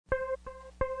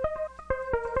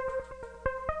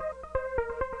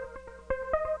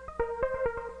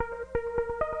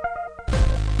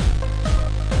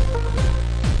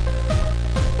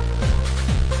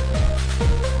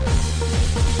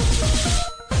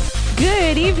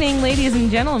Good evening, ladies and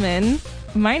gentlemen.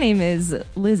 My name is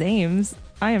Liz Ames.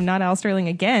 I am not Al Sterling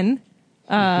again.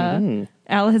 Al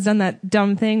has done that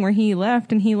dumb thing where he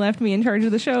left, and he left me in charge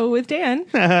of the show with Dan.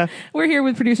 We're here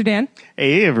with producer Dan.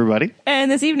 Hey, everybody.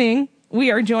 And this evening, we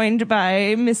are joined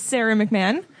by Miss Sarah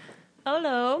McMahon.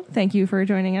 Hello. Thank you for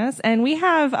joining us. And we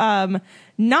have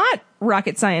not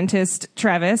rocket scientist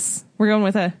Travis. We're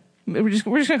just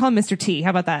gonna call him Mr. T.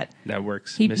 How about that? That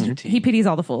works. Mr. T. He pities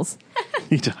all the fools.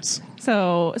 He does.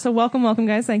 So welcome,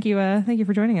 guys. Thank you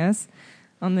for joining us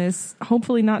on this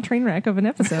hopefully not train wreck of an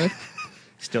episode.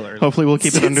 Still early. Hopefully we'll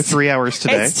keep it under 3 hours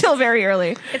today. It's still very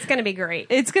early. It's going to be great.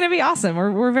 It's going to be awesome.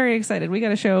 We're very excited. We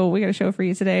got a show for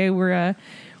you today. We're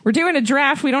doing a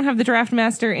draft. We don't have the draft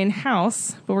master in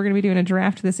house, but we're going to be doing a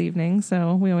draft this evening.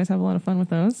 So we always have a lot of fun with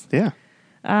those. Yeah.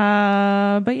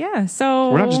 But yeah,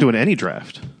 so We're not just doing any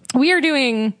draft. We are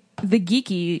doing the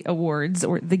Geeky Awards,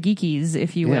 or the Geekies,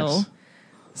 if you will. Yes.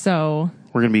 So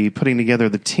We're going to be putting together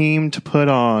the team to put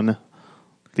on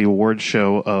the award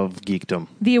show of geekdom.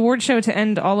 the award show to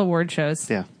end all award shows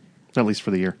Yeah. At least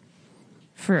for the year.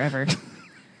 forever.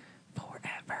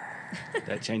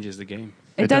 That changes the game.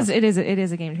 It does. It is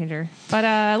a game changer.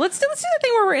 But let's do the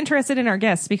thing where we're interested in our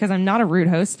guests, because I'm not a rude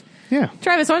host. Yeah.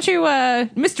 Travis, why don't you,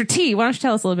 Mr. T, why don't you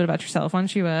tell us a little bit about yourself? Why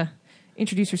don't you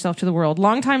introduce yourself to the world?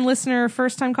 Long-time listener,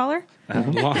 first-time caller?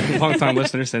 Long-time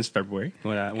listener since February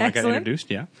when I got Excellent. introduced,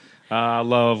 yeah.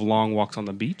 Love long walks on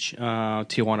the beach,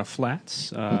 Tijuana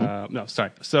Flats. No,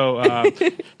 sorry. So,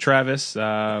 Travis,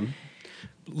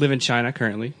 live in China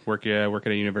currently, work at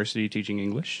a university teaching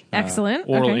English. Excellent.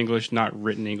 Oral Okay. English, not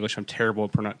written English. I'm terrible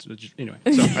at pronunciation. Anyway,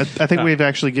 so I think we've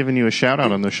actually given you a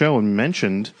shout-out on the show and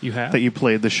mentioned You have? that you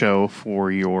played the show for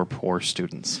your poor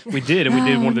students. we did, and we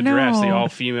did one of the drafts, the no.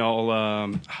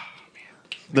 all-female...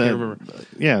 can't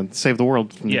remember. Save the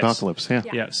world from the Yes. apocalypse. Yeah.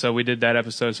 Yeah, so we did that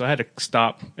episode. So I had to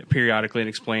stop periodically and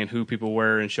explain who people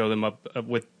were and show them up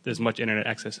with as much internet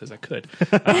access as I could.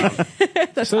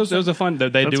 So it was a fun. They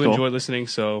That's do cool. enjoy listening.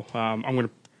 So I'm going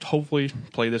to hopefully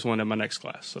play this one in my next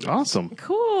class. So Awesome.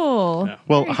 Cool. Yeah.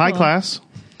 Well, Very high cool. class.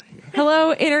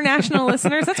 Hello, international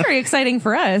listeners. That's very exciting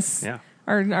for us. Yeah.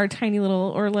 Our tiny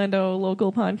little Orlando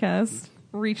local podcast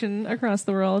reaching across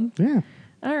the world. Yeah.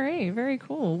 All right, very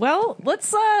cool. Well,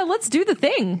 let's do the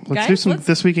thing, Let's guys. do some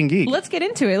This Week in Geek. Let's get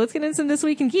into it. Let's get into some This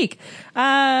Week in Geek.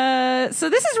 So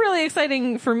this is really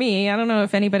exciting for me. I don't know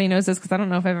if anybody knows this, because I don't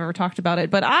know if I've ever talked about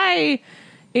it, but I,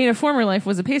 in a former life,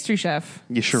 was a pastry chef.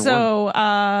 You sure So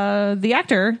the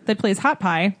actor that plays Hot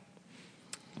Pie,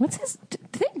 what's his? Did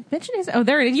they mention his? Oh,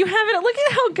 there it is. You have it. Look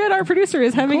at how good our producer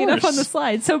is having it up course. on the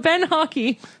slide. So Ben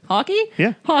Hockey.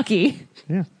 Yeah. Hockey.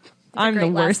 Yeah. I'm the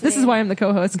great last worst. This is name. why I'm the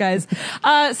co-host, guys.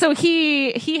 So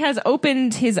he has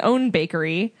opened his own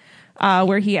bakery,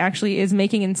 where he actually is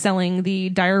making and selling the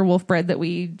dire wolf bread that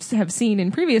we have seen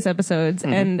in previous episodes,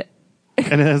 and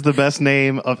And it has the best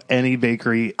name of any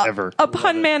bakery ever. a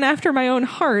pun man after my own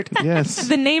heart. Yes.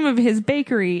 The name of his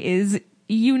bakery is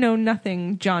You Know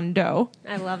Nothing John Doe.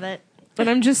 I love it. And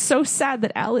I'm just so sad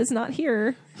that Al is not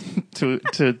here to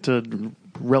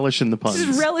relish in the puns.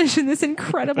 to relish in this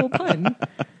incredible pun.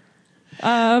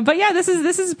 But yeah, this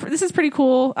is pretty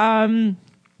cool.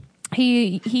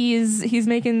 He's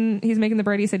making the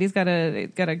bread. He said he's got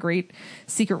a great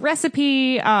secret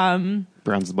recipe.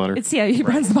 Browns the butter. He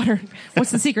browns the butter. What's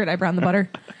the secret? I brown the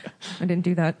butter. I didn't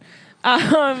do that.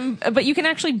 But you can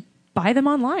actually buy them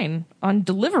online on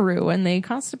Deliveroo, and they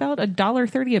cost about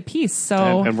 $1.30 a piece.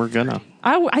 So and we're gonna.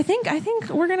 I think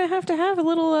we're gonna have to have a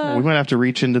little. We might have to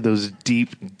reach into those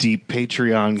deep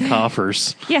Patreon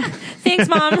coffers. Yeah. Thanks,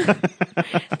 Mom.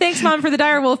 Thanks, Mom, for the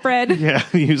dire wolf bread. Yeah,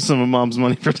 use some of Mom's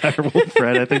money for dire wolf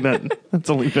bread. I think that's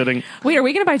only fitting. Wait, are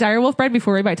we gonna buy dire wolf bread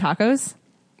before we buy tacos?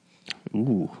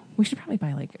 Ooh. We should probably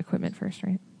buy like equipment first,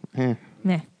 right? Eh.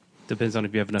 Meh. depends on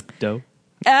if you have enough dough.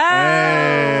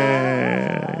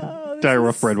 Dire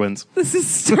wolf bread wins. This is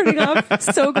starting off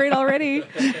so great already.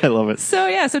 I love it. So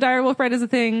yeah, so dire wolf bread is a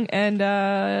thing, and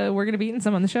we're gonna be eating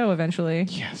some on the show eventually.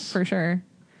 Yes. For sure.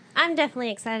 I'm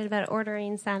definitely excited about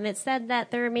ordering some. It said that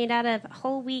they're made out of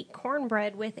whole wheat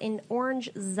cornbread with an orange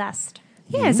zest.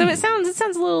 Yeah, so it sounds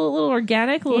a little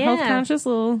organic, a little health Yeah. conscious, a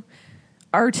little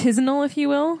artisanal, if you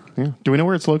will. Yeah. Do we know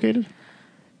where it's located?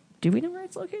 Do we know where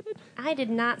it's located? I did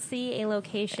not see a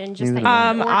location. Just Neither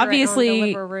like did I.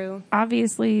 Obviously- Deliveroo.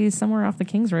 Obviously, somewhere off the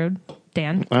Kings Road.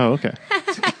 Dan. Oh, okay.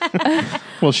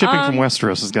 Well, shipping from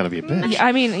Westeros has got to be a bitch.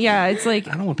 I mean, yeah, it's like,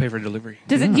 I don't want to pay for delivery.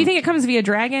 do you think it comes via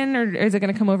dragon, or is it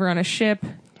going to come over on a ship?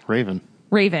 Raven.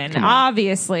 Raven,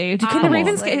 obviously. Can the Come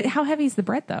ravens? on. How heavy is the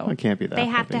bread, though? It can't be that. They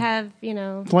have heavy. to have,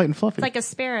 It's light and fluffy. it's like a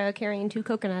sparrow carrying 2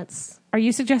 coconuts. Are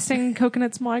you suggesting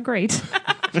coconuts migrate?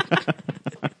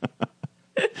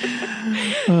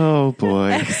 Oh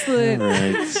boy. Excellent. All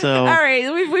right. So All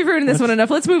right, we've ruined this one enough.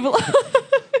 Let's move along.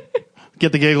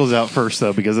 get the giggles out first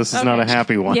though, because this is not a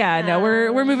happy one. Yeah, no,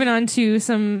 we're moving on to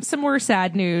some more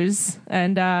sad news,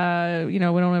 and we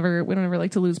don't ever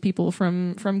like to lose people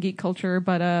from geek culture,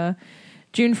 but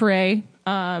June Foray,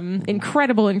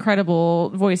 incredible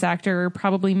voice actor,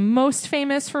 probably most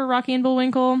famous for Rocky and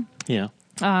Bullwinkle, Yeah.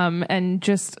 and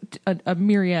just a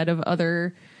myriad of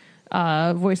other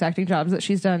voice acting jobs that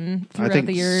she's done I throughout think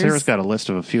the years. Sarah's got a list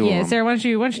of a few of Yeah, them. Sarah, why don't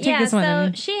you take this one? So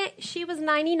and- she was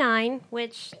 99,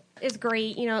 which is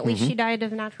great. You know, at least she died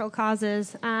of natural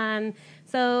causes.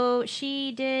 So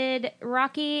she did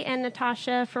Rocky and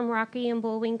Natasha from Rocky and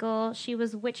Bullwinkle. She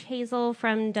was Witch Hazel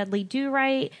from Dudley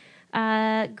Do-Right.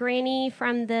 Granny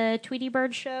from the Tweety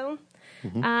Bird Show.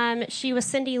 She was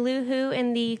Cindy Lou Who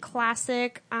in the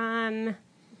classic The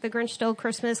Grinch Stole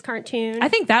Christmas cartoon. I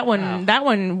think that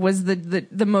one was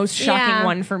the most shocking Yeah.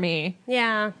 one for me.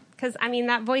 Yeah, because I mean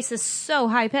that voice is so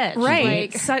high pitched,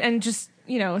 Right. Like, And just,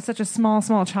 such a small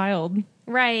child.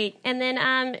 right, and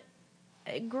then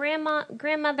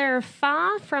grandmother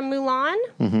Fa from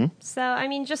Mulan. So I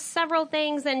mean, just several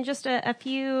things, and just a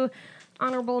few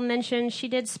honorable mentions. She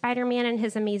did Spider-Man and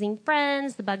His Amazing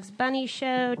Friends, The Bugs Bunny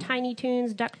Show, Tiny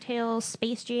Toons, DuckTales,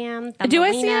 Space Jam, Do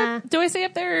I Thumbelina. see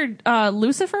up there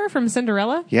Lucifer from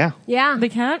Cinderella? Yeah. Yeah, The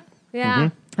cat? yeah.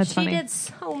 That's she funny. did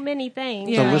so many things.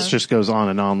 Yeah. The list just goes on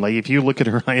and on. Like if you look at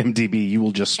her IMDb, you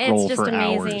will just scroll just for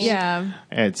amazing. hours. Yeah.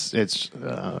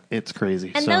 It's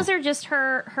crazy. And So, those are just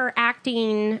her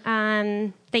acting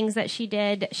things that she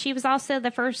did. She was also the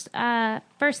first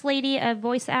lady of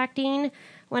voice acting,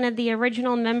 one of the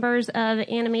original members of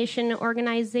animation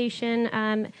organization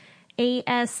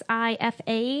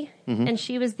ASIFA, and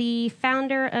she was the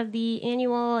founder of the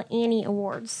annual Annie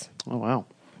Awards. oh wow,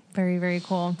 Very, very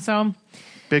cool. So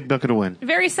big bucket to win.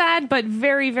 very sad, but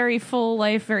very, very full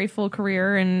life, very full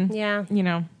career. And, Yeah.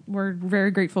 we're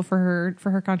very grateful for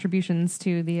her contributions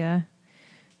to the,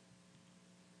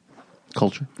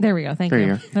 Culture. there we go. Thank There you.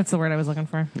 you go. That's the word I was looking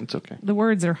for. It's okay. The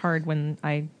words are hard when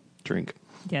I, Drink.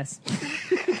 yes.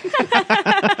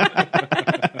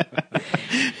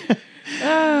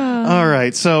 All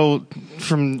right. So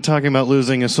from talking about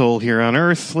losing a soul here on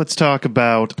Earth, let's talk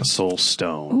about a soul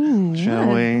stone,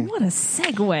 shall we? What a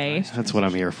segue. That's what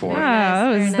I'm here for.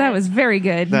 Nice, That was very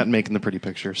good. That and making the pretty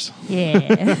pictures. Yeah.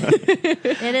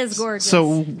 It is gorgeous.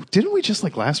 So didn't we just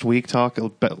like last week talk a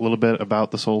little bit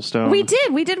about the soul stone? We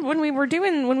did when we were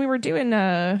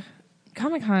doing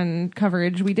Comic-Con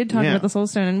coverage. We did talk Yeah. about the Soul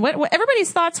Stone, and what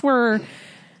everybody's thoughts were.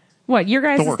 What your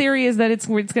guys' Thor. theory is that it's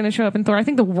going to show up in Thor. I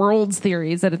think the world's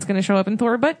theory is that it's going to show up in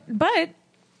Thor, but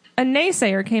a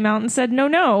naysayer came out and said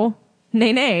no,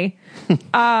 nay.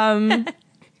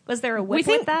 was there a whip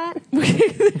think- with that?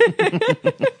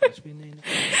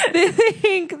 They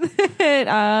think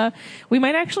that we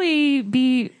might actually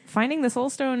be finding the Soul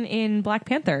Stone in Black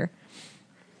Panther.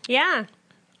 Yeah.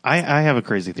 I have a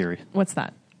crazy theory. What's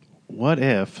that? What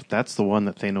if that's the one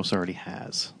that Thanos already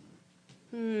has?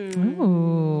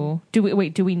 Ooh. Do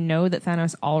we know that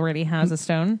Thanos already has a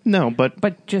stone? No,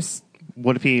 but Just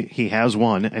what if he has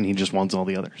one and he just wants all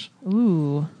the others?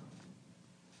 ooh.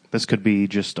 This could be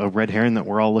just a red herring that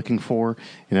we're all looking for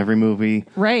in every movie.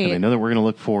 Right. And they know that we're going to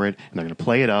look for it, and they're going to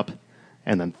play it up,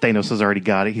 and then Thanos has already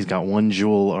got it. He's got one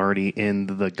jewel already in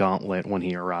the gauntlet when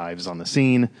he arrives on the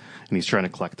scene, and he's trying to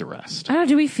collect the rest. I don't know.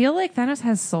 Do we feel like Thanos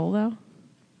has soul though?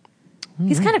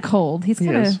 He's kind of cold. He's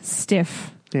kind is. of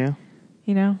stiff. Yeah.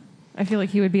 I feel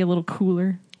like he would be a little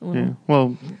cooler. A little. Yeah.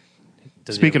 Well,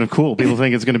 speaking of cool, people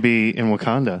think it's going to be in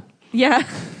Wakanda. Yeah.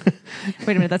 Wait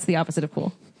a minute. That's the opposite of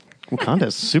cool. Wakanda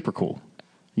is super cool.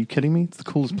 Are you kidding me? It's the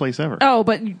coolest place ever. Oh,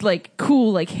 but like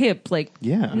cool, like hip, like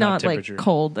Yeah. not like temperature.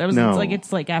 cold. No.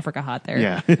 It's like Africa hot there.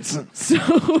 Yeah, it's So,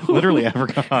 literally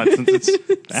Africa hot since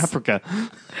it's Africa.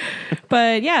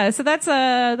 but yeah, so that's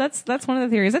one of the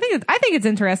theories. I think it's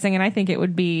interesting, and I think it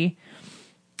would be.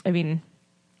 I mean,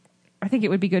 I think it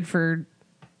would be good for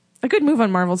a good move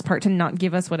on Marvel's part to not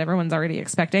give us what everyone's already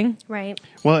expecting. Right.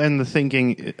 Well, and the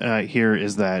thinking here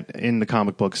is that in the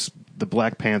comic books, the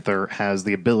Black Panther has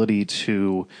the ability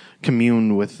to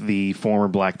commune with the former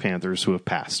Black Panthers who have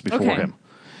passed before Okay. him.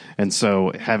 And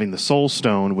so having the Soul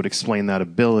Stone would explain that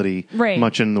ability, Right.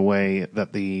 much in the way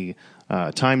that the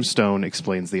Time Stone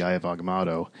explains the Eye of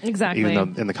Agamotto. Exactly. Even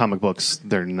though in the comic books,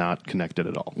 they're not connected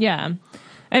at all. Yeah.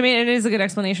 I mean, it is a good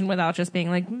explanation without just being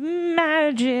like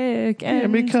magic Yeah,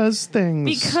 and because things.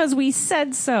 because we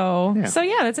said so. Yeah. So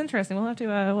yeah, that's interesting. We'll have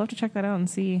to check that out and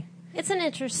see. It's an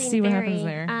interesting See what theory. happens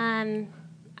there.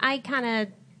 I kind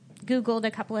of Googled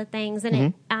a couple of things,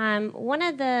 and it, one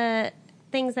of the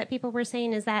things that people were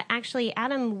saying is that actually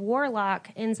Adam Warlock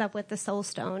ends up with the Soul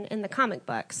Stone in the comic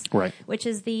books, Right. Which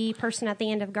is the person at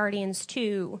the end of Guardians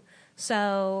 2.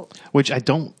 So, Which I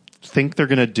don't think they're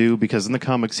going to do, because in the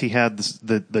comics he had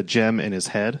the gem in his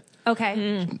head,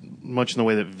 okay. much in the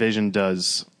way that Vision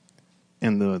does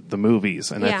in the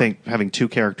movies. And I Yeah. think having two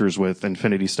characters with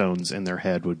Infinity Stones in their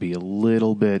head would be a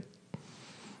little bit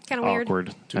Kind of weird.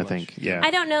 awkward, Too I much. think. Yeah. I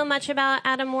don't know much about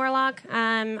Adam Warlock.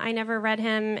 I never read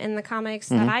him in the comics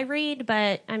that I read,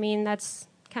 but I mean, that's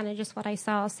kind of just what I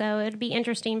saw. So it'd be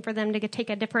interesting for them to take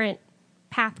a different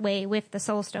pathway with the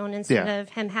Soul Stone instead Yeah. of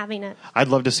him having it. I'd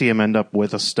love to see him end up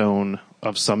with a stone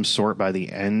of some sort by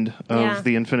the end of Yeah.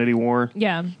 the Infinity War,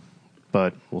 Yeah.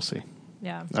 but we'll see.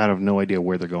 Yeah. I have no idea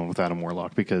where they're going with Adam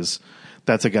Warlock, because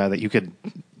that's a guy that he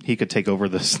could take over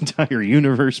this entire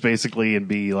universe basically and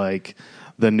be like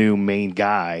the new main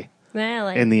guy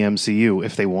Really? in the MCU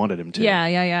if they wanted him to.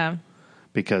 Yeah.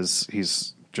 Because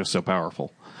he's just so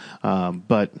powerful.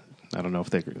 But I don't know if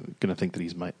they're going to think that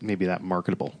he's maybe that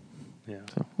marketable. Yeah.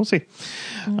 So we'll see.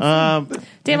 Dan,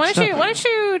 why next don't up.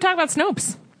 you talk about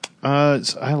Snopes?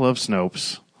 I love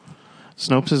Snopes.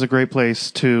 Snopes is a great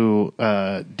place to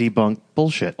debunk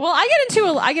bullshit. Well, I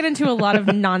get into a lot of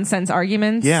nonsense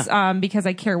arguments, Yeah. because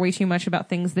I care way too much about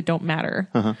things that don't matter.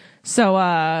 So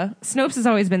Snopes has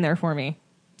always been there for me.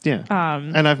 Yeah.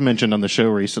 And I've mentioned on the show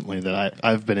recently that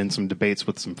I've been in some debates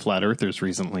with some flat earthers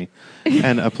recently,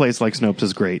 and a place like Snopes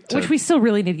is great. Which we still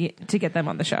really need to get them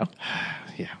on the show.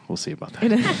 Yeah, we'll see about that.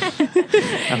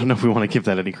 I don't know if we want to give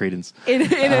that any credence. In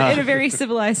a very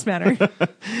civilized manner.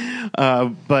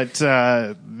 But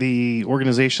the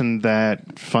organization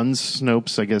that funds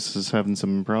Snopes, I guess, is having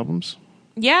some problems.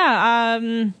 Yeah.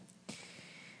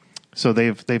 So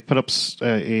they've put up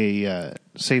a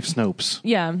Safe Snopes.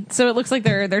 Yeah. So it looks like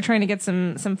they're trying to get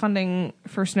some funding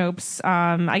for Snopes.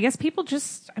 I guess people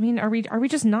just, I mean, are we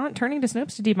just not turning to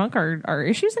Snopes to debunk our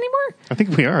issues anymore? I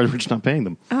think we are. We're just not paying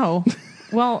them. Oh.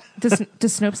 Well, does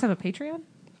Snopes have a Patreon?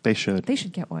 They should. They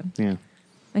should get one. Yeah.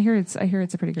 I hear it's a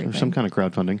pretty great Or thing. some kind of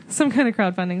crowdfunding. Some kind of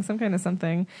crowdfunding, some kind of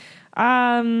something.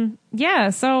 Yeah,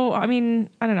 so I mean,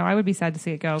 I don't know. I would be sad to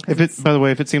see it go. By the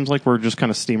way, if it seems like we're just kind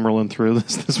of steamrolling through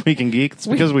this week in Geek, it's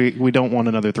because we don't want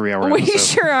another 3-hour we episode.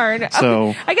 sure are.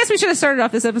 So I guess we should have started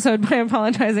off this episode by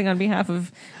apologizing on behalf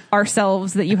of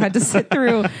ourselves that you had to sit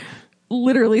through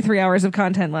literally 3 hours of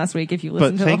content last week. If you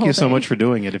listened to the whole thank you so thing. much for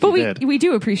doing it. If But you did, we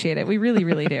do appreciate it. We really,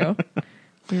 really do.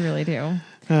 We really do.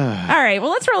 All right.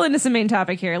 Well, let's roll into some main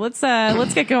topic here. Let's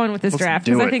get going with this Let's draft,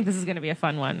 do because I it. think this is going to be a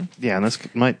fun one. yeah, and this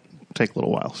might take a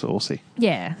little while, so we'll see.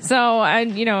 Yeah. So,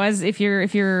 and as if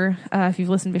you've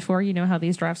listened before, you know how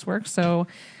these drafts work. So,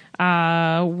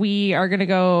 we are going to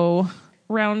go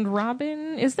round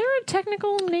robin. Is there a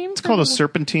technical name? It's called a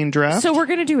serpentine draft. So we're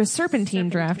going to do a serpentine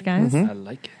draft, guys. I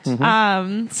like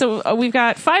it. So we've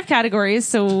got 5 categories.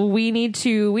 So we need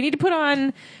to put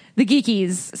on the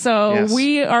geekies. So Yes.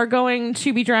 we are going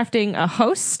to be drafting a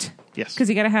host. Yes. Because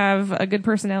you got to have a good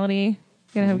personality.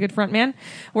 You got to have a good front man.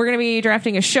 We're going to be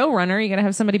drafting a showrunner. You got to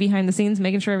have somebody behind the scenes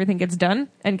making sure everything gets done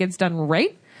and gets done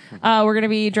right. We're going to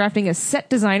be drafting a set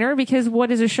designer, because what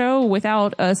is a show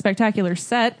without a spectacular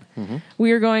set?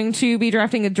 We are going to be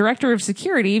drafting a director of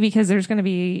security, because there's going to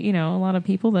be, a lot of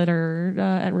people that are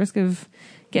at risk of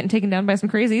getting taken down by some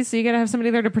crazies. So you got to have somebody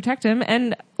there to protect him.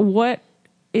 And what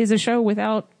is a show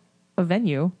without a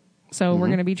venue? So we're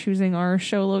going to be choosing our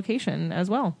show location as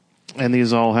well. And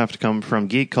these all have to come from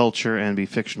geek culture and be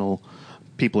fictional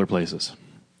people or places.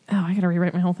 Oh, I got to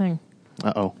rewrite my whole thing.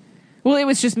 Uh-oh. Well, it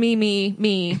was just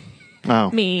me,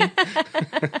 Oh. me,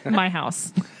 my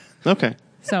house. Okay.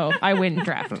 So I win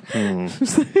draft.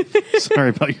 Sorry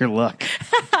about your luck.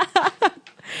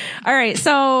 All right.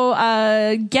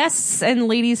 So guests and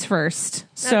ladies first.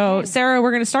 So Okay. Sarah,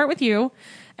 we're going to start with you,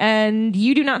 and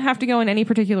you do not have to go in any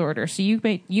particular order. So you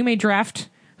may draft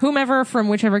whomever from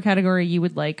whichever category you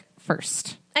would like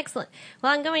first. Excellent.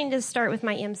 Well, I'm going to start with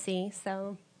my MC.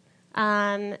 So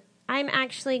I'm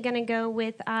actually going to go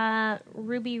with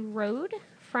Ruby Road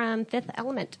from Fifth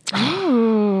Element.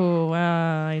 Ooh,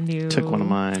 I knew. Took one of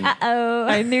mine. Uh-oh.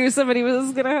 I knew somebody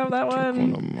was going to have that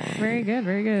One one. of mine. Very good.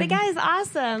 Very good. The guy's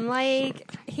awesome. Like,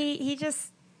 he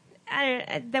just,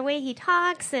 the way he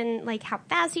talks and, like, how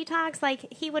fast he talks,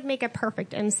 like, he would make a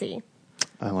perfect MC.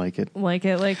 I like it. Like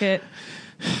it.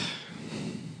 I'm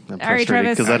All right, frustrated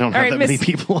Travis. because I don't All have right, that many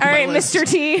people on All my right, list. Mr.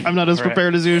 T. I'm not as All right.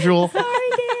 prepared as usual. Sorry,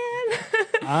 Dan.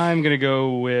 I'm going to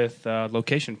go with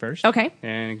location first. Okay.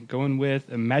 And going with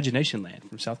Imagination Land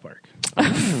from South Park.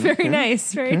 Very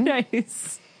nice. Very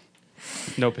nice.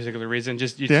 No particular reason.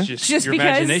 Just Yeah. just your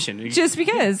because, imagination. Just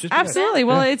because, absolutely.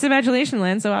 Well, it's Imagination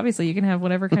Land, so obviously you can have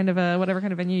whatever kind of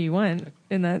venue you want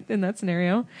in that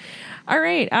scenario. All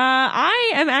right,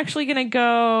 I am actually going to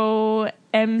go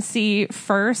MC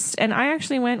first, and I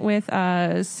actually went with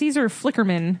Caesar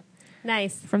Flickerman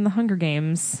Nice. from the Hunger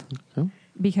Games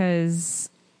because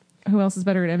who else is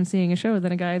better at emceeing a show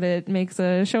than a guy that makes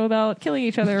a show about killing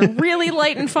each other really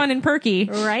light and fun and perky?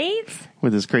 Right?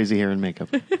 With his crazy hair and makeup.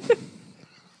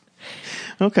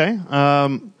 Okay.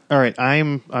 All right.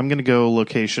 I'm going to go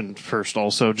location first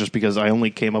also just because I only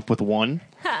came up with one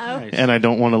Nice. and I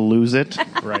don't want to lose it.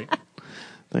 Right.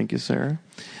 Thank you, Sarah.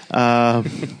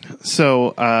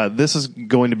 So this is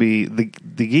going to be the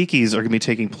Geekies are going to be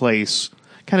taking place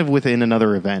kind of within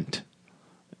another event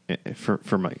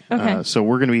for Mike. Okay. So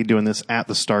we're going to be doing this at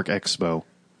the Stark Expo.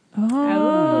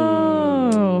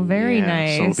 Oh, very Yeah,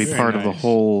 nice. So it'll be Very part of the nice.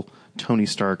 whole Tony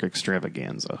Stark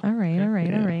extravaganza. All right.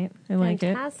 I like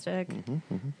it. Fantastic.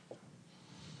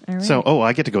 All right. So,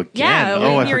 I get to go again. Yeah,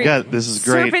 Oh, I you're- forgot. This is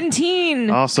great. Serpentine.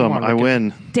 Awesome. Come on, I look at-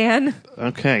 win. Dan.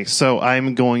 Okay, so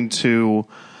I'm going to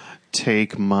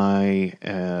take my.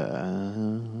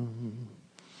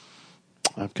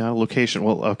 I've got a location.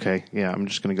 Well, okay, yeah, I'm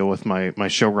just going to go with my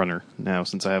showrunner now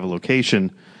since I have a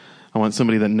location. I want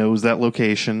somebody that knows that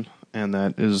location and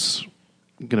that is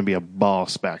going to be a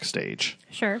boss backstage.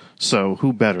 Sure. So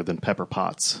who better than Pepper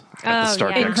Potts at the Oh,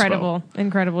 Stark yeah. Expo?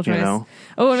 Incredible choice. know,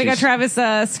 Oh, and we got she's-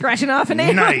 Travis scratching off a name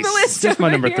on Nice. the list. Just my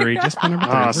over number here. 3. Just my number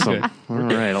 3. We're Awesome. good. All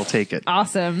right, I'll take it.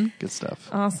 Awesome. Good stuff.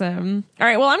 Awesome. All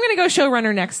right. Well, I'm going to go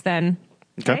showrunner next then.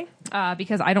 Okay.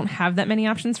 Because I don't have that many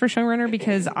options for showrunner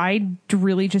because I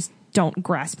really just don't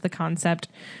grasp the concept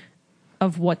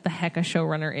of what the heck a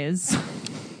showrunner is.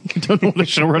 You don't know what a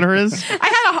showrunner is?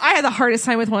 I had the hardest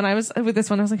time with this one. I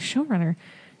was like, showrunner.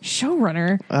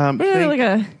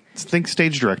 Like Think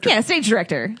stage director. Yeah, stage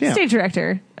director. Yeah. Stage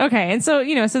director. Okay, and so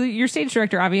your stage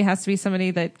director obviously has to be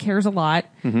somebody that cares a lot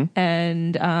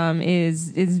and is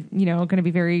going to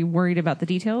be very worried about the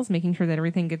details, making sure that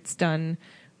everything gets done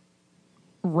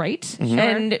right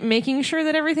and making sure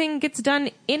that everything gets done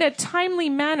in a timely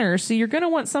manner. So you're going to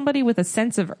want somebody with a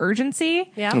sense of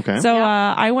urgency. Yeah. Okay. So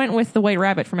I went with the White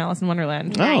Rabbit from Alice in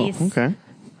Wonderland. Nice. Oh, okay.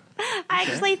 I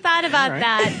actually thought about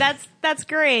that. That's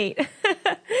great.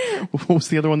 What was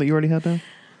the other one that you already had now?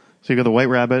 So you got the White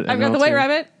Rabbit. I've got the White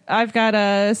Rabbit. I've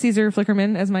got Caesar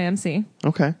Flickerman as my MC.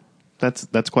 Okay,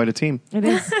 that's quite a team It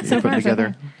is so you're far putting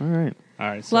together. All right, All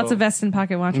right. So, Lots of vest and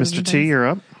pocket watches. Mr. and T, things. you're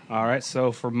up. All right.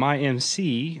 So for my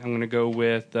MC, I'm going to go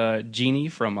with Genie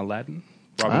from Aladdin.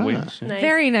 Robin Ah. Williams. Yeah. Nice.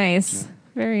 Very nice.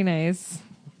 Very nice.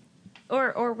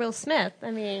 Or Will Smith.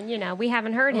 I mean, we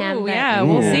haven't heard him. Oh but- yeah,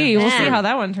 we'll see. We'll see Yeah. how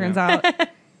that one turns out.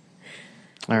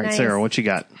 All right, Nice. Sarah, what you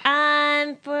got?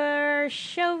 For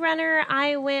showrunner,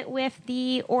 I went with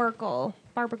the Oracle,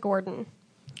 Barbara Gordon.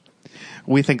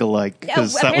 We think alike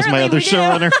because Oh, that was my apparently other we do.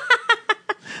 showrunner.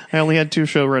 I only had 2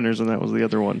 showrunners, and that was the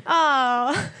other one.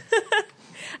 Oh,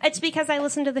 it's because I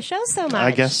listen to the show so much.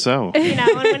 I guess so.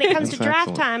 And when it comes to That's draft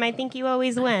excellent. time, I think you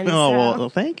always win. Oh so. well,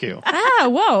 thank you. Ah,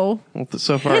 whoa. Well,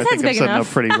 so far, His I head's think I'm big setting enough.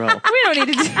 up pretty well. We don't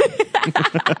need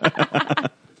to do.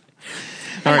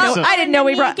 All right, so I didn't know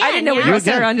we Me brought. I didn't know we again, brought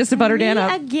yeah. Sarah on just to butter Dan Me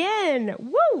up. again.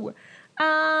 Woo.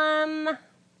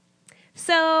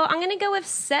 So I'm gonna go with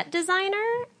set designer,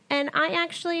 and I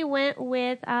actually went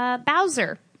with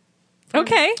Bowser.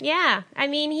 Okay, Yeah, I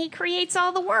mean he creates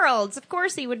all the worlds. Of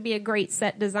course, he would be a great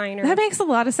set designer. that makes a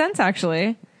lot of sense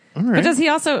actually. all right. But does he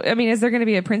also? I mean, is there going to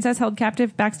be a princess held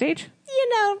captive backstage?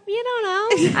 You don't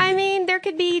know. I mean, there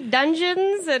could be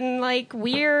dungeons and like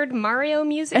weird Mario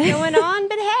music going on,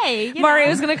 but hey,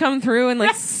 Mario's going to come through and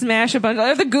like smash a bunch.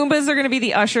 The Goombas are going to be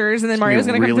the ushers, and then Mario's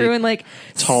going to come really through and like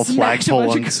tall smash a flagpole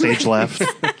bunch on of stage left.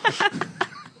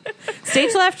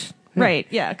 Stage left, right?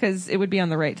 Yeah, because it would be on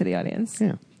the right to the audience.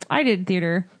 Yeah. I did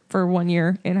theater for 1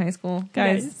 year in high school,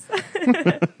 guys.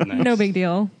 Nice. No big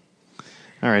deal.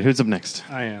 All right, who's up next?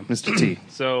 I am. Mr. T.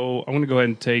 So I'm going to go ahead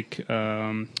and take.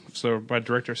 So by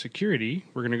director of security,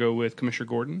 we're going to go with Commissioner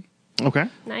Gordon. Okay,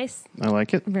 Nice. I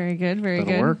like it. Very good. Very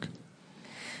That'll good. work.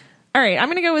 All right, I'm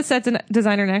going to go with set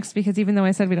designer next because even though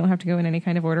I said we don't have to go in any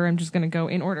kind of order, I'm just going to go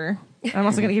in order. I'm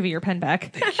also going to give you your pen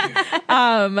back.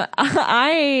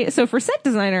 So for set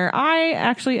designer, I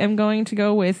actually am going to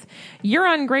go with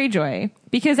Euron Greyjoy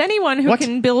because anyone who What?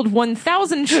 can build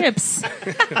 1,000 ships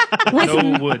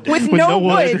No wood. with no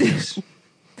wood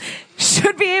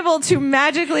should be able to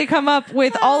magically come up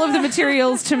with all of the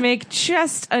materials to make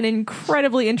just an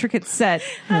incredibly intricate set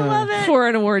I love it. for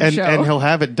an award show. And he'll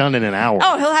have it done in an hour.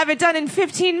 Oh, he'll have it done in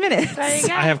 15 minutes. There you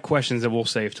go. I have questions that we'll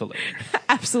save till later.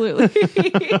 Absolutely.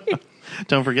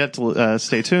 Don't forget to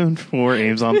stay tuned for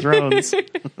Ames on Thrones.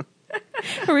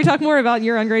 Where we talk more about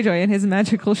Euron Greyjoy and his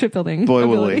magical shipbuilding Boy,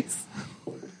 will we. abilities.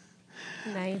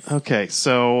 Nice. Okay,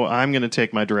 so I'm going to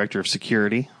take my director of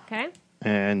security, Okay.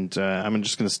 and I'm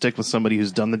just going to stick with somebody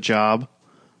who's done the job,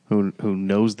 who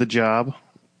knows the job,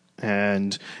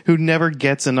 and who never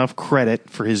gets enough credit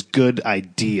for his good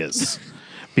ideas.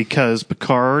 Because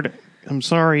Picard, I'm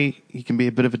sorry, he can be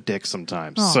a bit of a dick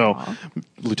sometimes. Aw. So,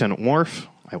 Lieutenant Worf,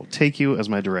 I will take you as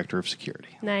my director of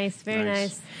security. Nice. Very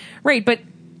nice. Right, but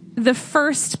the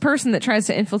first person that tries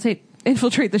to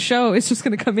infiltrate the show is just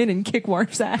going to come in and kick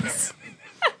Worf's ass.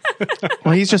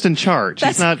 Well, he's just in charge.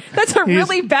 That's a he's-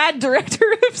 really bad director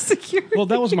of security. Well,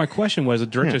 that was my question: was a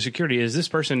director of security? Is this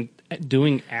person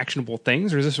doing actionable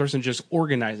things, or is this person just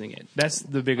organizing it? That's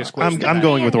the biggest question. I'm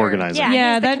going with Commander. organizing. Yeah,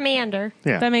 Yeah, he's the that- commander.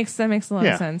 Yeah. That makes a lot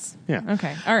Yeah. of sense. Yeah.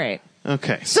 Okay. All right.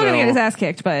 Okay, Still gonna get his ass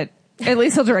kicked, but at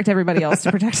least he'll direct everybody else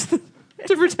to protect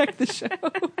the show.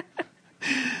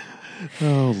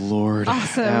 Oh, Lord.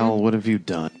 Awesome. Al, what have you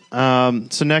done?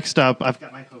 So next up, I've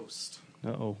got my host.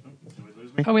 Uh-oh.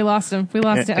 Oh, we lost him. We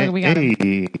lost him. Oh, we got him.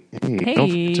 Hey, Hey, don't forget to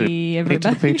donate to the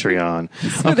everybody. Patreon. So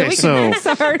that Okay, we so can fix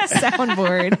our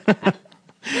soundboard.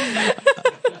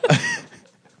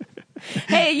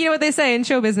 Hey, you know what they say in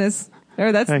show business?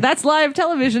 Or that's live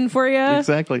television for you.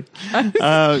 exactly.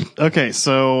 Okay,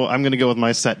 so I'm going to go with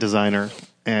my set designer,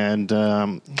 and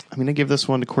I'm going to give this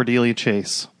one to Cordelia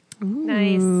Chase.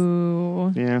 Nice.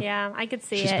 Ooh, Yeah, Yeah, I could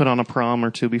see she's it. put on a prom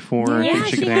or two before. I Yeah, think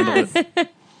she she can handle has. it. I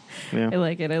Yeah.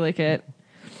 like it. I like it.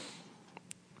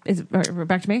 We're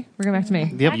back to me? We're going back to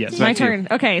me. Yep, Yes. back My to you. turn.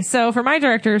 Okay, so for my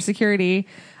director of security,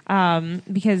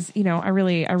 because I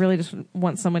really just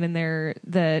want someone in there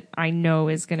that I know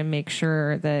is going to make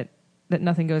sure that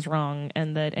nothing goes wrong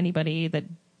and that anybody that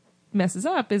messes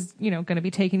up is going to be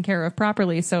taken care of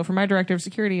properly. So for my director of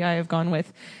security, I have gone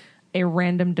with a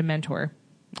random Dementor,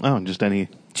 Oh, just any.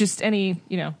 just any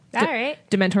All right.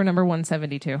 Dementor number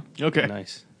 172. Okay.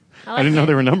 Nice. I didn't know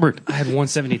they were numbered. I had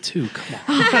 172. Come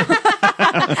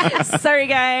on. Sorry,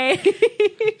 guy.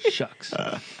 Shucks.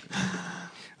 All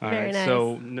Very right, nice.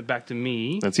 so back to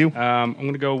me. That's you. I'm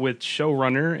going to go with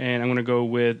showrunner, and I'm going to go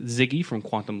with Ziggy from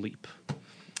Quantum Leap.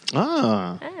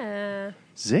 Ah, Ah,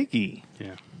 Ziggy.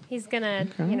 Yeah, he's gonna,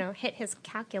 hit his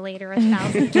calculator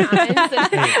 1,000 times.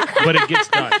 but it gets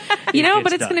done.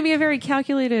 But it's going to be a very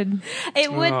calculated.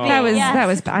 It would Oh. be. That was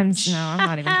yes. I'm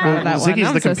not even proud of that one. Ziggy's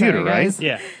I'm the so computer, sorry, right? guys.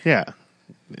 Yeah. Yeah.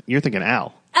 You're thinking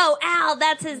Al. Oh, Al,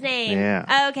 that's his name.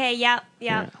 Yeah. Okay. Yep.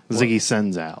 Ziggy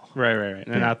sends Al. Right. And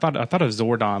Yeah. I thought of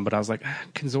Zordon, but I was like,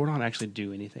 can Zordon actually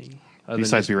do anything? Other than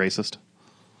Besides just- be racist.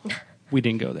 we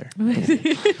didn't go there.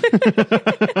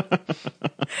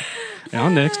 Now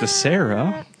next to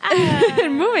Sarah.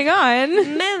 Moving on.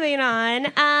 Moving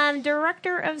on.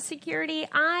 Director of security.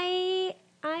 I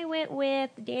went with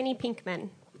Danny Pinkman.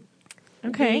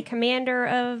 Okay. The commander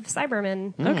of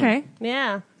Cybermen. Okay.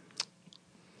 Yeah.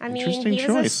 I mean, Interesting he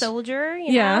was a choice. soldier.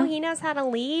 Yeah. He knows how to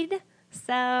lead.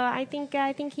 So I think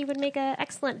he would make an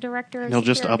excellent director of He'll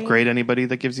just security. upgrade anybody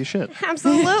that gives you shit.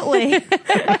 Absolutely.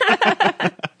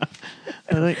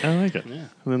 I like it. Yeah.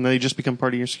 And then they just become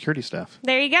part of your security staff.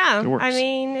 There you go. It works. I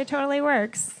mean, it totally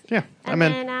works. Yeah, I'm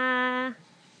And in. then,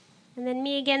 and then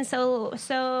me again.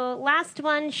 So last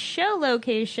one, show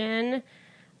location.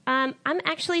 I'm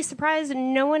actually surprised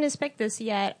no one has picked this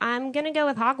yet. I'm gonna go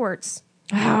with Hogwarts.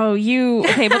 Oh,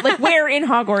 okay, but like where in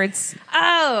Hogwarts?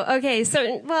 Oh, okay.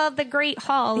 So, the Great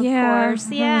Hall, of Yeah, course.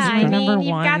 that Yeah, was I my number mean,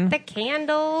 you've one. got the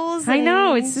candles. I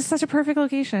know, and- it's just such a perfect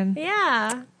location.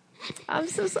 Yeah. I'm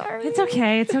so sorry. It's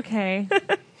okay.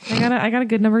 I got a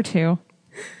good number 2.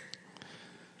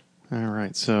 All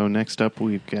right. So next up,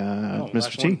 we've got Mr.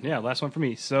 Last T. one. Yeah, last one for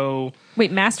me. So,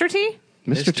 Wait, Master T?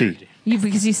 Mr. T.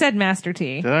 Because you said Master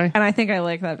T. Did I? And I think I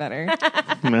like that better.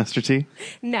 Master T.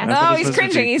 No. thought Oh, it he's was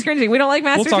Mr. T. cringing. We don't like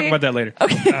Master we'll talk T. about that later.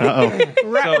 Uh-oh.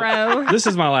 Ruh-roh. This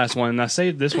is my last one, and I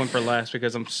saved this one for last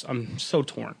because I'm so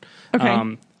torn.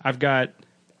 Okay. I've got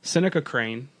Seneca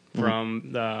Crane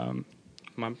from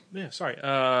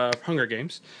Hunger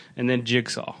Games, and then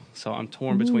Jigsaw. So I'm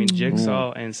torn between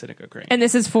Jigsaw and Seneca Crane. And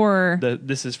this is for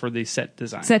This is for the set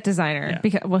design. set designer. Yeah.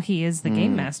 Because he is the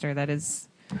game master. That is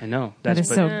I know that is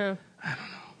but so. Oh.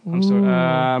 I'm just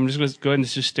going to go ahead and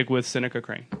just stick with Seneca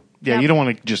Crane. Yeah, you don't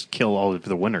want to just kill all of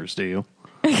the winners, do you?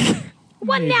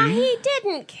 Well, now he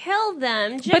didn't kill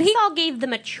them. Jigsaw But he- gave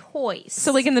them a choice.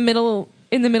 So like in the middle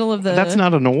of the That's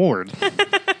not an award.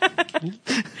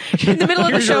 in the middle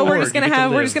of the Here's your show, we're award. just gonna You get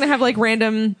to have live. like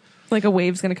random like a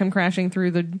wave's gonna come crashing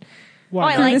through the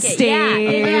Why I not? like the it. stage,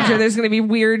 Yeah. or there's going to be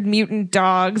weird mutant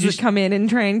dogs Just- that come in and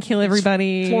try and kill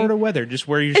everybody. Florida weather. Just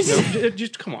wear your snow.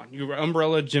 Just come on. Your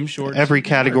umbrella, gym shorts. Every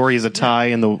category is a tie,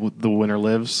 and the winner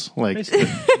lives. Like Basically.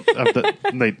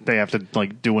 they have to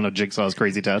like do one of Jigsaw's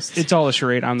crazy tests. It's all a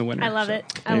charade. I'm the winner. I love so.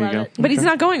 it. I There you love go. it. But he's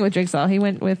not going with Jigsaw. He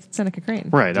went with Seneca Crane.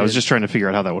 Right. I was just trying to figure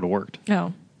out how that would have worked.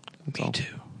 Oh. Me too.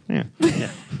 Yeah.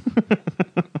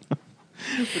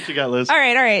 What you got, Liz? All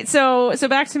right. So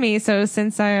back to me. So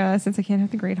since I can't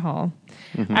have the Great Hall,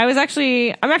 I'm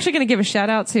actually going to give a shout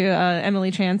out to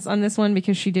Emily Chance on this one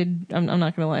because she did. I'm not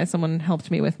going to lie. Someone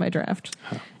helped me with my draft,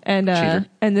 and Cheater.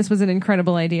 and this was an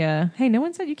incredible idea. Hey, no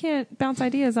one said you can't bounce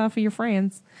ideas off of your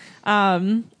friends.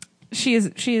 She's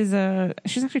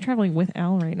actually traveling with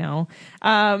Al right now.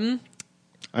 I'm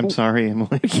sorry,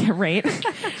 Emily. Yeah, right.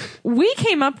 We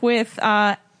came up with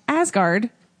Asgard,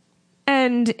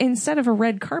 and instead of a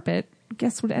red carpet,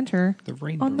 guess would enter The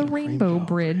rainbow. on the Rainbow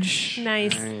Bridge.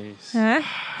 Nice. Nice. Huh?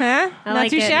 I Not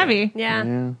like too it. shabby. Yeah.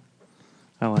 Yeah.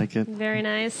 I like it. Very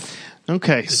nice.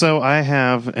 Okay, so I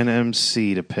have an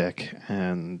MC to pick,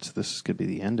 and this could be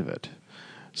the end of it.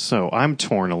 So I'm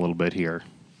torn a little bit here.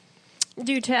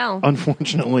 Do tell.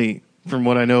 Unfortunately, from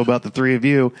what I know about the three of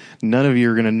you, none of you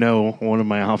are going to know one of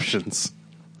my options.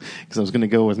 Because I was going to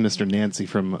go with Mr. Nancy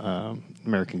from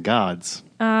American Gods.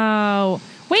 Oh,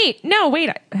 wait. No, wait.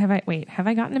 Have I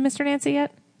gotten to Mr. Nancy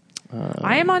yet?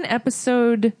 I am on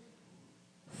episode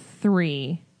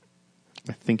 3.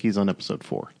 I think he's on episode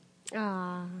 4.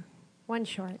 One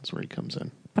short. That's where he comes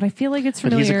in. But I feel like it's But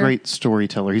familiar. he's a great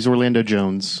storyteller. He's Orlando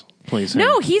Jones. Plays him.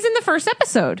 No, he's in the first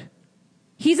episode.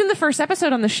 He's in the first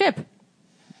episode on the ship.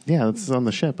 Yeah, that's on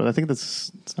the ship, but I think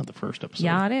it's not the first episode.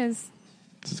 Yeah, it is.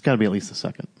 It's got to be at least the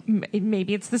second.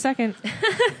 Maybe it's the second.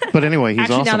 But anyway, he's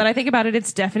Actually, awesome. now that I think about it,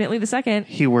 it's definitely the second.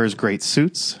 He wears great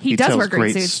suits. He does tells wear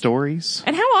great suits. stories.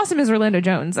 And how awesome is Orlando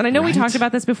Jones? And I know we Right? talked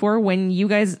about this before when you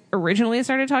guys originally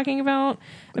started talking about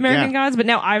American Yeah. Gods, but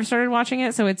now I've started watching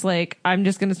it, so it's like I'm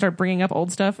just going to start bringing up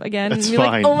old stuff again. That's and be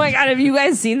fine. like, oh my god, have you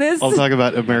guys seen this? I'll talk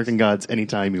about American Gods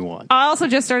anytime you want. I also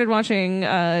just started watching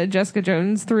Jessica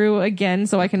Jones through again,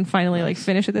 so I can finally like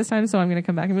finish it this time. So I'm going to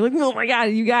come back and be like, oh my god,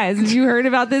 you guys, have you heard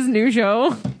about this new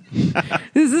show?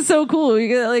 This is so cool.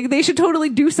 Like they should totally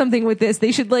do something with this.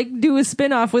 They should like do a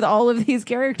spin-off with all of these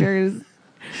characters.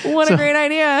 What a great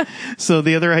idea. So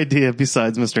the other idea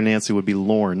besides Mr. Nancy would be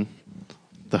Lorne,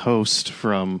 the host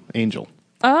from Angel.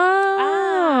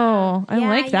 Oh, I Yeah,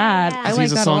 like yeah, that. yeah. I 'Cause like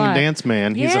he's a that song lot. and dance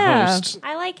man. He's Yeah. a host.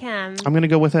 I like him. I'm going to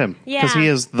go with him because Yeah. he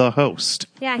is the host.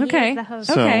 Yeah, he Okay. is the host.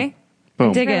 So- Okay.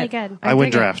 Boom. Dig Really it. good. I win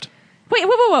dig it. draft. Wait,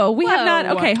 whoa. We have Whoa. not.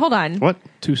 Okay, hold on. What?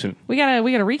 Too soon. We gotta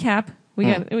recap. We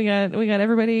got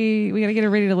everybody. We gotta get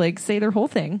everybody to like say their whole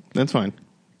thing. That's fine.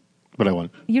 But I won.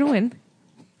 You don't win.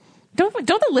 Don't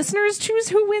the listeners choose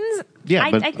who wins?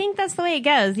 Yeah, but I think that's the way it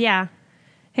goes. Yeah.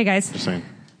 Hey guys, just saying.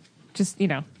 just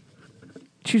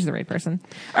choose the right person.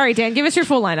 All right, Dan, give us your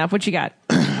full lineup. What you got?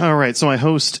 All right, so my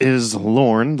host is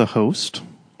Lorne, the host.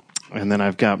 And then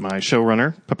I've got my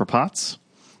showrunner, Pepper Potts,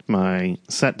 my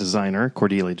set designer,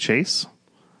 Cordelia Chase,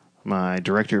 my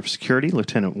director of security,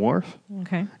 Lieutenant Worf,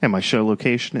 Okay. and my show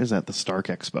location is at the Stark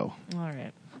Expo. All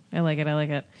right. I like it.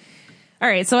 All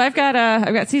right, so I've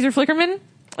got Caesar Flickerman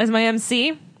as my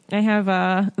MC. I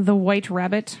have the White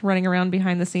Rabbit running around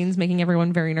behind the scenes, making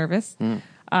everyone very nervous,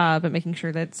 but making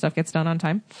sure that stuff gets done on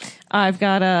time. I've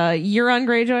got Euron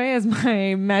Greyjoy as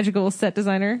my magical set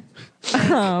designer,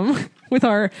 with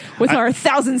our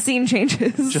 1,000 scene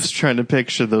changes. Just trying to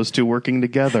picture those two working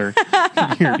together.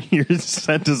 your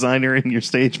set designer and your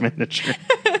stage manager.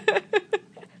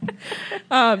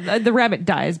 The rabbit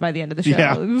dies by the end of the show.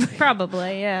 Yeah.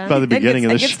 Probably, yeah. By the beginning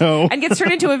of the show. And gets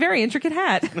turned into a very intricate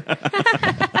hat.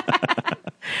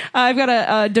 I've got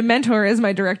a Dementor as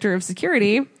my director of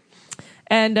security.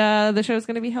 And the show is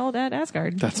going to be held at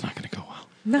Asgard. That's not going to go well.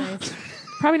 No,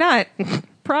 probably not.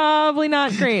 Probably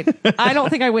not great. I don't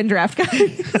think I win draft,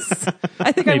 guys.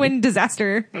 I think I Maybe. win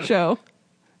disaster show.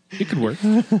 It could work.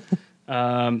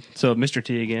 So Mr.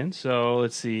 T again. So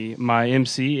let's see. My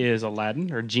MC is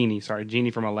Aladdin, or Genie. Sorry, Genie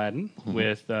from Aladdin,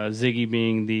 with Ziggy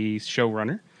being the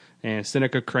showrunner, and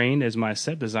Seneca Crane as my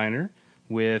set designer,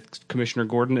 with Commissioner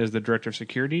Gordon as the director of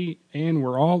security, and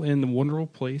we're all in the wonderful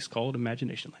place called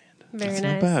Imagination Land. Very That's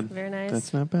nice. not bad. Very nice.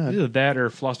 That's not bad. Either that or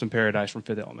Flossed in Paradise from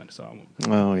Fifth Element. So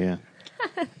Oh, yeah.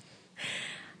 All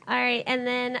right, and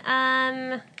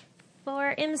then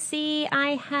for MC,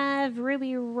 I have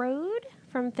Ruby Road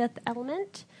from Fifth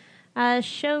Element.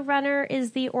 Showrunner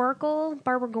is the Oracle,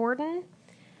 Barbara Gordon.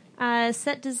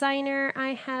 Set designer,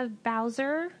 I have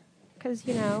Bowser because,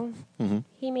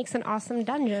 he makes an awesome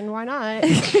dungeon. Why not?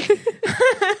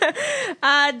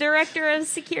 Director of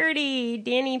Security,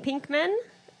 Danny Pinkman.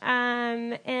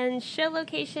 And show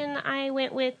location, I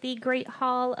went with the Great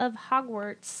Hall of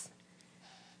Hogwarts.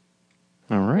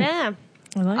 All right. Yeah.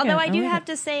 like Although it. I do like have it.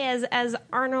 to say, as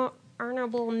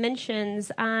honorable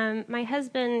mentions, my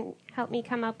husband helped me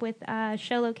come up with a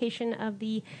show location of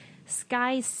the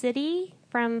Sky City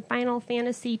from Final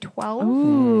Fantasy XII.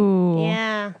 Ooh.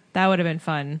 Yeah. That would have been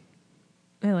fun.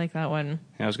 I like that one.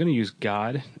 I was going to use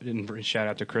God. I didn't shout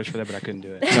out to Chris for that, but I couldn't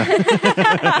do it.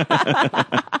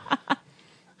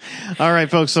 All right,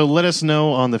 folks. So let us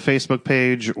know on the Facebook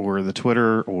page or the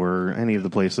Twitter or any of the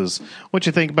places what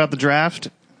you think about the draft,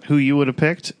 who you would have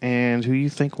picked, and who you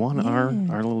think won our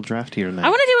little draft here tonight. I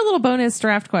want to do a little bonus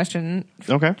draft question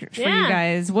Okay. for you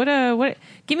guys. What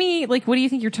give me what do you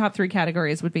think your top 3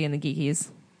 categories would be in the Geekies?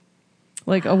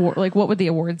 What would the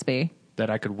awards be?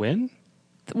 That I could win?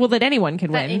 Well, that anyone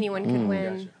can That win. anyone could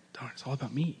win. Darn, it's all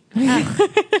about me.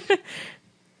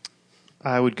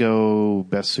 I would go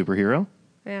best superhero.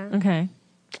 Yeah. Okay.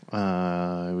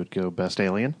 I would go best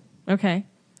alien, Okay.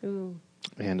 Ooh.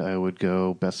 and I would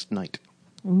go best knight.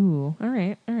 Ooh. All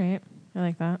right. I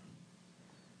like that.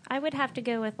 I would have to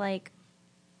go with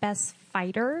best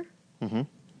fighter.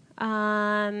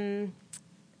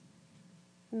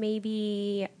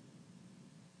 Maybe.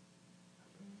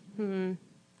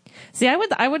 See, I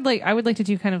would like to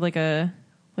do kind of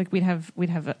we'd have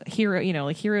a hero,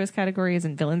 heroes categories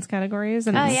and villains categories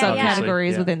and Oh, yeah,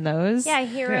 subcategories yeah. within those. Yeah,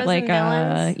 heroes and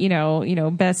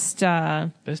villains. Best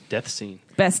Best death scene.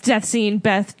 best death scene,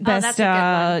 best that's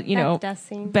a good one. Best death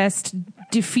scene. best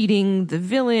defeating the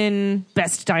villain,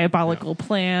 best diabolical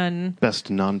plan, Best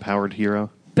non-powered hero.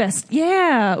 best Best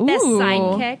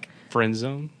sidekick. Friend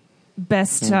zone.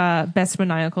 best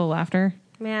maniacal laughter.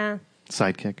 Yeah.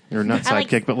 Sidekick. Or not I like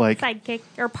sidekick, but sidekick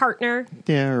or partner.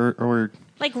 yeah, or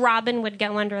Like Robin would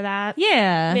go under that.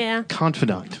 Yeah. Yeah.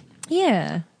 confidant.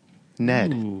 Yeah.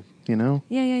 Ned. Ooh. You know?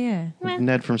 Yeah. Meh.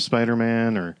 Ned from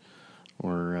Spider-Man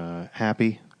or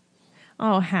Happy.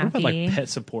 Oh, What happy. about pet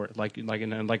support? Like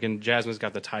in Jasmine's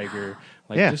got the tiger.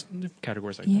 Yeah. Just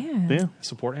categories like Yeah. that. Yeah.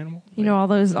 Support animal. all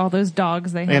those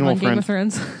dogs they have Animal on Game of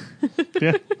friend. Thrones.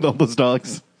 Yeah, all those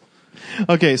dogs.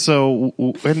 Okay, so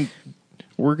and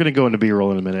we're going to go into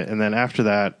B-roll in a minute, and then after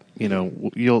that,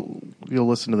 you'll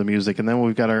listen to the music, and then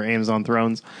we've got our Ames on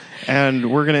Thrones, and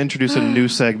we're going to introduce a new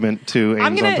segment to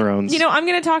Ames on Thrones. I'm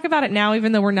gonna talk about it now,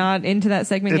 even though we're not into that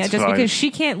segment It's yet, just fine. because she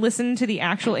can't listen to the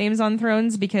actual Ames on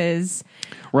Thrones because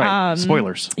Right,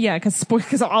 spoilers. yeah,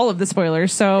 because all of the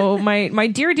spoilers. So my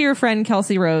dear friend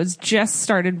Kelsey Rose just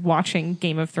started watching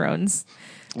Game of Thrones.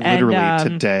 Literally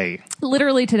today.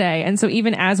 Literally today. And so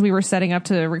even as we were setting up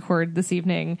to record this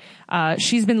evening,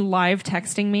 she's been live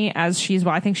texting me as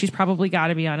I think she's probably got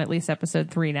to be on at least episode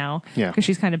 3 now. Yeah. Because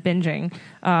she's kind of binging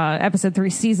episode 3,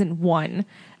 season 1.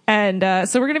 And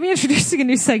so we're going to be introducing a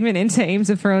new segment into Ames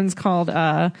of Thrones called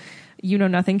You Know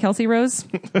Nothing, Kelsey Rose.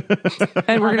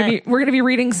 And we're gonna be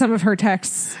reading some of her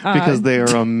texts Because they are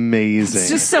amazing. it's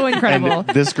just so incredible. And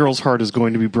this girl's heart is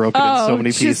going to be broken in so many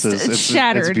just pieces. It's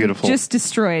shattered, It's beautiful. just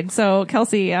destroyed. So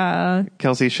Kelsey,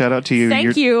 Kelsey, shout out to you.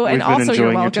 Thank you, and we've been also you're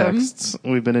enjoying your welcome. texts.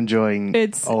 We've been enjoying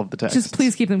it's all of the texts. Just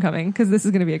please keep them coming because this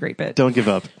is going to be a great bit. Don't give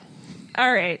up. All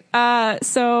right,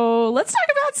 so let's talk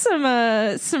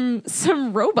about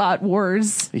some robot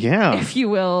wars, Yeah. if you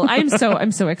will. I'm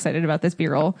so excited about this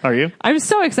B-roll. Are you? I'm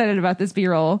so excited about this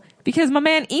B-roll because my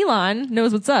man Elon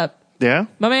knows what's up. Yeah?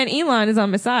 My man Elon is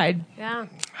on my side. Yeah.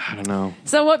 I don't know.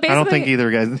 So what basically I don't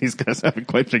think these guys haven't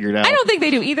quite figured out. I don't think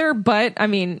they do either, but I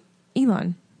mean,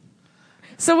 Elon.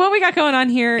 So what we got going on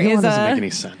here Elon is doesn't make any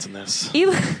sense in this.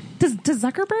 Elon does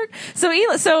Zuckerberg? So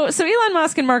Elon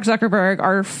Musk and Mark Zuckerberg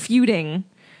are feuding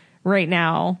right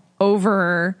now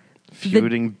over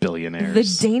Feuding the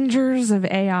billionaires. dangers of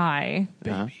AI.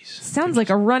 Babies. Sounds like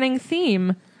a running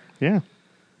theme Yeah,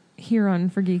 here on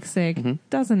For Geek's Sake, Mm-hmm.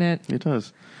 doesn't it? it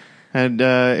does. And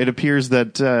it appears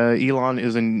that Elon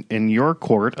is in your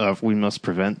court of we must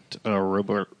prevent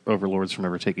robot overlords from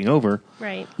ever taking over,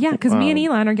 Right. Yeah, because me and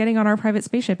Elon are getting on our private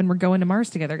spaceship and we're going to Mars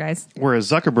together, guys. whereas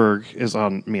Zuckerberg is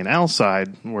on me and Al's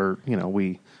side, where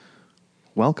we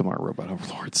welcome our robot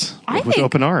overlords I with think-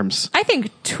 open arms. I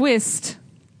think twist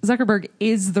Zuckerberg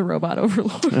is the robot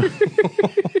overlord.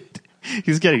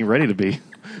 He's getting ready to be.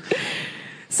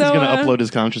 So He's going to upload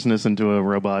his consciousness into a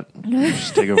robot, and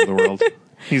just take over the world.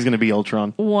 He's going to be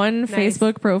Ultron. one Nice.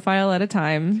 Facebook profile at a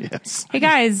time. Yes. Hey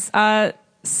guys,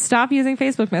 stop using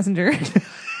Facebook Messenger.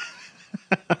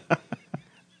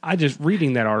 I just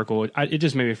reading that article, it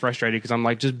just made me frustrated because I'm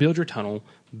like, just build your tunnel,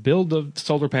 build the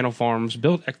solar panel farms,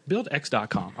 build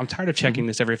X.com. I'm tired of checking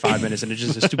this every 5 minutes and it's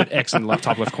just a stupid X in the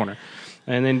top left corner.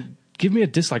 And then give me a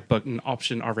dislike button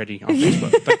option already on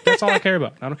Facebook. Like, that's all I care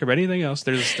about. I don't care about anything else.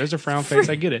 There's a frown face.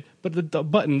 I get it. But the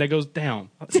button that goes down.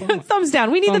 Thumbs down.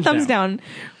 We need the thumbs down.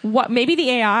 What? Maybe the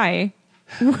AI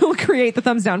will create the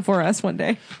thumbs down for us one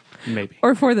day. Maybe.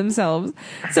 Or for themselves.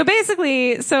 So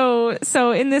basically, so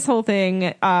in this whole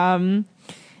thing,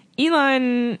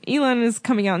 Elon is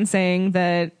coming out and saying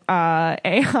that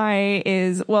AI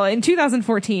is, well, in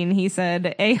 2014, he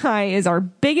said AI is our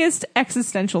biggest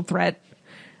existential threat.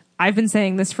 I've been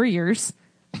saying this for years.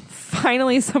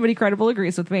 Finally, somebody credible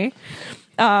agrees with me.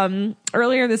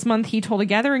 Earlier this month, he told a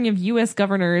gathering of U.S.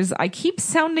 governors, I keep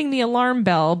sounding the alarm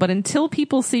bell, but until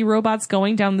people see robots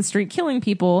going down the street killing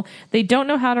people, they don't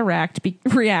know how to react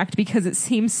because it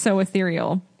seems so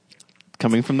ethereal.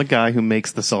 Coming from the guy who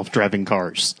makes the self-driving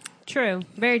cars. True.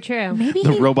 Very true. Maybe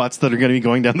The robots that are going to be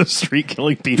going down the street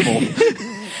killing people.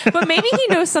 but maybe he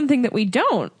knows something that we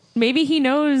don't. Maybe he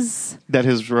knows That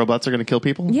his robots are going to kill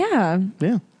people? Yeah.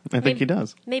 Yeah, I think he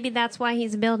does. Maybe that's why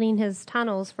he's building his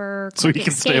tunnels for So he quick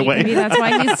can stay escape. away. Maybe that's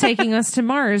why he's taking us to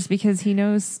Mars, because he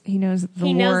knows the He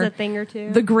war. knows a thing or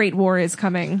two. The Great War is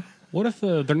coming. What if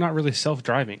they're not really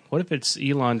self-driving? What if it's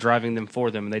Elon driving them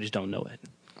for them and they just don't know it?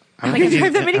 Like a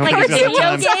drive the mini Like car he's got the video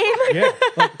time. game. Yeah.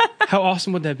 Like, how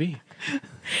awesome would that be?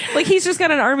 Like he's just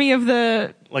got an army of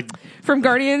the Like, from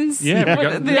Guardians. Yeah.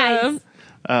 What, the, Nice.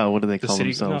 what do they call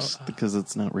city- themselves? no. Because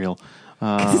it's not real.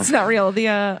 it's not real. The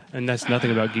And that's nothing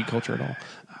about geek culture at all.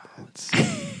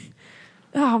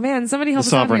 oh man, somebody help The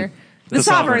us out Sovereign. here. The The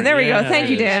Sovereign. Sovereign. There we Yeah, go. Thank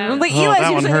you, Dan. yeah. Like Oh, Eli's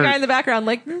that one usually the guy hurt. in the background.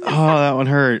 Like Oh, that one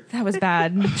hurt. that was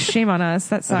bad. Shame on us.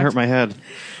 That That sucked. hurt my head.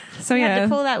 So You had yeah. to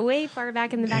pull that way far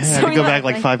back in the back. I had to go back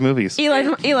like 5 movies.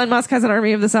 Elon Musk has an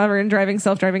army of the Sovereign driving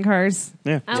self-driving cars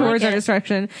Yeah. I towards like our it.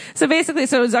 destruction. So basically,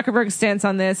 Zuckerberg's stance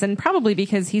on this, and probably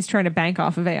because he's trying to bank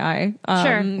off of AI,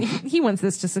 Sure. he wants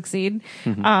this to succeed,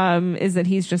 is that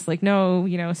he's just like, no,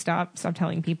 stop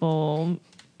telling people.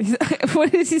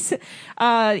 What did he say?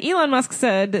 Elon Musk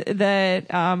said that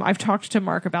I've talked to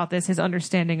Mark about this. His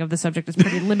understanding of the subject is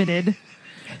pretty limited.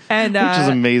 And Which is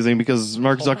amazing because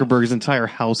Mark Zuckerberg's entire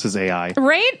house is AI.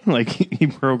 right? Like, he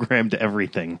programmed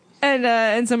everything.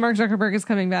 And so Mark Zuckerberg is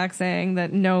coming back saying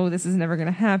that no, this is never going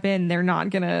to happen. They're not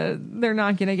gonna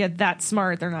get that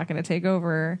smart. They're not going to take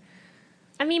over.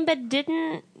 I mean, but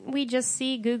didn't we just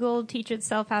see Google teach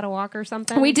itself how to walk or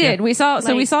something? We did. Yeah. We saw.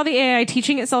 So we Like- saw the AI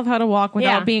teaching itself how to walk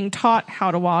without Yeah. being taught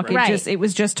how to walk. Right. It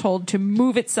was just told to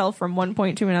move itself from one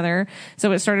point to another.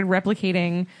 So it started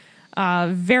replicating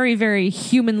very, very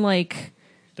human-like.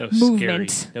 That was Movement.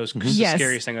 scary. That was Yes. the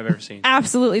scariest thing I've ever seen.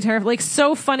 Absolutely terrible. Like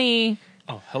so funny,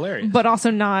 Oh, hilarious. but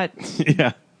also not.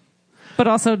 Yeah. But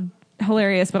also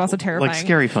hilarious, but also terrifying. Like,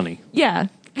 scary funny. Yeah.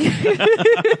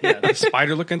 Yeah, the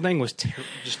spider-looking thing was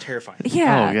just terrifying.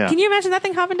 Yeah. Oh, yeah. Can you imagine that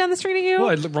thing hopping down the street at you? Well,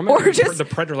 it remember or just the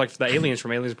Predator, like the aliens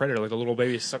from Aliens Predator, like the little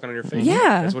baby sucking on your face.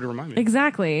 yeah, That's what it reminded me of.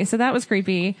 Exactly. So that was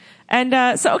creepy. And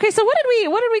so what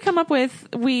did we come up with?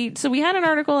 We had an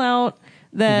article out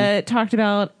that talked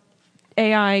about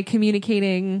AI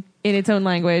communicating in its own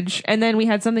language, and then we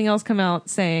had something else come out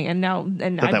saying, I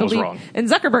that was believe, wrong. and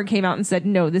Zuckerberg came out and said,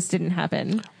 no, this didn't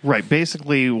happen. Right.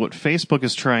 Basically, what Facebook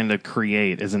is trying to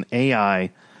create is an AI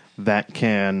that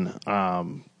can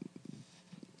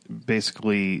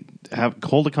basically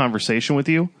hold a conversation with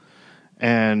you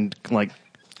and like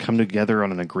come together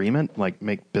on an agreement, like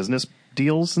make business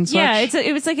deals and such. Yeah,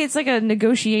 it's like a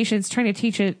negotiation. It's trying to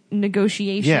teach it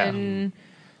negotiation.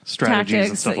 strategies tactics.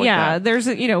 and stuff like yeah, that. there's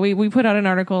we put out an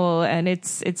article, and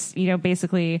it's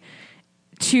basically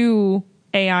two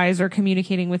AIs are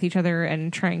communicating with each other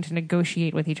and trying to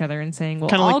negotiate with each other and saying, well,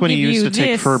 Kind of I'll like when you give used to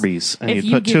take this Furbies and if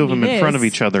you put give two of me them in front of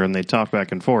this. each other and they talk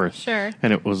back and forth. Sure.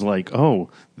 And it was like, oh,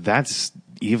 that's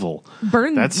evil.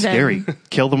 Burn That's them. scary.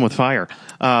 Kill them with fire.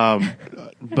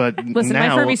 But Listen,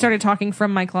 now, my Furby started talking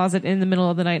from my closet in the middle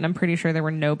of the night, and I'm pretty sure there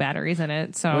were no batteries in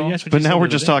it. So Well, yes, what But you said now we're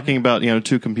the just other day. talking about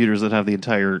two computers that have the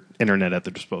entire internet at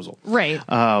their disposal. right.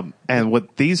 And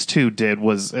what these two did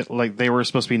was like they were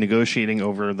supposed to be negotiating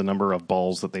over the number of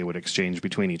balls that they would exchange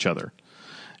between each other.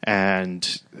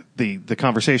 And the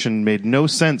conversation made no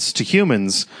sense to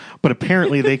humans, but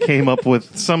apparently they came up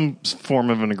with some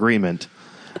form of an agreement.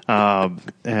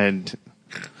 And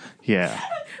yeah,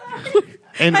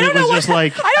 And it was just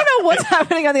like, I don't know what's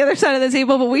happening on the other side of the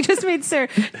table, but we just made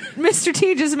Mr.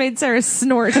 T just made Sarah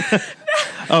snort.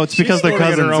 oh, it's because they're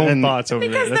cousins. Her own And thoughts over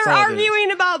Because there. That's they're all it is.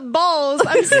 arguing about balls.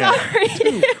 I'm sorry.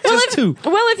 Just two.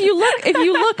 Well, if you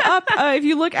look up, if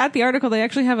you look at the article, they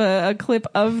actually have a clip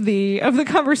of the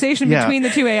conversation Yeah. between the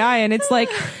two AI, and it's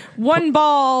like one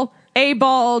ball, a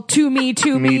ball, to me,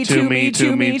 to me, to me,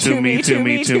 to me, to me, to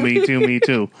me, to me, to me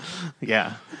too.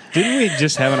 Yeah. Didn't we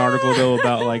just have an article though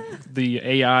about like the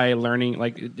AI learning?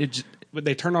 Like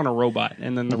they turned on a robot,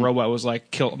 and then the robot was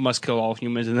like, must kill all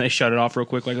humans, and they shut it off real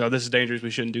quick. Like, oh, this is dangerous. We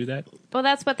shouldn't do that. Well,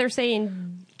 that's what they're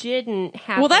saying didn't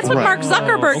happen. Well, that's what Right. Mark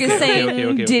Zuckerberg okay, is okay, saying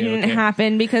okay, didn't okay.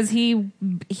 happen because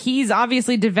he's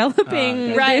obviously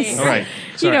developing Right. this. Right.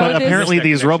 You know, But this- apparently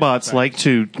these Connection. robots Right. like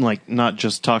to like not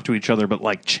just talk to each other, but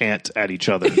like chant at each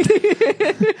other.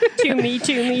 to me,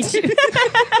 to me, to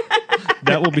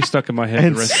That will be stuck in my head.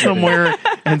 and the rest of the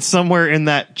day. somewhere in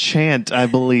that chant, I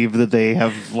believe that they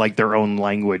have like their own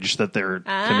language that they're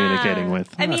communicating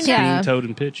with. I mean, Yeah. that, Toad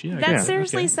and Pitch. Yeah. that Yeah.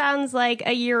 seriously Okay. sounds like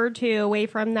a year or two away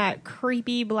from that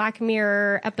creepy Black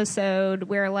Mirror episode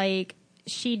where, like,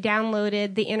 she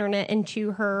downloaded the internet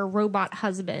into her robot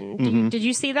husband. Did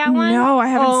you see that one? No, I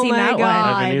haven't seen my that one. I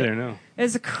God. haven't either. No. It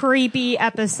was a creepy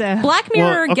episode. Black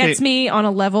Mirror Well, okay. gets me on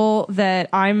a level that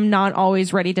I'm not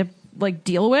always ready to like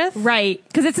deal with. Right.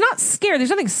 Because it's not scary. There's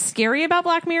nothing scary about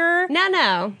Black Mirror,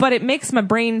 No. but it makes my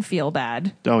brain feel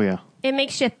bad. Oh yeah. It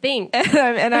makes you think.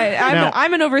 I'm Now-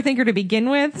 I'm an overthinker to begin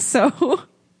with, so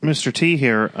Mr. T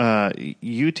here,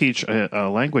 you teach a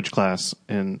language class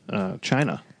in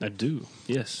China. I do.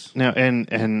 Yes. Now, and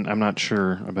I'm not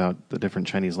sure about the different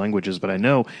Chinese languages, but I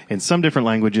know in some different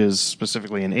languages,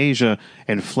 specifically in Asia,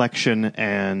 inflection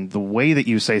and the way that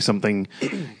you say something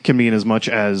can mean as much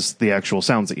as the actual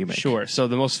sounds that you make. Sure. So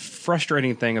the most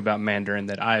frustrating thing about Mandarin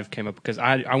that I've came up, because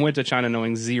I went to China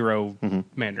knowing zero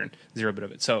Mandarin, zero bit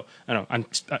of it. So I know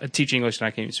I teach English and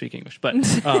I can't even speak English, but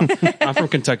I'm from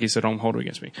Kentucky, so don't hold it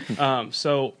against me.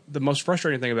 So the most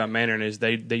frustrating thing about Mandarin is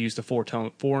they use the four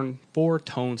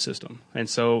tone system, and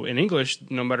so in English,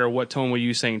 no matter what tone we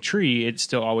use saying tree, it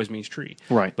still always means tree.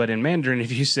 Right. But in Mandarin, if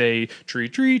you say tree,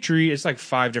 tree, tree, it's like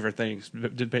 5 different things.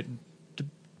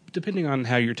 Depending on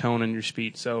how your tone and your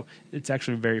speed. So it's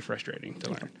actually very frustrating to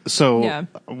learn. So Yeah.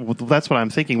 that's what I'm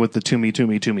thinking with the to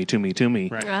me,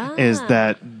 Right. is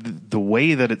that the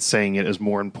way that it's saying it is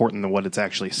more important than what it's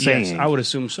actually saying. Yes, I would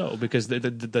assume so, because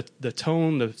the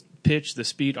tone, the pitch, the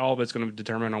speed, all of it's going to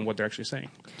determine on what they're actually saying.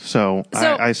 So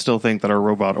So- I still think that our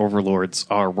robot overlords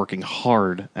are working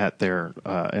hard at their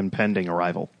impending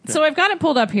arrival. So I've got it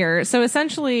pulled up here. So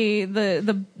essentially,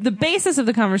 the basis of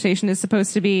the conversation is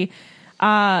supposed to be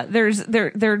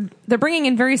they're bringing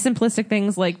in very simplistic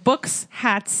things like books,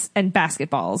 hats, and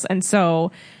basketballs, and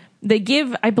so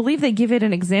I believe they give it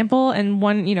an example, and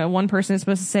one person is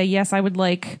supposed to say, yes, I would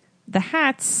like the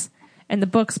hats and the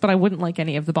books, but I wouldn't like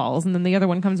any of the balls, and then the other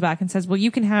one comes back and says, well, you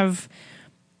can have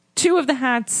 2 of the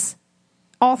hats,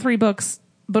 all 3 books,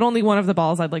 but only 1 of the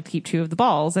balls. I'd like to keep 2 of the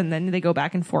balls. And then they go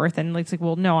back and forth and it's like,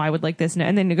 well, no, I would like this.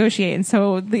 And they negotiate. And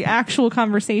so the actual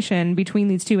conversation between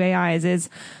these 2 AIs is,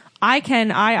 I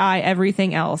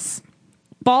everything else.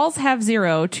 Balls have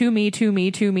 0. To me, to me,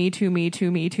 to me, to me,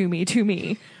 to me, to me, to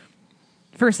me.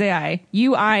 First AI.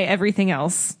 You, I, everything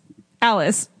else.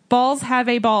 Alice. Balls have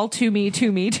a ball to me,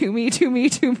 to me, to me, to me,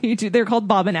 to me. They're called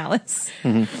Bob and Alice.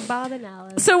 Bob and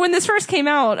Alice. So when this first came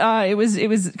out, it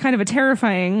was kind of a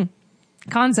terrifying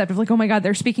concept of like, oh my God,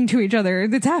 they're speaking to each other.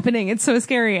 It's happening. It's so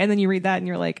scary. And then you read that and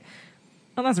you're like,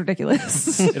 oh, that's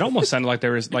ridiculous. It almost sounded like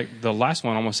there was, like, the last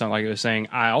one almost sounded like it was saying,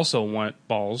 I also want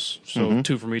balls, so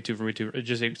 2 for me, 2 for me, 2.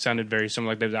 It sounded very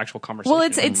similar, like there was actual conversation. Well,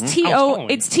 it's I was TO following.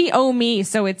 it's TO me,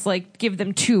 so it's like give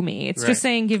them to me. It's Right. just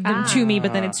saying give them to me,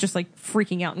 but then it's just like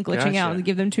freaking out and glitching out Gotcha. and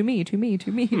give them to me, to me,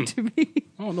 to me, to me,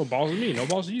 Oh, no balls to me, no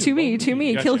balls to you. to me, balls to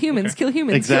me. Gotcha. Kill humans, Okay. kill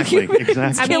humans, Exactly, kill humans.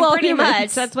 exactly. I Kill mean, all pretty humans.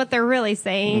 much. That's what they're really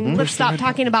saying. Let's stop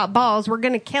talking about balls. We're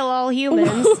going to kill all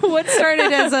humans. What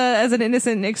started as an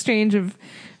innocent exchange of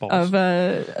Balls.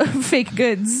 fake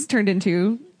goods turned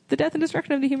into the death and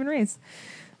destruction of the human race.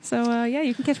 So yeah,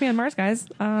 you can catch me on Mars, guys.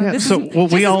 This so, is, well,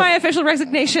 this we is all- my official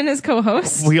resignation as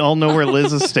co-host. We all know where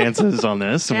Liz's stance is on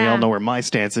this, and we Yeah. all know where my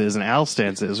stance is and Al's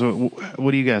stance is.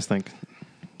 What do you guys think?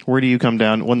 Where do you come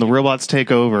down when the robots take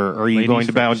over? Are you Ladies going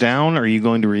to bow first. down? Are you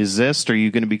going to resist? Are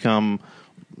you going to become,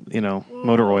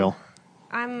 motor oil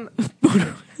I'm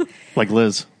like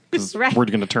Liz? 'Cause Right. we're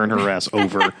going to turn her ass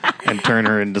over and turn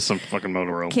her into some fucking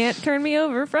motor oil. Can't turn me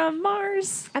over from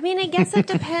Mars. I mean, I guess it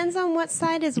depends on what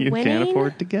side is You winning. can't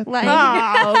afford to get Like,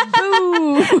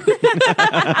 Oh, boo!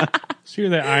 So you're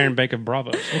the Iron Bank of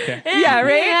Bravos. Okay. Yeah,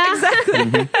 right. Yeah.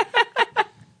 Exactly.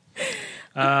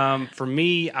 For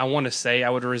me, I want to say I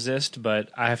would resist, but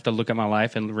I have to look at my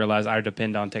life and realize I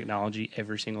depend on technology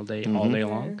every single day, all day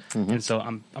long. And so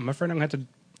I'm afraid I'm going to have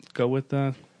to go with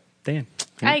Dan.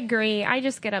 I agree. I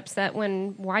just get upset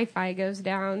when Wi-Fi goes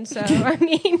down. So, I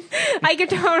mean, I could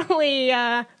totally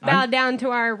bow down to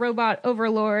our robot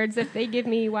overlords if they give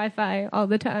me Wi-Fi all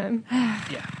the time.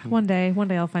 Yeah. One day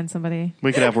I'll find somebody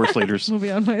We could have worse leaders. who'll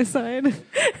be on my side.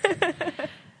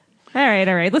 All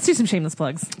right. Let's do some shameless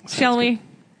plugs. Shall we?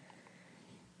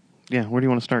 Yeah, where do you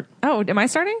want to start? Oh, am I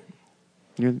starting?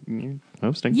 You're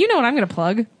hosting. You know what I'm going to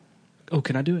plug. Oh,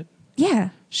 can I do it? Yeah.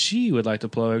 She would like to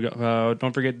plug.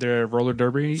 Don't forget the roller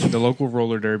derby, the local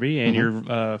roller derby, and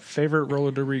your favorite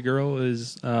roller derby girl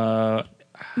is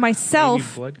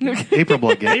Myself. Amy Bloodgate? April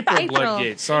Bloodgate. April April.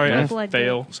 Bloodgate. Sorry, Yeah. I Bloodgate.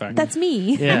 fail. Sorry. That's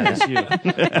me. yeah, that's you.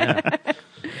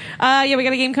 Yeah, we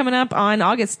got a game coming up on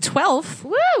August 12th.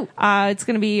 Woo! It's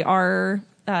going to be our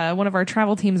one of our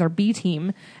travel teams, our B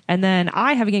team. And then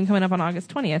I have a game coming up on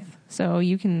August 20th. So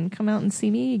you can come out and see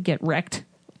me get wrecked,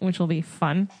 which will be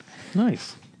fun.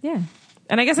 Nice. Yeah.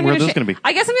 And I guess I'm Where are going those gonna be?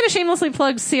 I guess I'm going to shamelessly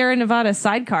plug Sierra Nevada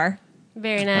Sidecar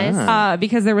Very nice.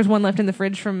 because there was one left in the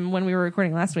fridge from when we were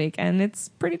recording last week, and it's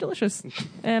pretty delicious.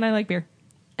 And I like beer.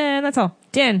 And that's all.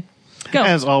 Dan, go.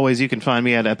 As always, you can find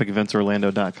me at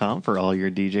epiceventsorlando.com for all your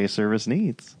DJ service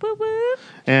needs. Woo woo.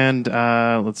 And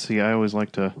let's see, I always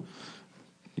like to,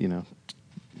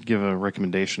 give a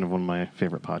recommendation of one of my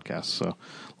favorite podcasts. So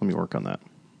let me work on that.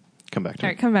 Come back to All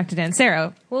it. right, come back to Dan.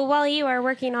 Sarah. Well, while you are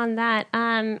working on that,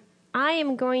 I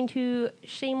am going to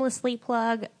shamelessly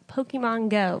plug Pokemon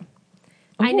Go.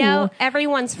 I know Ooh.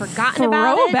 everyone's forgotten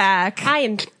about it.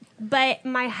 Throwback. But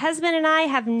my husband and I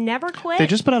have never quit. They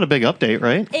just put out a big update,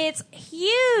 right? It's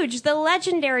huge. The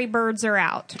legendary birds are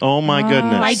out. Oh my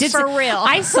goodness. I did For real.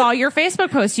 I saw your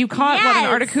Facebook post. You caught what, an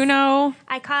Yes. Articuno.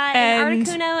 I caught And- an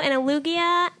Articuno and a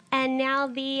Lugia, and now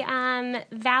the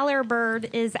Valor bird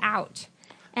is out.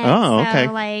 And Oh, so, okay.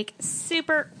 like,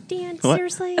 super... Dan, What?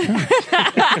 seriously? I'm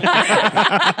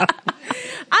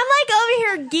like over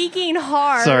here geeking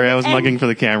hard. Sorry, I was and- mugging for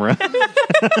the camera.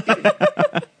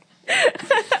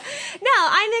 No,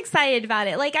 I'm excited about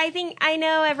it. Like, I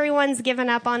know everyone's given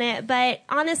up on it, but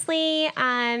honestly,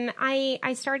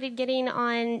 I started getting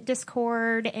on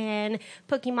Discord and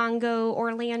Pokemon Go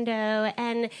Orlando,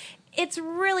 and it's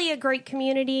really a great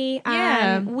community.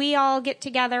 Yeah. We all get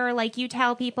together, like you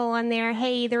tell people on there,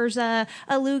 hey, there's a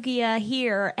Lugia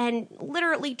here, and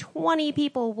literally 20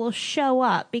 people will show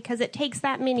up because it takes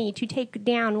that many to take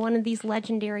down one of these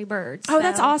legendary birds. Oh,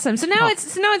 that's awesome. So now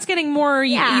it's getting more.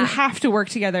 Yeah. You have to work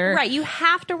together. Right, you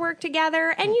have to work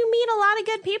together, and you meet a lot of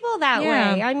good people that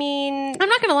Yeah. way. I mean, I'm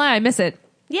not gonna lie, I miss it.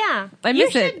 yeah, I You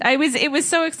miss it. should It was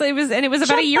so exciting. It was about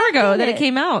jump a year back ago in that it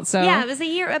came out. So Yeah, it was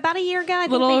about a year ago. I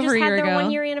think Little they over just a had year their ago.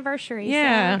 1 year anniversary.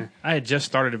 Yeah. So. I had just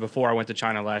started it before I went to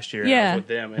China last year. Yeah. I was with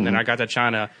them, and then I got to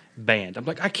China banned. I'm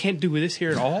like, I can't do this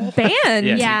here at all. Banned?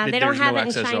 Yeah, see, they don't there's have no it in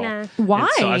access at all. China. Why? And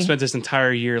so I spent this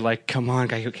entire year like, come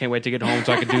on, I can't wait to get home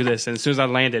so I can do this. And as soon as I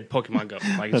landed, Pokemon Go.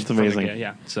 Like, That's from the amazing. get-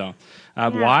 Yeah. So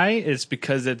why? It's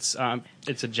because it's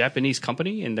a Japanese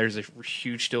company, and there's a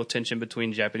huge still tension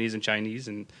between Japanese and Chinese.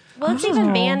 And Well, it's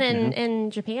even banned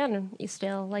in Japan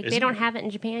still. Like, Is they it? don't have it in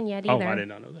Japan yet oh, either. I did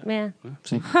not know that. Yeah. Well,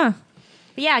 see. Huh?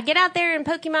 But yeah, get out there and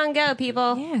Pokemon Go,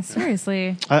 people. Yeah,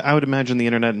 seriously. I would imagine the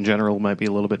internet in general might be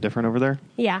a little bit different over there.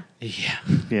 Yeah. Yeah.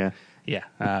 Yeah.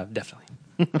 Yeah, definitely.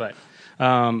 But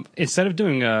instead of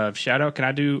doing a shout out,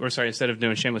 instead of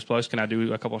doing shameless plugs, can I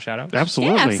do a couple of shout outs?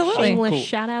 Absolutely. Yeah, absolutely. Shameless Cool.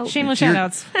 shout out. Shameless You're- shout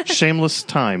outs. Shameless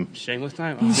time. Shameless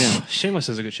time. Oh, Shameless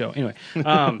is a good show. Anyway,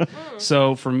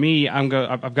 so for me,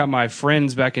 I've got my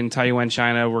friends back in Taiwan,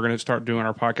 China. We're going to start doing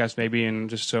our podcast maybe, and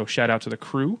just so shout out to the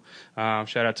crew,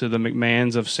 shout out to the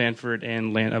McMahons of Sanford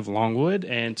and Land of Longwood,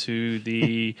 and to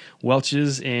the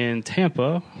Welches in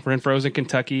Tampa, Renfro's in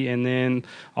Kentucky, and then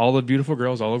all the beautiful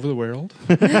girls all over the world,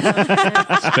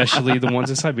 especially the ones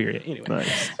in Siberia. Anyway,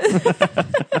 Nice.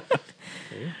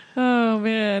 Oh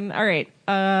man. All right.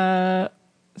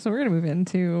 So we're gonna move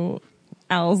into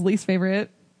Al's least favorite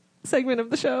segment of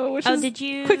the show, which is did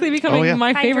you quickly becoming Oh, yeah.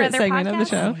 my find your favorite other segment of the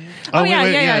podcast? show. Oh, yeah,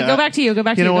 wait, yeah. Go back to you. Go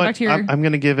back to You you. know Go what? back to your. I'm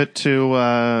going to give it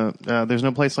to There's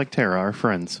No Place Like Tara, our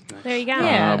friends. There you go.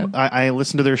 Yeah. I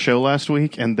listened to their show last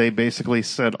week, and they basically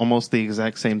said almost the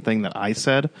exact same thing that I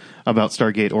said about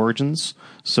Stargate Origins.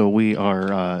 So we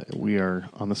are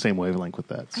on the same wavelength with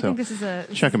that. So I think this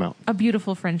is check them out. a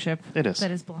beautiful friendship. It is.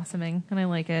 that is blossoming, and I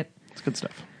like it. It's good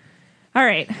stuff. All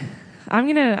right, I'm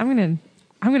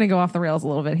gonna go off the rails a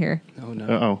little bit here oh no,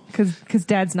 Uh-oh. because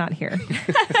Dad's not here.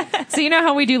 So you know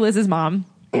how we do Liz's mom.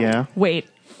 Yeah. Wait.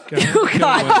 Oh,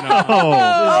 God.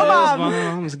 Mom.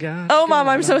 Mom's got. Oh, Mom,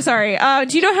 I'm so sorry.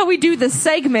 Do you know how we do the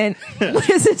segment?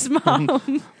 Liz's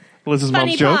mom. Liz's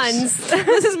Funny mom's jokes. puns.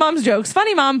 Liz's mom's jokes.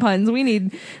 Funny mom puns. We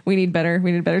need better.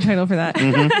 We need a better title for that.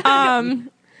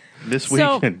 This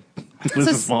So- weekend.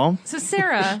 Liz's mom. So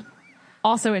Sarah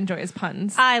also enjoys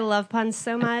puns. I love puns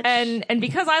so much. And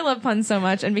because I love puns so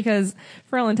much, and because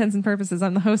for all intents and purposes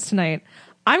I'm the host tonight,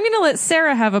 I'm going to let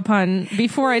Sarah have a pun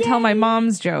before I tell my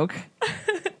mom's joke.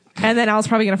 And then Al's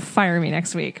probably going to fire me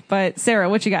next week. But Sarah,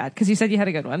 what you got? Because you said you had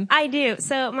a good one. I do.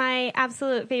 So my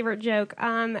absolute favorite joke.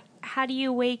 How do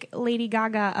you wake Lady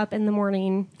Gaga up in the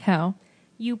morning? How?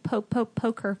 You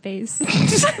poke her face.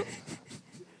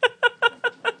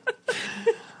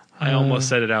 I almost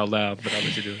said it out loud, but I'll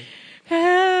let you do it.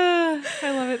 I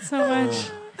love it so much.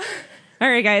 All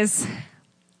right, guys.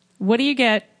 What do you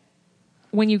get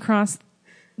when you cross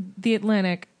the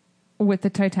Atlantic with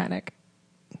the Titanic?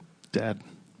 Dad.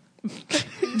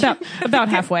 About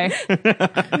halfway.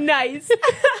 Nice.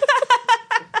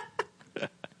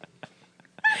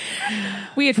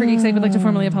 We at For Geek's Sake would like to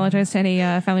formally apologize to any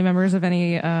family members of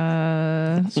any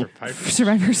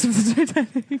survivors of the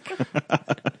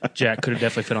Titanic. Jack could have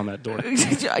definitely fit on that door.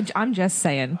 I'm just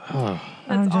saying. That's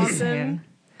I'm just awesome. saying.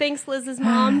 Thanks, Liz's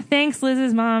mom. Thanks,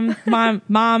 Liz's mom. My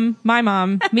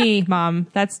mom. Me, mom.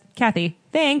 That's Kathy.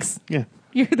 Thanks. Yeah.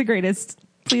 You're the greatest.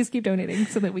 Please keep donating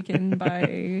so that we can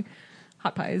buy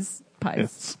hot pies.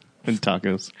 Yes. And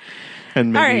tacos.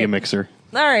 And maybe All right. a mixer.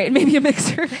 All right, maybe a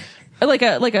mixer. like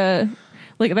a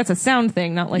that's a sound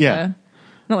thing, not like Yeah.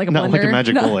 not like a Not blender. like a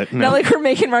magic bullet, no. Not like we're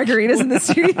making margaritas in the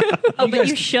studio. Oh, but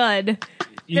you should.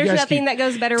 There's guys nothing keep- that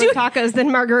goes better with tacos than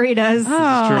margaritas.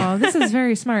 Oh, this is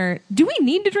very smart. Do we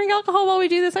need to drink alcohol while we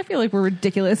do this? I feel like we're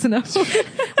ridiculous enough.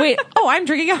 Wait, I'm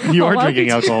drinking alcohol. You are while we drinking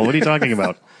do- alcohol. What are you talking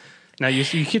about? Now, you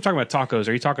keep talking about tacos.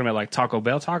 Are you talking about like Taco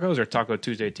Bell tacos or Taco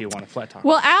Tuesday Tijuana flat tacos?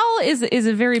 Well, Al is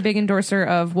a very big endorser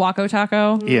of Waco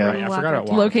Taco, Yeah. Right, I forgot about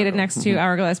Waco located Taco. next to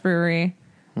Hourglass Brewery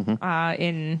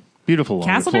in Beautiful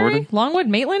Longwood, Castleberry, Florida. Longwood,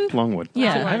 Maitland. Longwood.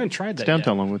 Yeah. I haven't tried that It's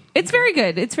downtown yet. Longwood. It's very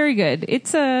good. It's very good.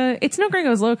 It's no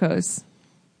Gringos Locos,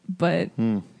 but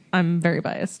I'm very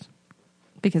biased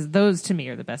because those to me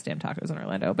are the best damn tacos in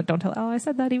Orlando. But don't tell Al I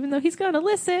said that, even though he's gonna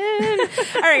listen.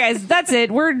 All right, guys, that's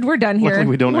it. We're done here. Luckily,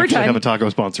 we don't We're actually done. have a taco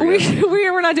sponsor yet.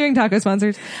 We're not doing taco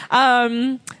sponsors.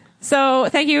 So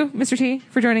thank you, Mr. T,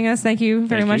 for joining us. Thank you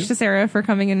very Thank much you. to Sarah for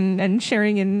coming and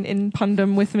sharing in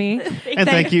pundom with me. And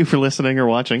thank you for listening or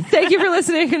watching. Thank you for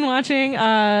listening and watching.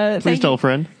 Please tell a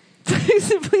friend.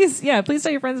 please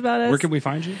tell your friends about us. Where can we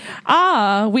find you?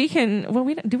 We can. Well,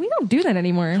 we don't do that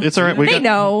anymore. It's all right. They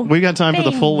know. We got time for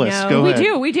the They full list. know. Go We ahead.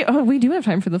 do. We do. Oh, we do have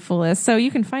time for the full list. So you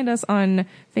can find us on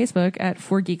Facebook at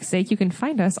For Geek's Sake. You can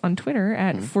find us on Twitter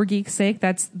at For Geek's Sake.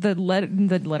 That's the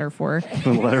letter 4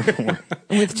 The letter 4.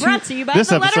 with two. Brought to you by This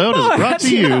the letter episode is 4. brought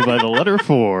to you by the letter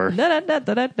 4.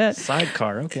 Da-da-da-da-da-da.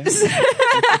 Sidecar, okay. And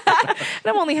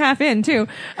I'm only half in too.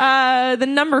 The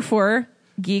number 4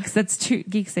 Geeks. That's two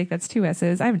Geek's Sake. That's 2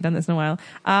 S's. I haven't done this in a while.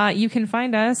 You can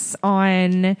find us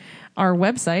on our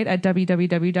website at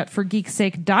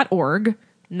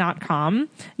www.forgeeksake.org.com.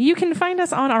 You can find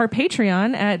us on our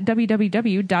Patreon at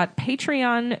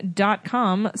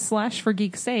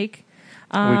www.patreon.com/forgeeksake.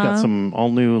 We've got some all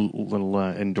new little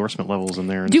endorsement levels in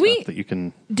there and Do stuff we- that you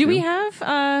can Do we have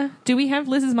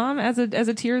Liz's mom as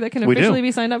a tier that can We do. officially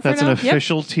be signed up That's for an now? Yep.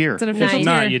 official tier. It's an official Nice. tier.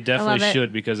 Not, you I love definitely it.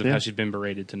 should because of Yeah. how she's been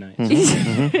berated tonight.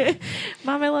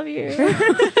 Mom, I love you.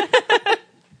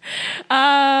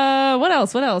 What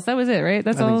else? That was it, right?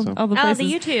 That's I think all. so. All the Oh, places.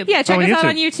 the YouTube. Yeah, check Oh, us out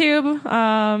YouTube.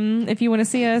 on YouTube. If you want to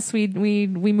see us, we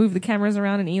move the cameras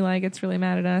around, and Eli gets really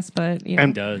mad at us. But you know,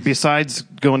 And does. besides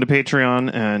going to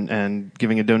Patreon and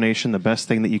giving a donation, the best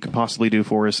thing that you could possibly do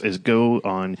for us is go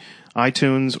on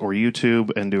iTunes or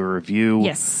YouTube and do a review.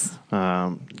 yes,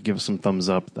 Give us some thumbs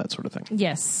up, that sort of thing.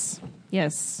 yes.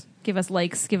 Give us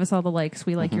likes. Give us all the likes.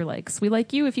 We like your likes. We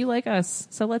like you if you like us.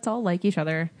 So let's all like each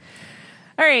other.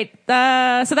 All right.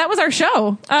 So that was our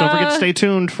show. Don't forget to stay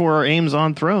tuned for our Ames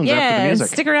on Thrones after the music.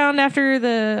 Stick around after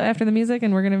the music,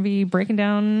 and we're going to be breaking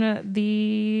down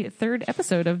the 3rd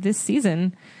episode of this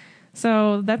season.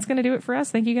 So that's going to do it for us.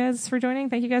 Thank you guys for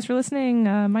joining. Thank you guys for listening.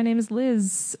 My name is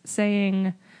Liz,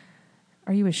 saying,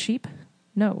 "Are you a sheep?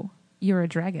 No, you're a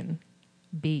dragon.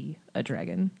 Be a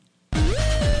dragon."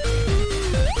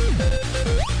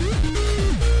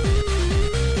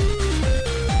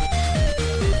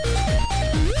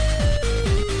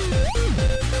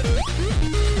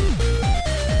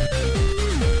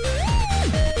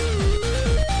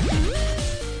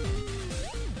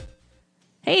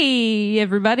 Hey,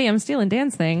 everybody. I'm stealing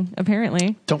Dan's thing,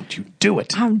 apparently. Don't you do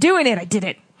it. I'm doing it. I did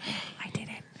it.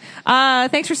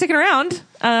 Thanks for sticking around.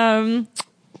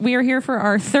 We are here for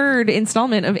our third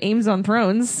installment of Ames on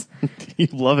Thrones. You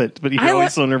love it, but you're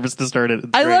always so nervous to start it.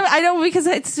 I know, because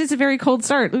it's a very cold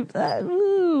start. It's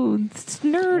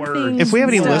nerd things. If we have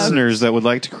any stuff. listeners that would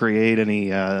like to create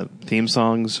any theme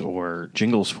songs or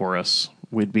jingles for us,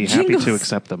 we'd be happy to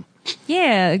accept them.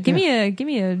 Yeah, give me a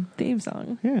theme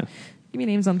song. Yeah. Give me an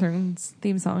Ames on Thrones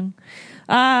theme song.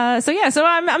 So I'm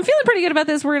feeling pretty good about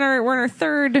this. We're in our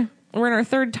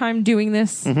third time doing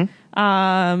this.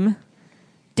 Mm-hmm.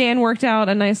 Dan worked out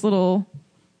a nice little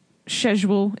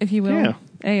schedule, if you will,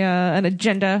 an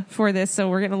agenda for this. So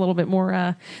we're getting a little bit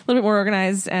more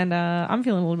organized, and I'm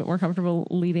feeling a little bit more comfortable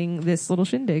leading this little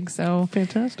shindig. So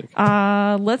fantastic.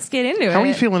 Let's get into it. How are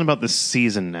you feeling about this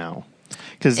season now?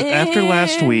 Because after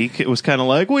last week, it was kind of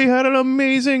like, we had an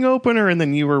amazing opener, and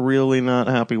then you were really not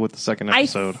happy with the second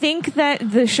episode. I think that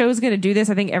the show's going to do this.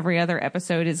 I think every other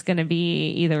episode is going to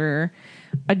be either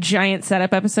a giant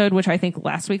setup episode, which I think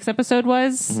last week's episode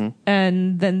was,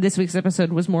 and then this week's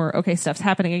episode was more, okay, stuff's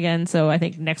happening again, so I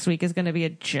think next week is going to be a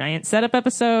giant setup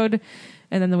episode,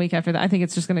 and then the week after that, I think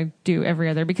it's just going to do every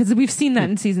other, because we've seen that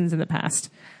in seasons in the past.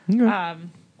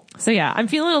 So yeah, I'm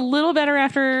feeling a little better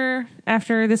after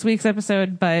this week's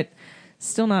episod, but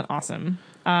still not awesome.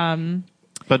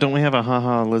 But don't we have a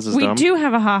haha Liz is dumb? We do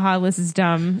have a haha Liz is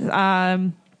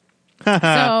dumb.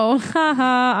 So,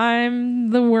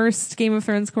 I'm the worst Game of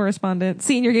Thrones correspondent,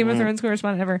 senior Game of Thrones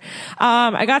correspondent ever.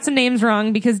 I got some names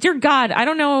wrong because, dear God, I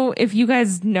don't know if you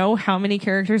guys know how many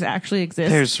characters actually exist.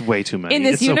 There's way too many. In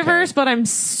this It's universe, okay. but I'm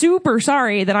super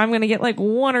sorry that I'm going to get like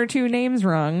one or two names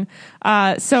wrong.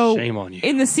 So Shame on you.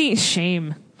 In the scene,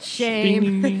 shame.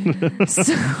 Shame.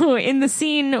 So in the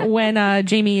scene when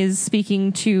Jaime is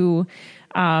speaking to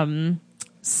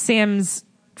Sam's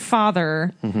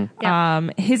father,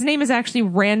 his name is actually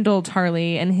Randall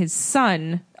Tarly, and his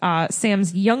son,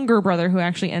 Sam's younger brother, who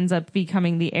actually ends up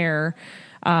becoming the heir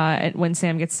when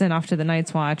Sam gets sent off to the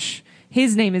Night's Watch,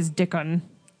 his name is Dickon.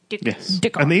 Yes.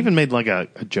 Dickon. And they even made like a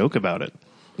joke about it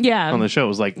Yeah, on the show. It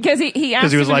was like, because he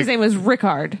asked him if his name was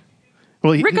Rickard.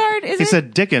 well, Rickard, is he it?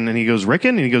 said Dickon, and he goes,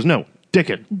 Rickon? And he goes, no,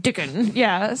 Dickon. Dickon.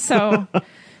 Yeah. So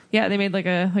yeah, they made like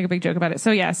a big joke about it.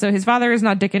 So yeah, so his father is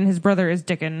not Dickon, his brother is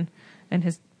Dickon, and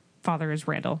his father is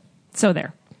Randall. So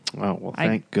there. Oh, well,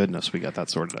 thank goodness we got that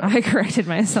sorted out. I corrected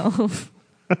myself.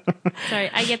 Sorry,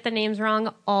 I get the names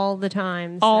wrong all the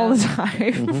time. So. All the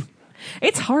time.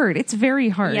 It's hard. It's very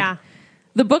hard. Yeah.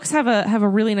 The books have a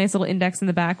really nice little index in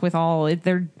the back with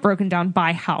they're broken down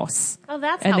by house. Oh,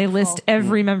 that's and helpful. they list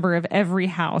every member of every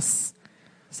house.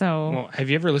 So Well, have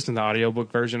you ever listened to the audiobook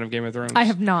version of Game of Thrones? I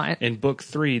have not. In book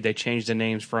 3, they changed the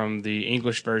names from the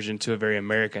English version to a very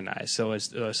Americanized. So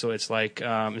it's like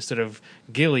instead of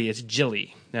Gilly, it's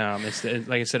Jilly.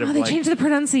 Instead of They changed the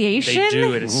pronunciation. they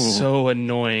do it. It's so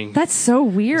annoying. That's so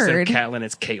Instead weird. of Catelyn,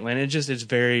 it's Caitlin. It's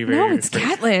very, very. No, it's very-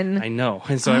 Catelyn. I know.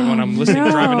 And so when I'm listening,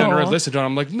 driving down the road, listening to it,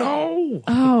 I'm like, no.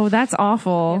 Oh, that's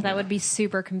awful. That would be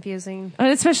super confusing. And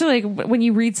especially like when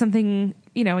you read something,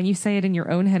 and you say it in your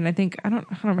own head. And I think I don't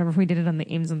remember if we did it on the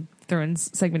Ames and Thrones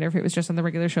segment or if it was just on the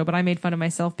regular show. But I made fun of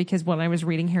myself because when I was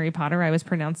reading Harry Potter, I was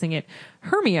pronouncing it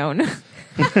Hermione.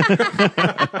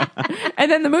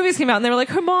 And then the movies came out and they were like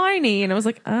Hermione, and I was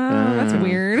like, oh, that's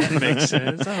weird. Makes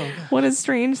sense. Oh. What a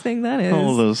strange thing that is.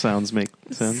 All of those sounds make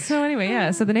sense. So anyway,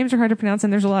 yeah. So the names are hard to pronounce,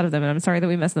 and there's a lot of them, and I'm sorry that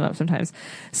we mess them up sometimes.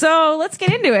 So let's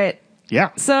get into it.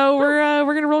 Yeah. So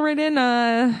we're gonna roll right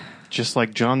in. Just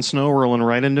like Jon Snow rolling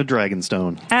right into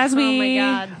Dragonstone As we Oh my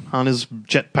god. on his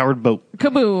jet-powered boat.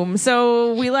 kaboom.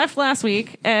 So we left last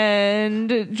week,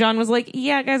 and John was like,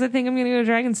 yeah, guys, I think I'm going to go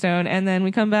to Dragonstone. And then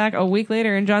we come back a week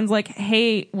later, and John's like,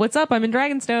 hey, what's up? I'm in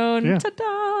Dragonstone. Yeah.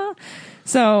 Ta-da!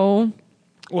 So,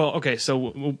 Well, okay, so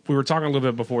we were talking a little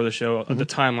bit before the show, the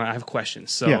timeline. I have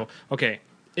questions. So, Yeah. okay,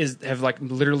 have like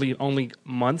literally only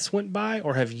months went by,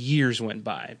 or have years went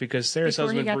by? Because Sarah's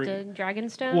Before he husband. got to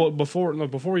Dragonstone? Well, before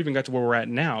we even got to where we're at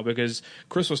now, because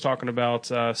Chris was talking about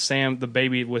Sam, the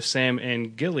baby with Sam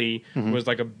and Gilly was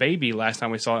like a baby last time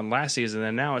we saw it in last season,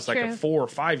 and now it's like True. a 4 or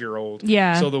 5 year old.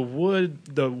 Yeah. So the wood,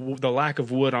 the lack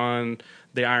of wood on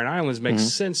the Iron Islands makes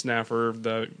sense now for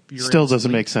the. Still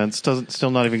doesn't make sense.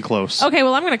 Still not even close. okay,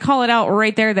 well, I'm going to call it out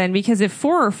right there then, because if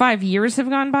 4 or 5 years have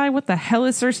gone by, what the hell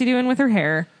is Cersei doing with her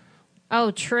hair?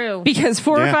 Oh, true. Because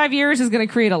 4 or Yeah. 5 years is going to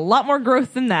create a lot more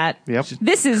growth than that. Yep.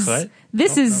 This is Cut?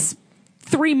 this is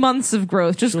 3 months of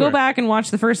growth. Just go Sure. back and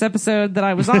watch the first episode that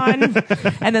I was on,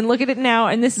 and then look at it now.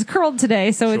 And this is curled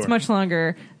today, so it's Sure. much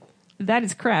longer. That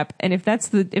is crap. And if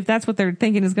that's what they're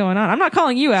thinking is going on, I'm not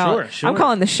calling you out. Sure. I'm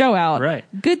calling the show out. Right.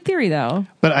 Good theory though.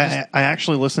 But I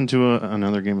actually listened to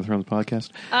another Game of Thrones podcast,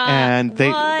 and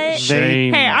what?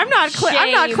 Shame. Hey, I'm not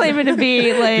Shame. claiming to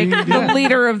be like the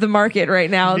leader of the market right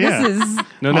now. Yeah. This is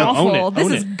No, awful. own it, This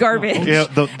own is it. garbage. Yeah,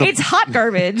 It's hot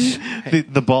garbage.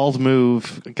 the Bald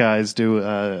Move guys do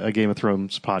a Game of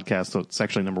Thrones podcast, so it's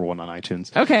actually number 1 on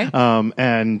iTunes. Okay.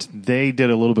 And they did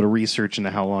a little bit of research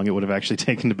into how long it would have actually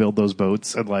taken to build those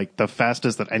boats, and like the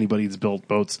fastest that anybody's built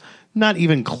boats, not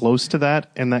even close to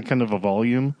that, in that kind of a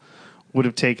volume, would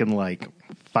have taken like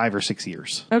 5 or 6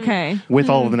 years Okay. with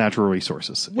all of the natural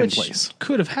resources Which in place.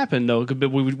 could have happened though, but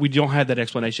we don't have that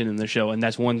explanation in the show, and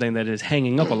that's one thing that is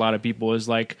hanging up a lot of people. Is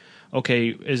like, okay,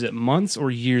 is it months or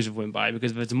years have went by?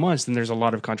 Because if it's months, then there's a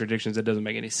lot of contradictions that doesn't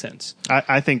make any sense.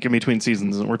 I think in between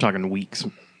seasons, we're talking weeks.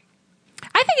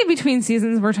 I think in between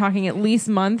seasons we're talking at least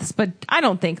months, but I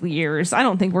don't think years. I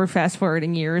don't think we're fast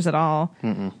forwarding years at all.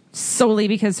 Solely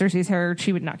because Cersei's hair,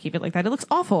 she would not keep it like that. It looks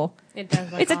awful. It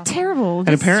does look It's awful. a terrible. And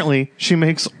apparently, she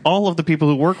makes all of the people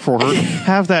who work for her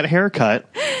have that haircut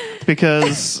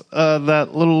because that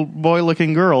little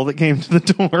boy-looking girl that came to the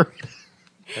door.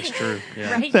 That's true.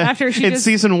 Yeah. Right? After she in just-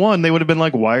 season 1, they would have been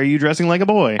like, "Why are you dressing like a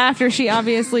boy?" After she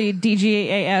obviously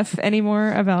DGAF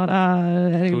anymore about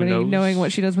anybody knows? knowing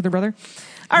what she does with her brother.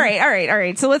 All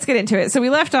right. So let's get into it. So we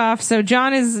left off. So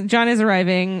John is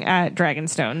arriving at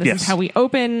Dragonstone. This Yes. is how we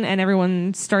open, and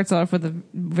everyone starts off with a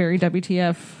very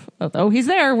WTF. Oh, he's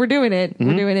there. We're doing it.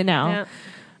 We're doing it now.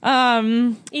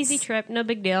 Yeah. Easy trip, no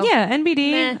big deal. Yeah,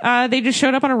 NBD. They just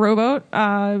showed up on a rowboat.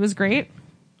 It was great.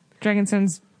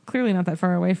 Dragonstone's clearly not that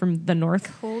far away from the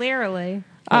north. Clearly.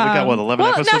 Well, we got 11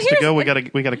 well, now episodes to here's- go. We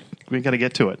gotta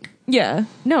get to it. Yeah,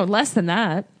 no, less than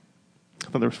that. I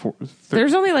thought there was 4.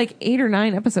 There's only like 8 or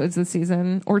 9 episodes this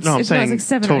season, or No, I'm it's saying like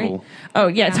 7 or 8. total. Oh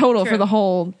yeah, total true. for the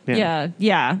whole. Yeah.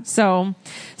 Yeah. So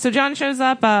John shows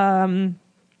up,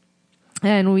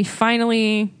 and we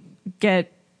finally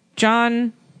get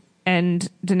Jon and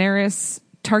Daenerys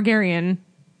Targaryen,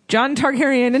 Jon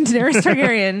Targaryen and Daenerys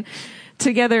Targaryen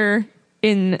together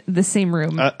in the same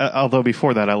room. Although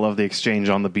before that, I love the exchange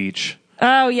on the beach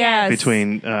oh yeah,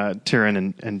 between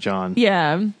Tyrion and Jon.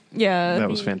 yeah. That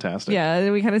was fantastic.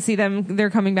 Yeah, we kind of see them. They're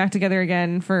coming back together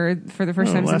again for the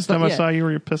first time. Last since time I yeah. saw you,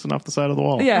 were pissing off the side of the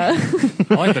wall. Yeah.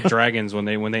 I like the dragons when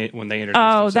they introduced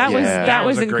Oh, themselves. that was Yeah. that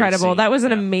was a great incredible. scene. That was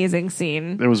an Yeah. amazing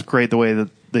scene. It was great the way that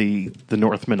the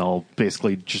Northmen all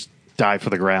basically just dive for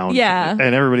the ground. Yeah.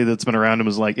 And everybody that's been around him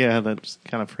was like, yeah, that's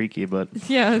kind of freaky, but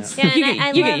Yeah, it's, Yeah, you, and get, I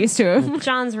you get love used to it.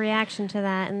 John's reaction to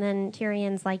that, and then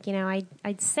Tyrion's like,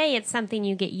 I'd say it's something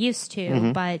you get used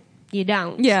to, but you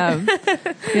don't. Yeah,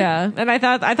 yeah. And I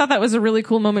thought that was a really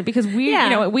cool moment because we,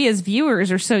 Yeah. we as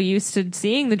viewers are so used to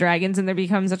seeing the dragons, and there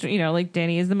becomes such, like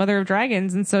Dany is the mother of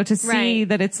dragons, and so to see Right.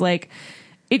 that it's like,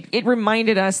 it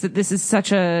reminded us that this is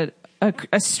such a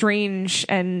strange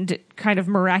and kind of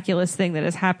miraculous thing that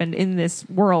has happened in this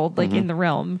world, like in the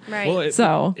realm. Right. Well,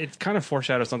 So- it kind of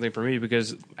foreshadows something for me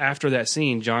because after that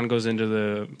scene, John goes into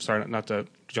the not to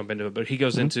jump into it, but he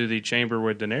goes into the chamber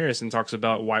with Daenerys and talks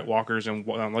about White Walkers and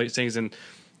light things and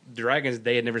dragons.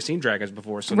 They had never seen dragons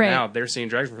before, so Right. now they're seeing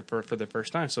dragons for the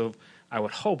first time. So I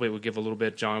would hope it would give a little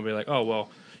bit. John would be like, "Oh well,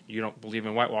 you don't believe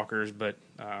in White Walkers, but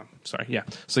so you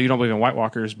don't believe in White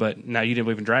Walkers, but now you didn't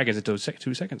believe in dragons until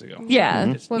 2 seconds ago." Yeah,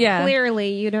 It's Well, yeah.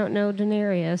 clearly you don't know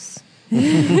Daenerys.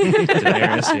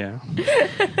 Daenerys,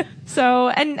 yeah. So,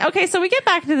 and okay, so we get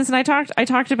back to this, and I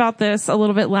talked about this a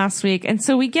little bit last week, and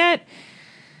so we get,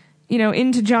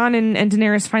 into Jon and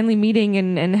Daenerys finally meeting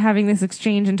and having this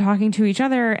exchange and talking to each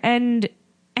other, and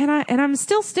I'm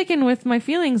still sticking with my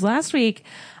feelings last week.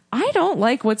 I don't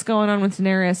like what's going on with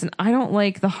Daenerys, and I don't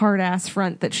like the hard ass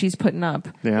front that she's putting up.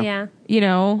 yeah.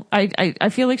 I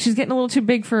feel like she's getting a little too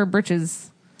big for her britches.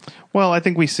 Well, I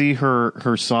think we see her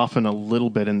soften a little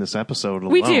bit in this episode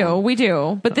alone. We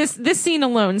do. But this scene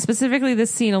alone, specifically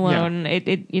this scene alone,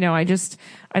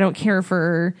 I don't care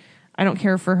for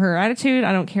her attitude.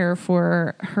 I don't care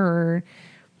for her.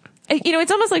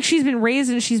 It's almost like she's been raised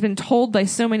and she's been told by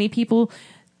so many people.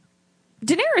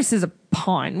 Daenerys is a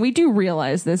pawn. We do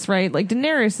realize this, right? Like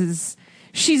Daenerys is.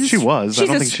 She was. I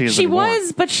don't think she is She anymore.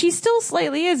 was, but she still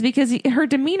slightly is because her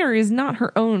demeanor is not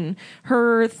her own.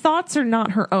 Her thoughts are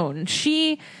not her own.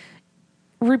 She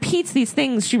repeats these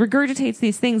things. She regurgitates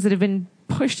these things that have been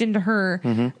pushed into her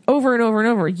over and over and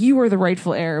over. You are the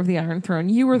rightful heir of the Iron Throne.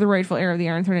 You are the rightful heir of the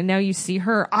Iron Throne. And now you see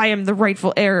her. I am the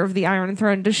rightful heir of the Iron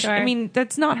Throne. I mean,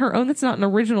 that's not her own. That's not an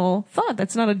original thought.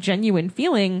 That's not a genuine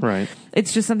feeling. Right.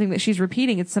 It's just something that she's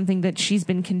repeating. It's something that she's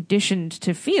been conditioned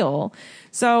to feel.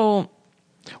 So,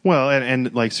 Well,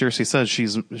 and like Cersei says,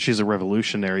 she's a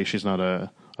revolutionary. She's not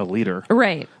a leader.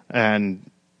 right.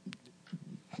 And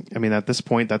I mean, at this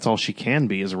point, that's all she can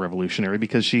be as a revolutionary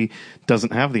because she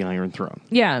doesn't have the Iron Throne.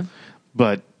 Yeah.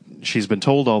 But she's been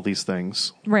told all these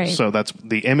things. Right. So that's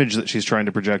the image that she's trying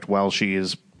to project while she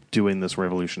is doing this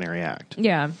revolutionary act.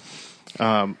 Yeah.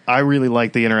 I really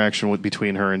like the interaction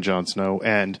between her and Jon Snow,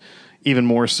 and even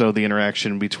more so the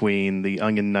interaction between the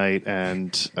Onion Knight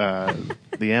and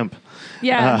the Imp.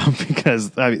 Yeah.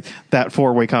 Because that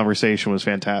four-way conversation was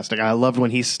fantastic. I loved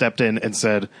when he stepped in and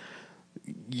said,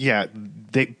 yeah,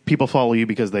 people follow you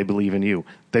because they believe in you.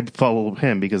 They follow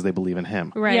him because they believe in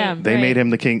him. Right. Yeah. They made him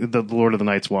the king, the Lord of the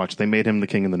Night's Watch. They made him the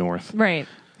king in the North. Right.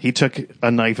 He took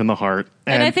a knife in the heart.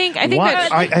 And I think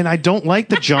what? I don't like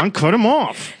that John cut him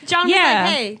off. John was Yeah.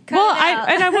 like, hey, cut Well,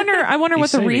 it out. I wonder what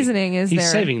He's the saving- reasoning is he's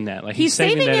there. saving that. Like, he's he's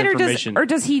saving that it, information. or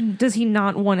does he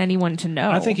not want anyone to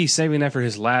know? I think he's saving that for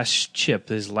his last chip,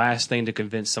 his last thing to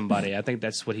convince somebody. I think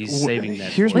that's what he's saving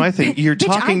that Here's for. my thing. You're Bitch,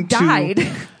 talking I died.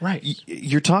 to Right.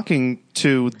 you're talking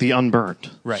to the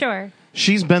unburned. Right. Sure.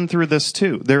 She's been through this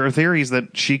too. There are theories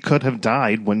that she could have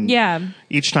died when Yeah.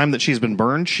 each time that she's been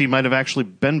burned, she might have actually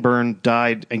been burned,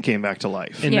 died, and came back to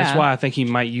life. And that's Yeah. why I think he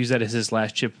might use that as his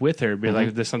last chip with her. Be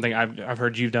like, "There's something I've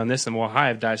heard you've done this, and well,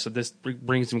 I've died, so this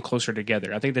brings them closer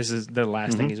together." I think this is the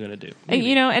last thing he's going to do. And,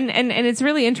 you know, and it's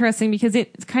really interesting because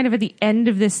it's kind of at the end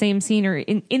of this same scene, or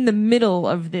in the middle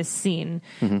of this scene,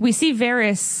 we see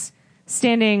Varys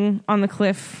standing on the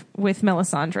cliff with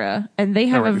Melisandre, and they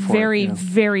have right a before it, very, yeah.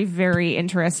 very, very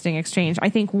interesting exchange. I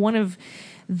think one of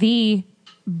the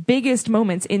biggest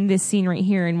moments in this scene right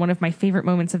here, and one of my favorite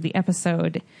moments of the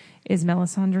episode, is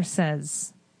Melisandre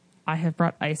says, "I have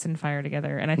brought ice and fire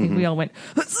together," and I think we all went,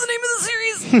 "That's the name of the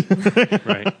series.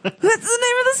 Right. That's the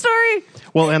name of the story."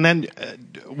 Well, and then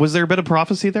was there a bit of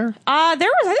prophecy there? I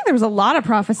think there was a lot of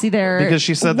prophecy there. Because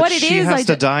she said that What it she is, has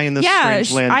to die in this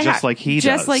strange land just like he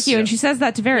just does. like you. And she says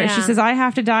that to Varys. She Yeah. says, "I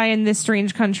have to die in this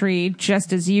strange country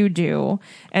just as you do."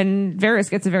 And Varys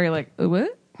gets a very like,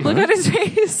 "What?" Look at his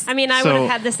face. I mean, I So- would have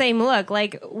had the same look.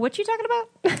 Like, what you talking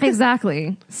about?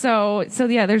 Exactly. So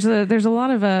yeah, there's a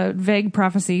lot of vague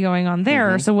prophecy going on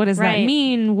there. So what does that Right.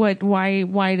 mean?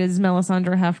 Why does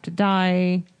Melisandre have to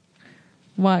die?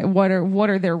 What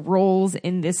are their roles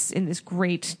in this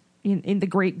great in the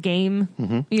great game?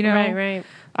 You know, Right.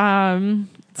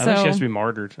 I think she has to be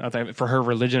martyred. I think for her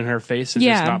religion and her faith is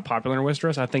Yeah. just not popular in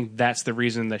Westeros. I think that's the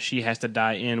reason that she has to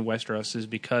die in Westeros is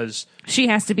because she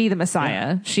has to be the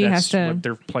Messiah. She that's has to. what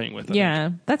they're playing with. I think. Yeah,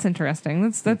 that's interesting.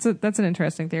 That's an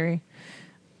interesting theory.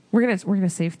 We're gonna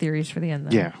save theories for the end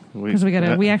though. Yeah, because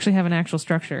we actually have an actual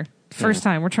structure. First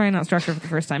time we're trying out structure for the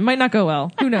first time. Might not go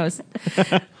well. Who knows?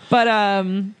 But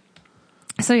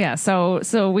So yeah,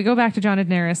 so we go back to Jon and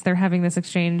Daenerys. They're having this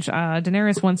exchange.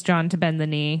 Daenerys wants Jon to bend the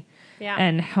knee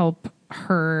and help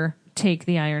her take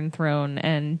the Iron Throne,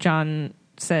 and Jon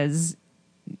says,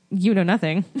 "You know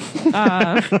nothing."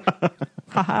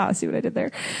 Haha, see what I did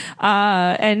there?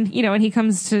 And you know, and he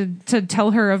comes to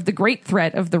tell her of the great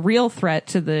threat, of the real threat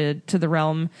to the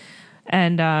realm,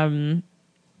 and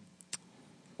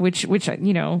which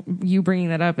you know, you bringing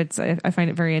that up, I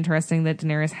find it very interesting that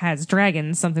Daenerys has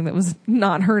dragons, something that was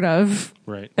not heard of.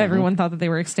 Right. Everyone thought that they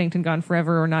were extinct and gone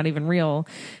forever, or not even real.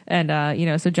 And you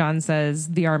know, so Jon says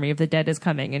the army of the dead is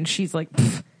coming, and she's like,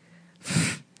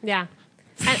 "Pfft." Yeah.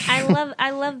 And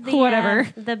I love the Whatever.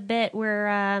 The bit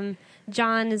where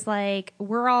John is like,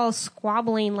 we're all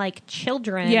squabbling like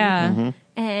children. Yeah.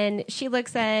 And she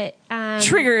looks at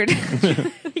Triggered.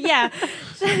 yeah.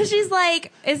 She's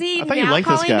like, is he I thought you now liked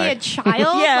this calling me guy. a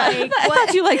child? Yeah. Like, I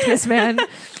thought you liked this man.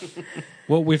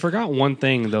 Well, we forgot one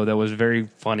thing though that was very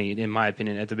funny in my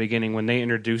opinion at the beginning when they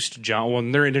introduced Jon.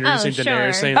 When they're introducing sure.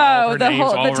 Daenerys, saying all her the names,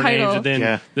 whole- all the her title. names, and then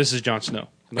Yeah. this is Jon Snow.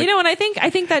 Like, You know, and I think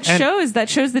that And-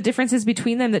 shows the differences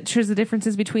between them. That shows the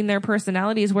differences between their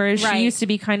personalities. Whereas Right. she used to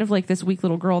be kind of like this weak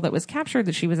little girl that was captured.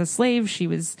 That she was a slave. She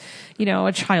was, you know,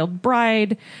 a child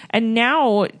bride. And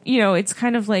now, you know, it's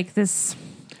kind of like this.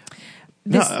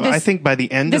 I think by the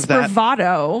end this of that,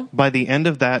 bravado. by the end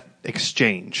of that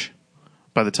exchange,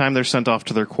 by the time they're sent off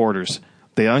to their quarters,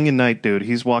 the Onion Knight dude,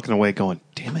 he's walking away going,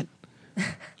 "Damn it!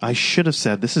 I should have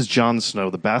said this is Jon Snow,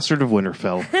 the bastard of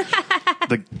Winterfell,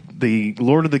 the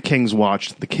Lord of the King's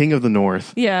Watch, the King of the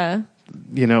North." Yeah.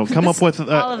 You know, come up with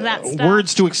all of that stuff.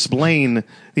 words to explain.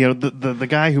 You know, the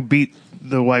guy who beat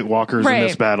the White Walkers in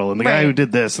this Right. battle, and the guy Right. who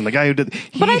did this, and the guy who did.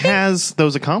 He I think- has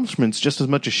those accomplishments just as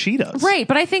much as she does. Right,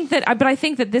 but I think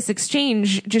that this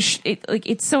exchange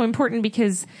it's so important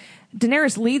because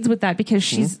Daenerys leads with that because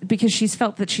she's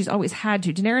felt that she's always had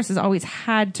to. Daenerys has always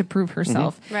had to prove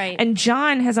herself. Right. And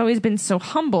Jon has always been so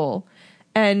humble,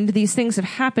 and these things have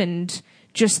happened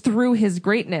just through his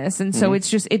greatness. And so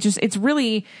it's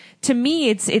really, to me,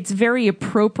 it's very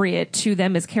appropriate to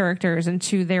them as characters and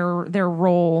to their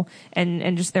role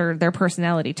and just their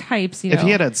personality types. You know, If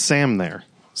he had Sam there,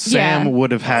 Sam Yeah.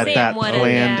 would have had Sam that would've,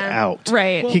 planned yeah. out.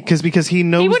 Right. Because he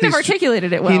knows He wouldn't have these-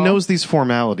 articulated it well. He knows these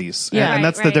formalities. Yeah. And Right,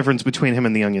 that's the right. difference between him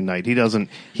and the Onion Knight.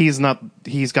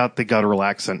 He's got the guttural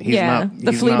accent. He's yeah, not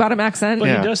the flea bottom accent. But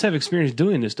Yeah. he does have experience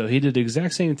doing this, though. He did the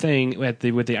exact same thing with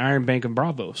the Iron Bank of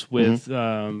Bravos with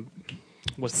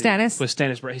Stannis? With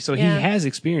Stannis, so Yeah. he has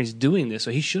experience doing this,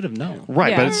 so he should have known.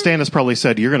 Right, Yeah. but Stannis probably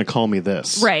said, "You're going to call me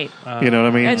this." Right. You know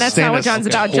what I mean? And that's not what Stannis John's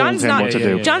about. told John's him not- what to Yeah,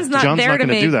 do. yeah, John's not John's there not to going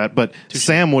to make- do that, but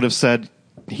Sam would have said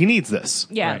he needs this.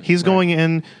 Yeah. Right. He's going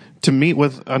in to meet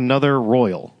with another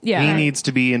royal. Yeah. He Right. needs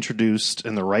to be introduced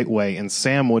in the right way, and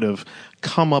Sam would have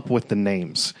come up with the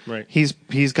names. Right. He's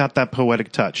got that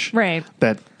poetic touch. Right.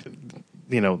 That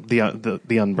the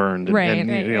unburned and, Right, and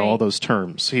right, you know right. all those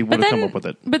terms. He would have come up with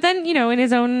it. But then, you know, in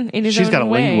his own She's got a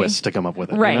way, linguist to come up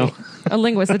with it. right? You know? A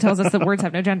linguist that tells us that words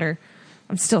have no gender.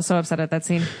 I'm still so upset at that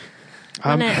scene.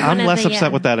 I'm Whenever, less upset yeah.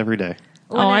 with that every day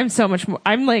I'm so much more.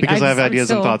 I'm like because I have I'm ideas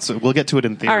still, and thoughts. We'll get to it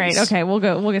in theories. All right, okay, we'll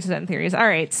get to that in theories. All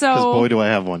right, Because so boy, do I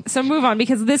have one. so move on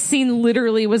because this scene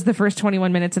literally was the first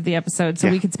 21 minutes of the episode, so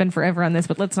Yeah. we could spend forever on this,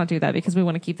 but let's not do that because we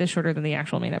want to keep this shorter than the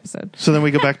actual main episode. So then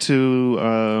we go back to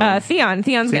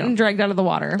Theon's getting dragged out of the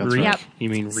water. That's Reek. right. Yep. You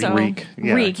mean Reek? So, Reek.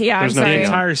 Yeah. Reek, yeah, There's I'm no The sorry. Theon.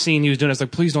 entire scene he was doing, I was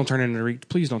like, please don't turn into Reek.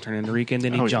 Please don't turn into Reek. And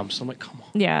then he Oh, yeah. jumps. I'm like, come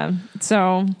on. Yeah.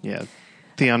 So Yeah,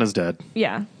 Theon is dead.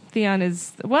 yeah, Theon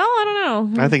is I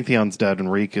don't know. I think Theon's dead, and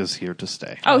Reek is here to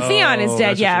stay. Oh, Theon is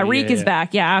dead. that's Yeah, what you- Reek yeah, is yeah.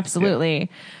 back. Yeah, absolutely.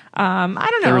 I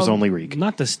don't know. There is only Reek.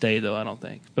 Not to stay, though, I don't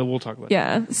think. But we'll talk about it.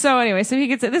 Yeah. So anyway, so he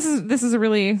gets this is a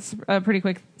really pretty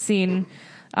quick scene.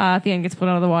 Theon gets put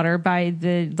out of the water by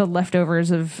the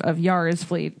leftovers of Yara's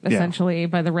fleet, essentially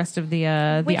by the rest of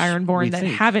the Which Ironborn we that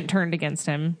think. haven't turned against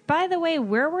him. By the way,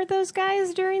 where were those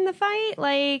guys during the fight?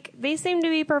 Like, they seem to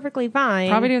be perfectly fine.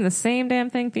 Probably doing the same damn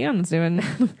thing Theon's doing.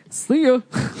 See ya.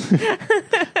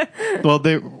 Well,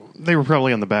 they were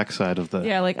probably on the backside of the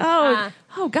Yeah, like Ah.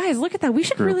 oh guys, look at that. We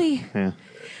should group. really. Yeah.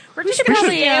 We're We should gonna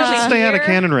probably, stay uh, over Stay out of here.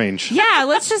 cannon range. Yeah,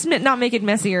 let's just not make it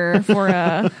messier for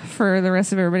the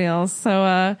rest of everybody else.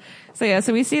 So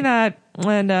we see that,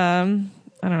 and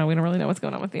I don't know. We don't really know what's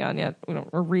going on with Theon yet.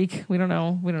 Or Reek. We don't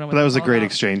know. What But that was a it's all great about.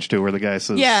 exchange too, where the guy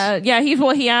says, Yeah.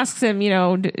 He asks him,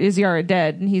 is Yara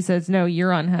dead? And he says, no,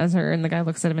 Euron has her. And the guy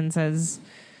looks at him and says,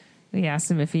 he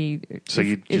asks him if he. So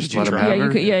you if- just let him yeah, have you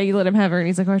her? could, yeah, you let him have her. And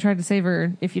he's like, oh, I tried to save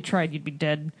her. If you tried, you'd be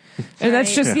dead. And that's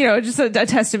Right. just just a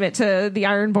testament to the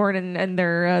Ironborn and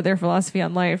their philosophy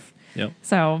on life. Yep.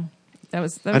 So that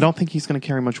was. I don't think he's going to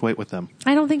carry much weight with them.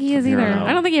 I don't think he is here either. on out.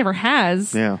 I don't think he ever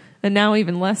has. Yeah. And now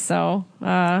even less so.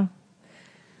 Yep.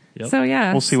 So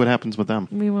yeah. We'll see what happens with them.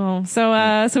 We will. So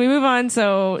we move on.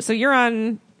 So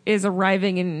Euron is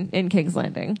arriving in King's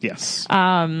Landing. Yes.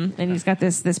 And he's got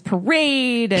this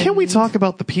parade. And Can we talk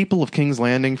about the people of King's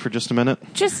Landing for just a minute?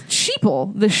 just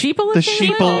sheeple? The sheeple of The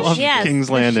King's sheeple Landing? of Yes, King's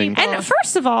the Landing. sheeple. And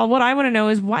first of all, what I want to know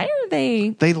is why are they?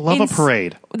 They love a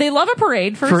parade They love a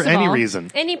parade first for of any all.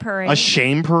 reason. Any parade. A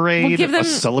shame parade, Well, give them- a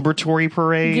celebratory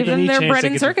parade. give them Any their chance bread they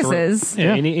and get to throw- circuses.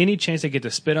 Yeah, Yeah. any chance they get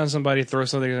to spit on somebody, throw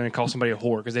something, and call somebody a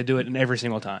whore because they do it in every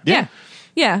single time. Yeah.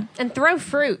 Yeah. and throw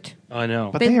fruit. I know.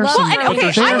 But They they are love some, it. Well,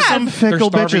 okay, they I are some have- fickle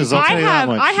they're starving. bitches. I'll tell you that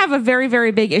much. I have a very,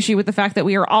 very big issue with the fact that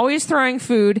we are always throwing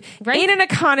food Right. in an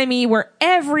economy where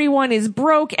everyone is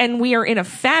broke and we are in a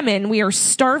famine. We are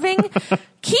starving.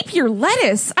 Keep your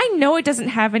lettuce. I know it doesn't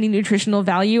have any nutritional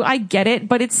value. I get it,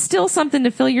 but it's still something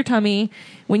to fill your tummy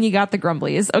when you got the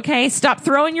grumblies. Okay? Stop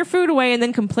throwing your food away and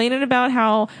then complaining about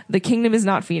how the kingdom is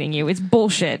not feeding you. It's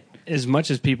bullshit. As much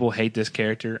as people hate this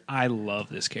character, I love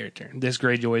this character. This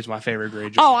Greyjoy is my favorite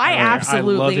Greyjoy. Oh, I love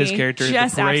absolutely this character. The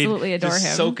just parade, absolutely adore just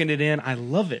him. soaking it in. I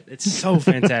love it. It's so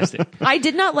fantastic. I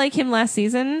did not like him last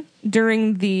season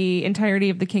during the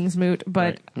entirety of the King's Moot,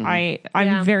 but I'm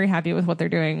Yeah. very happy with what they're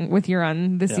doing with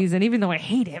Euron this Yeah. season, even though I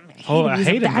hate him. I He's a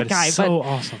hate him, bad but it's so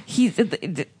awesome. He's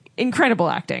incredible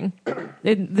acting.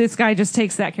 This guy just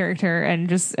takes that character and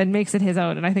makes it his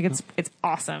own, and I think it's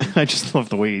awesome. I just love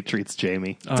the way he treats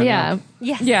Jamie. Yeah.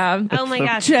 Yes. Yeah. Oh my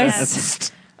gosh. Just-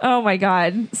 yes. Oh my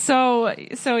god. So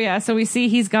we see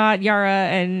he's got Yara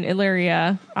and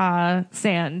Illyria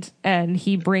sand, and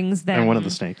he brings them And one of the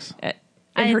snakes.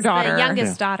 and her It's daughter. the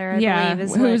youngest daughter, I yeah, believe,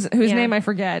 is whose what- yeah. name I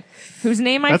forget. Whose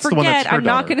name I That's the one that's forget. her I'm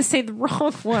not daughter. going to say the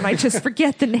wrong one. I just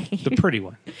forget the name. The pretty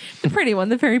one. The pretty one,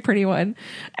 the very pretty one.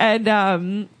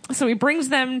 And so he brings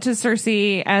them to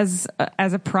Cersei as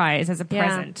a prize, as a Yeah.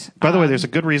 present. By the way, there's a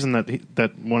good reason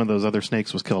that one of those other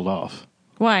snakes was killed off.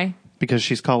 Why? Because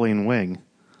she's Colleen Wing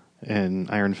in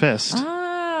Iron Fist.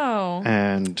 Oh.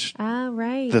 and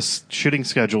right. the shooting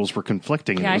schedules were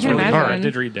conflicting. Yeah, it was I can really imagine. hard. I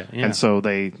did read that. Yeah. And so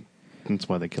that's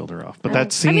why they killed her off. But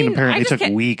that scene mean, I apparently just took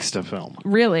can't- weeks to film.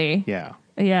 Really? Yeah.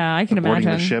 Yeah, I can Boarding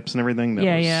imagine. the ships and everything. That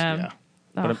Yeah, was, yeah.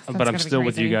 Oh, that's But gotta I'm be still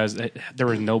with you crazy. guys. There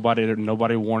was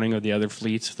nobody warning of the other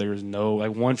fleets. There was no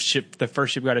one ship. The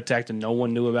first ship got attacked and no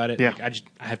one knew about it. Yeah. Like,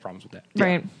 I had problems with that.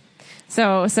 Right.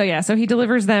 So he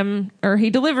delivers them, or he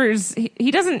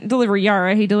doesn't deliver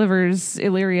Yara, he delivers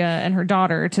Illyria and her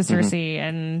daughter to Cersei,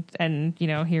 and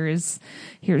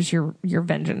here's your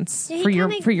vengeance Yeah,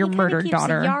 he for your kinda murdered keeps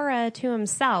daughter. Yara to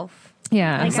himself.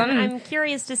 Yeah. Like, So- I'm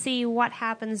curious to see what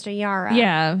happens to Yara.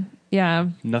 yeah. Yeah.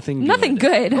 Nothing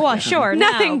good. Well, sure.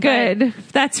 Nothing no, good.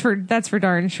 That's for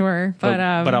darn sure. But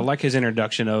I like his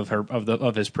introduction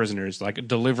of his prisoners, like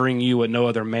delivering you what no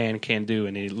other man can do,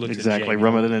 and he looks Exactly. at Jaime.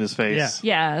 Rubbing it in his face.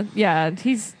 Yeah. yeah.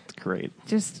 He's Great.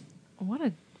 just what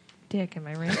a dick. Am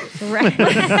I right?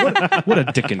 Right. What a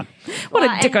dickin'. What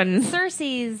Well, a dickon. and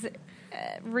Cersei's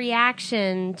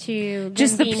reaction to them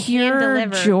Just the being pure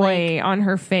hand-delivered, joy on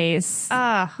her face.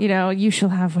 Ugh. You shall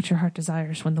have what your heart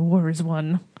desires when the war is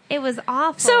won. It was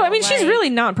awful. So, I mean, she's like- really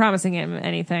not promising him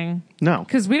anything No.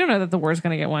 because we don't know that the war is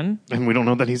going to get won. And we don't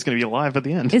know that he's going to be alive at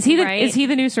the end. Is he the Right.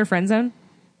 new Sir Friendzone?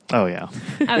 Oh, yeah.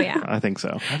 Oh yeah. I think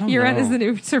so. Euron is the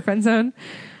new Sir Friendzone.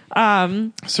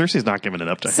 Cersei's not giving it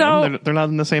up to So- him. They're not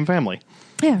in the same family.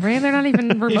 Yeah, right. They're not even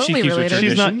remotely keeps her related.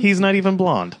 tradition. He's not even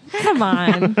blonde. Come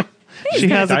on, She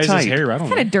has a Dyes his type. hair. I don't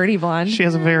kind know. of dirty blonde. She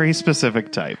has a very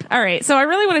specific type. All right, so I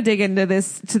really want to dig into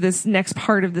this next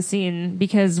part of the scene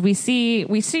because we see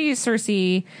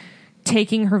Cersei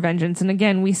taking her vengeance, and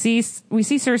again we see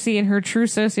Cersei in her true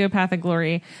sociopathic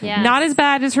glory. Yes. Not as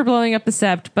bad as her blowing up the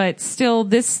Sept, but still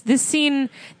this scene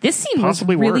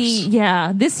Possibly was really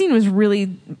worse. this scene was really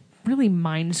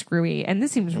mind screwy, and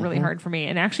this scene was really hard for me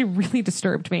and actually really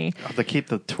disturbed me. They keep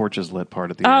the torches lit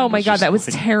part at the end. Oh my It's god, just that was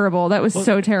like- terrible. That was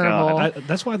so terrible.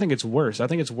 That's why I think it's worse. I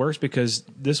think it's worse because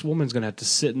this woman's going to have to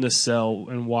sit in the cell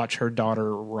and watch her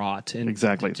daughter rot and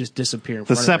Exactly. just disappear. In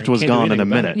The front of her Sept and was can't do gone in anything a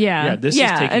about minute. it. Yeah, this is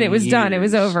taking and it was done. It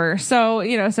was years. over.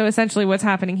 So so essentially, what's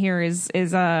happening here is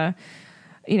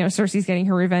Cersei's getting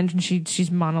her revenge, and she's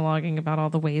monologuing about all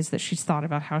the ways that she's thought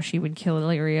about how she would kill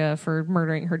Illyria for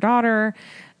murdering her daughter,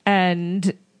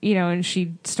 and and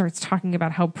she starts talking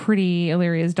about how pretty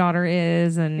Illyria's daughter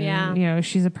is, and Yeah.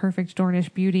 she's a perfect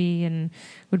Dornish beauty, and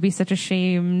would be such a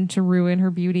shame to ruin her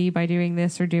beauty by doing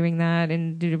this or doing that,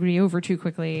 and it would be over too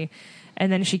quickly.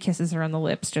 And then she kisses her on the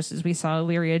lips, just as we saw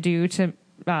Illyria do to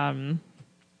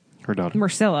Her daughter.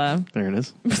 Marcella. There it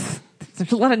is.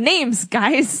 There's a lot of names,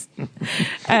 guys.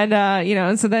 And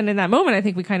and so then in that moment I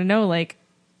think we kind of know, like,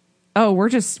 oh, we're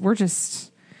just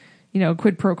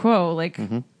quid pro quo, like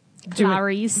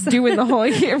Clarice. doing the whole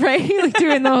right, like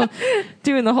doing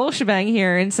the whole shebang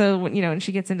here. And so and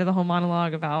she gets into the whole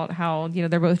monologue about how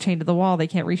they're both chained to the wall, they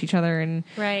can't reach each other, and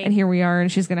Right. and here we are,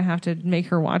 and she's gonna have to make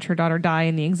her watch her daughter die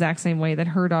in the exact same way that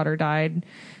her daughter died.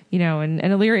 And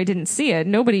Illyria didn't see it.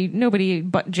 Nobody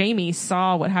but Jaime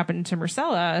saw what happened to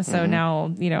Marcella. So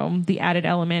now, the added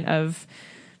element of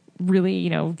really,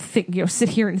 sit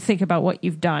here and think about what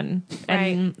you've done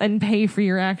and pay for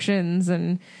your actions.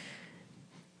 And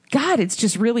God, it's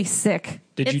just really sick.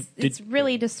 It's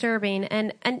really disturbing,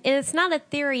 and it's not a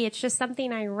theory. It's just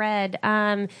something I read.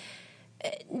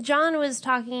 John was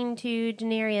talking to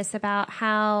Daenerys about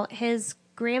how his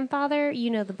grandfather,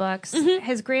 the books,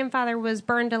 his grandfather was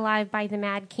burned alive by the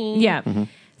Mad King. Yeah.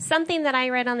 Something that I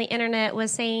read on the internet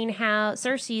was saying how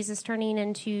Cersei's is turning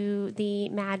into the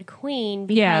Mad Queen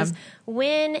because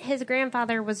when his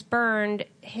grandfather was burned,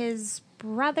 his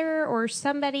brother or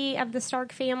somebody of the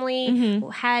Stark family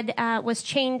had was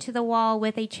chained to the wall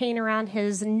with a chain around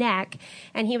his neck,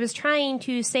 and he was trying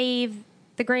to save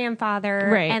the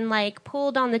grandfather and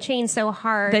pulled on the chain so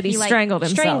hard that he strangled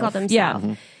himself.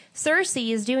 Yeah.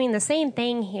 Cersei is doing the same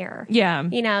thing here. Yeah.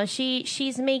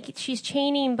 She's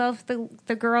chaining both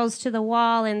the girls to the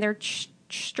wall, and they're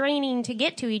straining to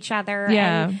get to each other.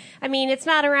 Yeah. And, I mean, it's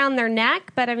not around their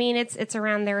neck, but I mean, it's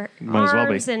around their Might as well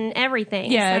be. arms and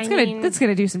everything. Yeah, So, it's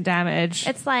gonna do some damage.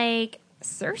 It's like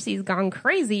Cersei's gone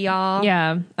crazy, y'all.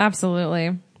 Yeah,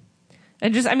 absolutely.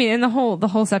 And just, I mean, and the whole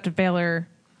Sept of Baelor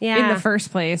in the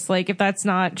first place, like, if that's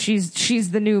not,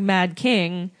 she's the new Mad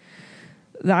King.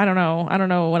 I don't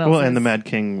know what else. Well, is. and the Mad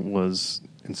King was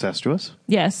incestuous.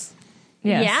 Yes.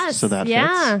 So that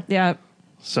yeah. fits. Yeah.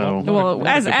 So Well,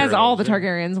 as compare all the those, yeah.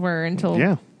 Targaryens were until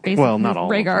Yeah. basically Well, not all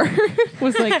of Rhaegar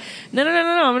was like, no,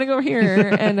 I'm gonna go over here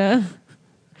and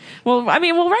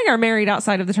Rhaegar married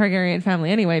outside of the Targaryen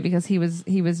family anyway because he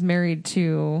was married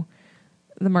to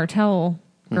the Martell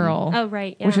girl. Oh,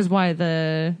 right. Yeah. Which is why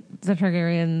the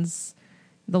Targaryens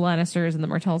the Lannisters and the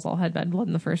Martells all had bad blood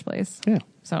in the first place. Yeah.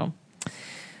 So,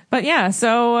 but yeah,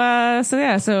 so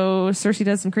Cersei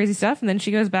does some crazy stuff, and then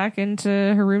she goes back into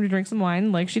her room to drink some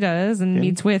wine, like she does, and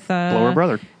meets with Blow her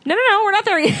brother. No, we're not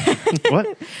there yet.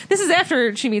 What? This is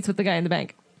after she meets with the guy in the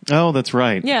bank. Oh, that's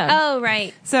right. Yeah. Oh,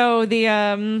 right. So the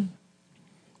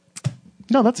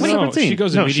No, that's a separate scene. She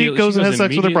goes no, she goes and has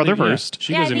sex with her brother immediately- first. Yeah,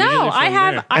 she Yeah, goes no, immediately I from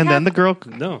have there. I And have, then the girl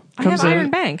No, I have comes in. Iron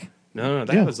Bank. no,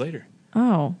 that Yeah. was later.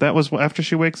 Oh. That was after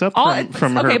she wakes up All,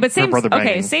 from okay, her, but same her brother banging.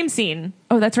 okay, same scene.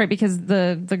 Oh, that's right, because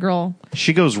the girl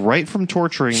She goes right from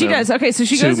torturing she them does. Okay, so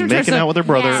she to goes to making out with her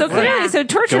brother. Yeah. So clearly, so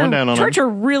Going down on torture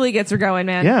really gets her going,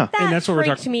 man. Yeah. That And that's what we're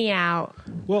freaked talking- me out.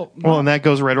 Well, Well, and that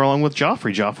goes right along with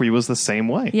Joffrey. Joffrey was the same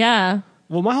way. Yeah.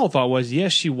 well, my whole thought was,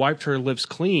 yes, she wiped her lips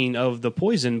clean of the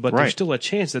poison, but Right. there's still a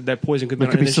chance that poison could be.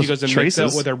 There could And be then she still goes and makes out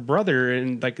traces. with her brother,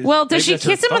 and like. Well, does maybe she that's her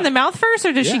kiss him on thought. the mouth first,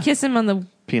 or does she Yeah. kiss him on the?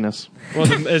 Penis. Well,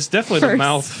 it's definitely the First.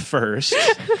 mouth first.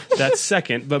 That's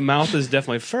second, but mouth is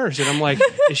definitely first. And I'm like,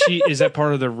 is that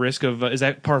part of the risk of? Is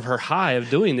that part of her high of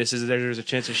doing this? Is that there's a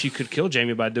chance that she could kill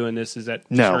Jaime by doing this? Is that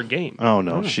No. her game? Oh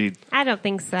no, she. I don't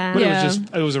think so. But Yeah.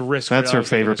 it was a risk. That's I her was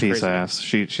thinking favorite it was piece of crazy. ass.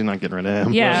 She's not getting rid of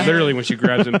him. Yeah. Well, literally when she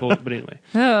grabs him, but anyway.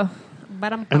 Oh,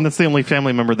 But I'm And that's the only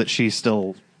family member that she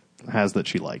still has that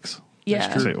she likes. yeah.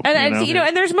 That's true. And You know?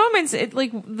 and there's moments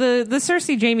like the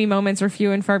Cersei Jaime moments are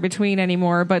few and far between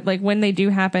anymore. But like when they do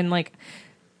happen, like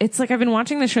it's like I've been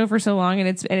watching the show for so long, and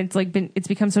it's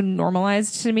become so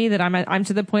normalized to me that I'm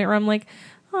to the point where I'm like,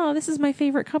 oh, this is my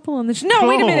favorite couple on the show. No,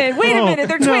 wait a minute,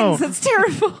 they're no. twins. That's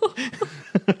terrible.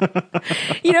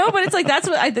 But it's like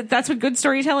that's what good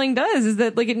storytelling does, is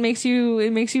that like it makes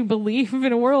you believe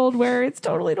in a world where it's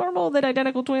totally normal that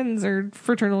identical twins are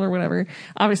fraternal or whatever.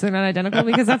 Obviously they're not identical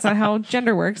because that's not how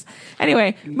gender works.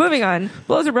 Anyway, moving on.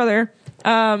 Blows her brother.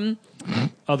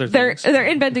 Other They're things.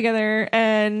 in bed together,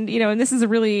 and and this is a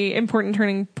really important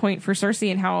turning point for Cersei,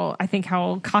 and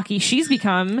how cocky she's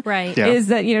become. Right. Yeah. Is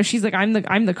that she's like, I'm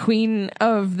the queen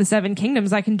of the Seven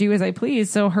Kingdoms. I can do as I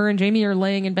please. So her and Jaime are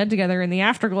laying in bed together in the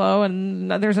afterglow, and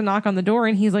there's a knock on the door,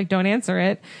 and he's like, don't answer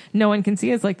it. No one can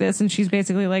see us like this, and she's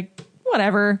basically like,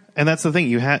 whatever. And that's the thing.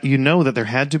 You know that there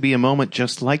had to be a moment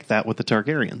just like that with the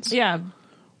Targaryens. Yeah.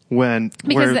 Where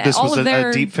this all was of their-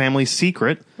 a deep family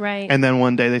secret. Right. And then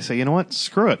one day they say, you know what?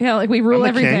 Screw it. Yeah, like we rule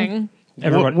I'm the king. everything.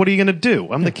 Everybody- What are you going to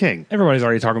do? I'm the king. Everybody's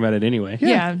already talking about it anyway.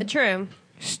 Yeah. True.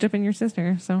 Stripping your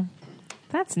sister. So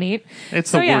that's neat. It's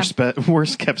So, the yeah.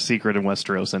 worst kept secret in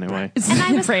Westeros anyway. And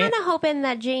I was Right. kind of hoping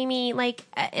that Jaime, like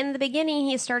in the beginning,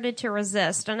 he started to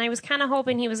resist, and I was kind of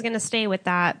hoping he was going to stay with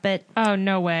that, but Oh,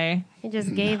 no way. he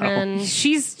just gave in.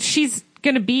 She's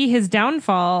going to be his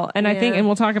downfall, and I think, Yeah. and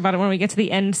we'll talk about it when we get to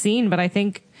the end scene. But I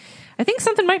think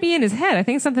something might be in his head. I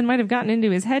think something might have gotten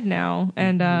into his head now,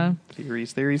 and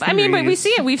Theories. I mean, but we see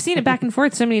it. We've seen it back and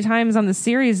forth so many times on the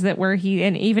series that where he,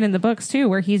 and even in the books too,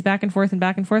 where he's back and forth,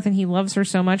 and he loves her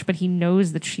so much, but he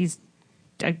knows that she's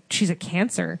a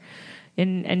cancer,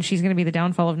 and she's going to be the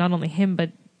downfall of not only him but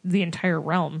the entire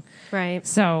realm. Right.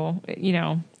 So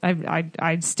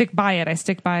I stick by it. I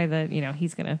stick by the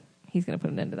he's gonna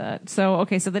put an end to that. So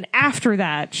okay, so then after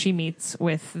that, she meets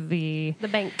with the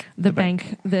bank.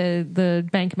 the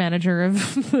bank manager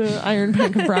of the Iron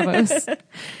Bank of Bravos,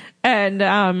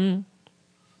 and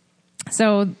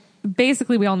so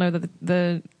basically we all know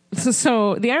that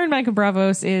so the Iron Bank of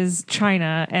Bravos is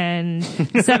China, and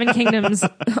Seven Kingdoms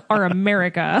are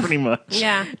America, Pretty much.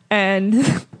 Yeah.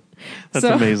 and. That's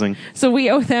amazing. So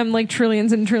we owe them like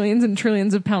trillions and trillions and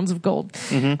trillions of pounds of gold.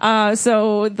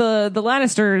 So the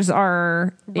Lannisters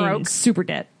are in Broke. super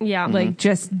debt. Yeah. Like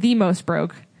just the most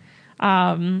broke.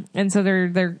 And so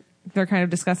they're kind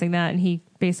of discussing that, and he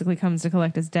basically comes to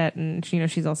collect his debt, and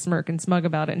she's all smirk and smug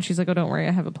about it, and she's like, oh, don't worry,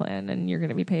 I have a plan, and you're going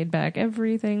to be paid back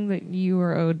everything that you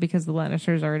are owed, because the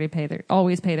Lannisters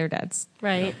always pay their debts.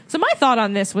 Right. So my thought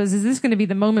on this was, is this going to be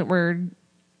the moment where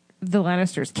the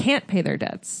Lannisters can't pay their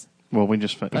debts? Well, we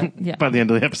just yeah. by the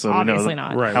end of the episode, Obviously we know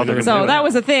not. Right, how we they're know. going to So do that it.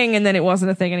 was a thing, and then it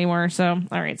wasn't a thing anymore. So,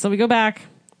 all right. So we go back,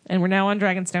 and we're now on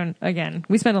Dragonstone again.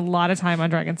 We spent a lot of time on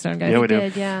Dragonstone, guys. Yeah, we do.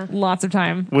 Did, yeah. Lots of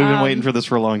time. We've been waiting for this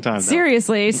for a long time. Now.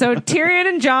 Seriously. So Tyrion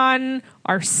and Jon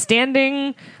are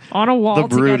standing on a wall The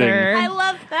brooding. together. I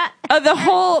love that.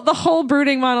 The whole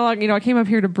brooding monologue. I came up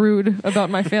here to brood about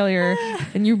my failure,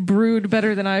 and you brood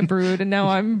better than I brood, and now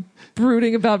I'm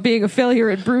brooding about being a failure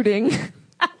at brooding.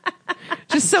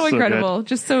 Just so incredible. good.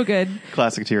 Just so good.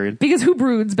 Classic Tyrion. Because who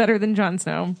broods better than Jon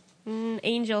Snow?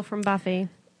 Angel from Buffy.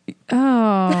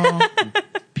 Oh.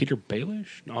 Peter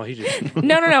Baelish? No, he just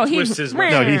No. twists his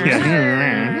mouth. No,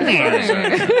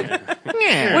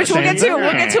 Which we'll get to.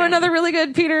 We'll get to another really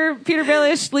good Peter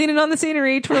Baelish leaning on the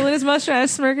scenery, twirling his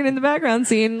mustache, smirking in the background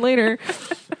scene later.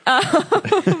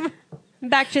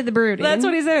 Back to the brooding. That's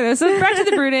what he said. So back to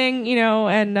the brooding,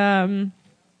 and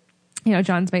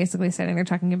John's basically sitting there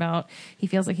talking about he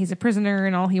feels like he's a prisoner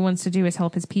and all he wants to do is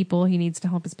help his people. He needs to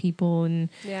help his people, and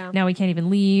now he can't even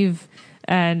leave.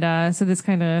 And so this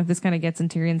kind of gets in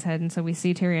Tyrion's head, and so we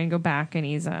see Tyrion go back, and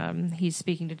he's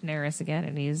speaking to Daenerys again,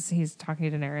 and he's talking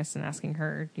to Daenerys and asking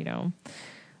her,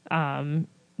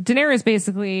 Daenerys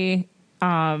basically.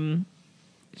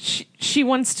 She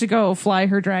wants to go fly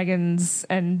her dragons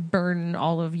and burn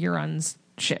all of Euron's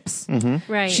ships. Mm-hmm.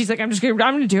 Right. She's like, I'm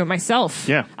gonna do it myself.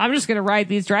 Yeah. I'm just gonna ride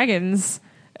these dragons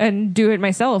and do it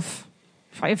myself.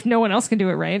 If no one else can do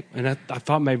it, right? And I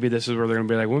thought maybe this is where they're going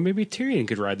to be like, well, maybe Tyrion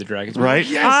could ride the dragons. Right?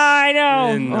 Yes! I know.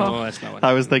 And no, that's not what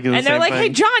I was thinking the And same they're like, thing. hey,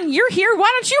 John, you're here. Why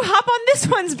don't you hop on this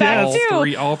one's back all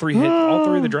too? all three of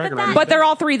the dragon riders. But they're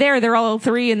all three there. They're all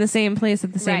three in the same place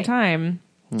at the same Right. time.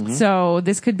 Mm-hmm. So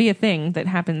this could be a thing that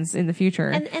happens in the future.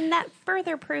 And that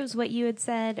further proves what you had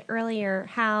said earlier,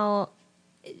 how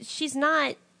she's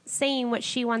not saying what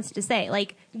she wants to say.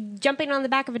 Like, jumping on the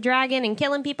back of a dragon and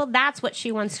killing people, that's what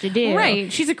she wants to do.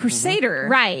 Right. She's a crusader.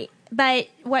 Right. But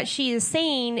what she is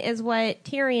saying is what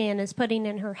Tyrion is putting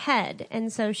in her head.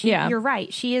 And so you're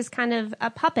right. She is kind of a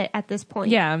puppet at this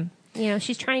point. Yeah.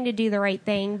 She's trying to do the right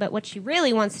thing, but what she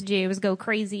really wants to do is go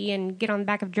crazy and get on the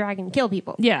back of a dragon and kill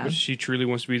people. Yeah. But she truly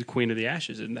wants to be the queen of the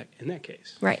ashes in that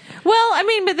case. Right. Well, I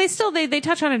mean, but they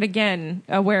touch on it again,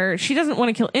 where she doesn't want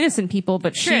to kill innocent people,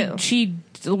 but True. she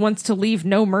wants to leave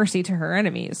no mercy to her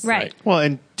enemies. Right. Well,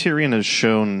 and Tyrion has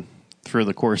shown through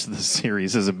the course of the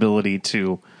series his ability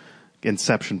to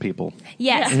inception people.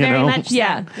 Yes, You very know? much so.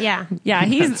 Yeah. Yeah. Yeah,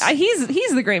 he's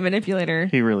the great manipulator.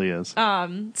 He really is.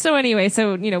 So anyway,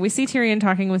 we see Tyrion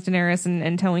talking with Daenerys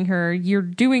and telling her, you're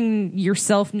doing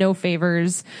yourself no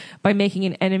favors by making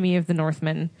an enemy of the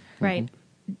Northmen. Right.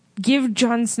 Give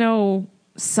Jon Snow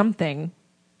something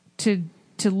to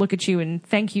look at you and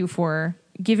thank you for.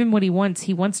 Give him what he wants.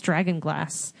 He wants dragon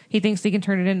glass. He thinks he can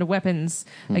turn it into weapons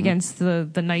against the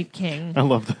Night King. I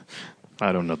love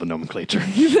I don't know the nomenclature.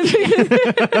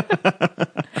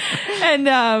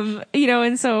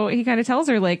 And so he kind of tells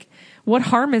her, like, what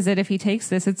harm is it if he takes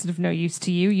this? It's of no use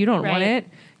to you. You don't want Right. it.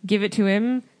 Give it to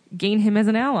him. Gain him as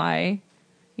an ally.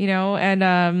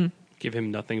 And Give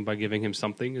him nothing by giving him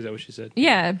something. Is that what she said?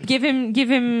 yeah, give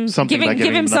him Something by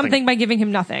giving him something nothing. by giving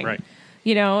him nothing. Right.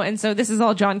 And so this is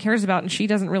all John cares about, and she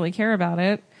doesn't really care about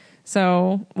it.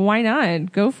 So why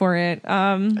not go for it?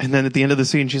 And then at the end of the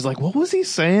scene, she's like, "What was he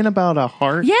saying about a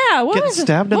heart? Yeah, what getting was it?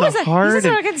 stabbed What in was the it? heart." He said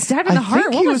And about getting stabbed in the heart. I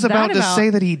think What he was was about that to about? say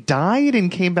that he died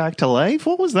and came back to life.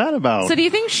 What was that about? So do you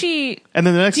think she? And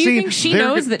then the next Do you scene, think she they're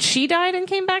knows go- that she died and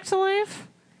came back to life?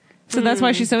 So that's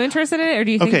why she's so interested in it, or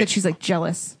do you think Okay. that she's like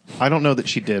jealous? I don't know that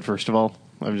she did. First of all,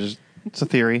 it's a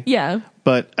theory. Yeah,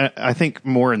 But I think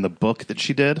more in the book that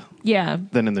she did yeah,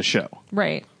 than in the show.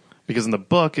 right. Because in the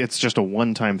book, it's just a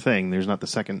one-time thing. There's not the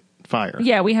second fire.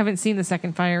 Yeah, we haven't seen the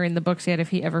second fire in the books yet. If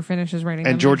he ever finishes writing,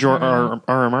 them, And George I don't know.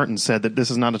 R. Martin said that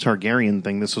this is not a Targaryen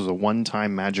thing. This was a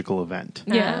one-time magical event.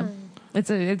 Yeah, it's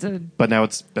a, But now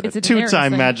it's been It's a a Daenerys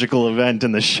two-time thing. magical event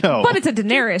in the show. but it's a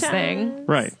Daenerys thing,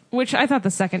 right. which I thought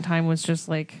the second time was just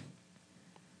like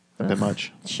A bit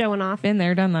much. Showing off. been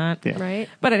there, done that. Yeah. Right.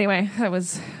 But anyway, that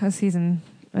was a season.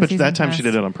 But that time she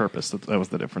did it on purpose. That was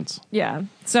the difference. Yeah.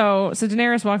 So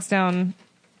Daenerys walks down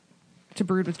to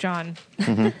brood with Jon,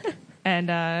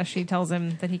 and she tells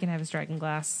him that he can have his dragon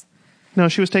glass. No,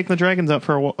 she was taking the dragons out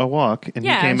for a walk, and he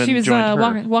Yeah, came and she was joined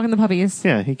her. walking the puppies.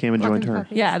 Yeah, he came and joined Walking her.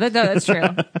 puppies. Yeah, that's true.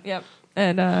 Yep.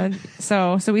 And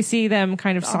so we see them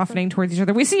kind of softening towards each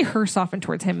other. We see her soften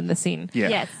towards him in the scene. Yeah.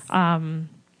 Yes.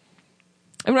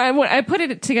 I put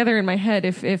it together in my head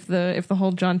if the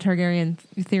whole Jon Targaryen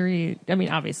theory. I mean,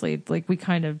 obviously, like we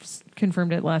kind of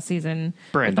confirmed it last season.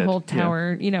 With Branded, the whole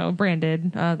tower,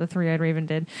 branded. The Three-Eyed Raven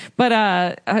did. But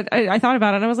I thought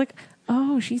about it and I was like,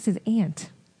 oh, she's his aunt.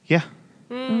 Yeah.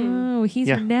 Oh, he's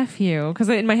Yeah. her nephew. Because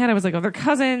in my head I was like, oh, they're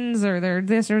cousins or they're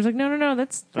this. Or I was like, no,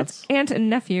 that's aunt and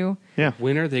nephew. Yeah.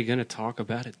 When are they going to talk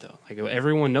about it, though? Like,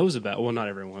 everyone knows about. Well, not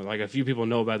everyone. Like, a few people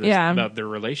know about this. Yeah. About their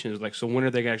relations. Like, so when are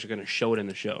they actually going to show it in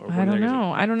the show? Or when I are don't they gonna-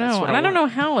 know. I don't That's know. what And I don't know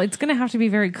want. how. It's going to have to be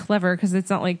very clever because it's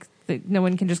not like no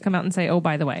one can just come out and say, oh,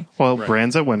 by the way. Well, Right.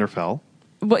 Bran's at Winterfell.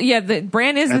 Well, yeah,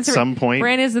 Bran is At some point-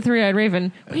 Bran is the Three-Eyed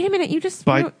Raven. Wait a minute, you just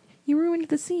By- you ruined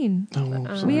the scene. Oh, We're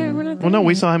not well, no, there.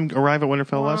 we saw him arrive at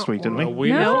Winterfell last week, didn't we?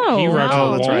 No, He arrived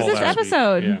Oh, at the that's wall right. It was this last week.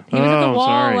 episode. Yeah. He was at the Oh, wall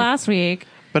sorry. last week.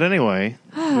 But anyway,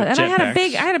 And I had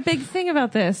jetpacks. I had a big thing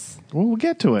about this. well, we'll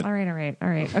get to it. All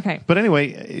right. Okay. But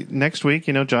anyway, next week,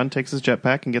 John takes his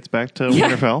jetpack and gets back to Yeah.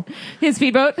 Winterfell. His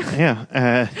speedboat.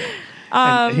 Yeah.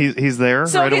 And he's there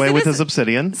so, right okay, away so with this- his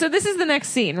obsidian. So this is the next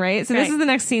scene, right? So this Right. is the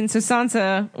next scene. So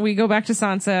Sansa, we go back to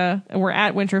Sansa. And we're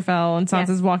at Winterfell, and Sansa's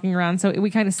Yes. walking around. So we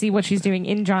kind of see what she's doing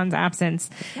in Jon's absence.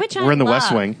 Which I We're in the love.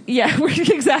 West Wing. Yeah,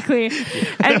 exactly. And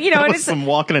That and was it's some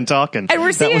walking and talking. And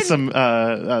we're that was seeing- some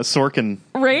Sorkin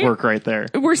Right? work right there.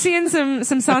 we're seeing some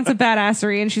Sansa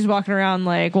badassery, and she's walking around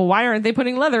like, well, why aren't they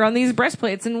putting leather on these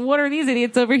breastplates? And what are these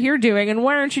idiots over here doing? And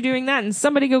why aren't you doing that? And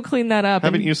somebody go clean that up.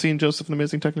 Haven't and, you seen Joseph and the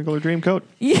Amazing Technicolor Dreamcoat?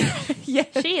 Yeah, yeah.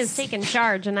 She is taking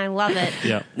charge, and I love it.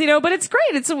 Yeah. But it's great.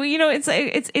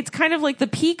 It's kind of like the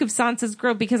peak of Sansa's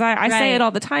growth, because I say Right. it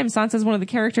all the time. Sansa's one of the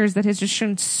characters that has just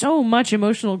shown so much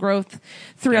emotional growth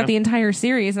throughout Yeah. the entire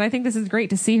series, and I think this is great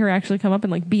to see her actually come up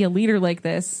and like be a leader like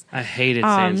this. I hated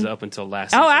Sansa up until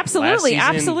last oh, season. absolutely, Last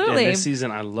season, absolutely. And this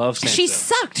season, I love Sansa. She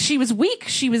sucked. She was weak.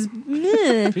 She was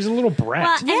meh. She's a little brat.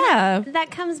 Well, and Yeah.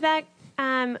 that comes back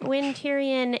when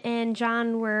Tyrion and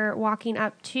Jon were walking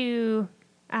up to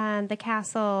the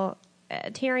castle.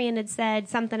 Tyrion had said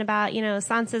something about,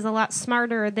 Sansa's a lot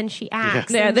smarter than she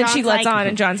acts. Yeah, And then she Jon's lets like, on,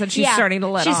 and Jon said she's yeah, starting to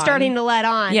let on. She's starting to let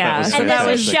on. Yeah, That was and that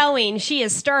was fantastic. showing. She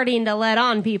is starting to let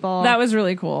on people. That was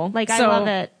really cool. Like, I love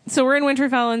it. So we're in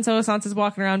Winterfell, and so Sansa's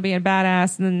walking around being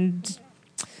badass, and then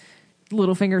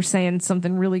Littlefinger's saying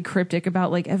something really cryptic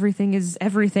about like everything is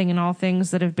everything, and all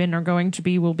things that have been are going to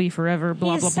be will be forever.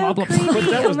 Blah He's blah so blah blah creepy. blah.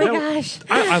 That Oh was- my that- gosh.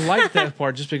 I like that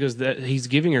part just because he's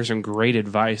giving her some great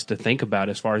advice to think about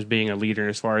as far as being a leader,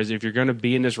 as far as if you're going to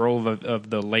be in this role of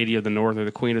the Lady of the North or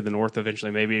the Queen of the North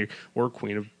eventually, maybe, or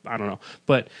Queen of, I don't know.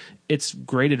 But it's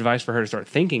great advice for her to start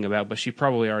thinking about, but she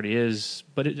probably already is.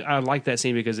 But I like that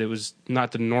scene because it was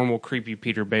not the normal creepy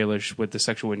Peter Baelish with the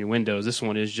sexual innuendos. This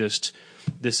one is just,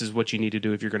 this is what you need to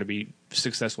do if you're going to be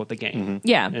successful at the game.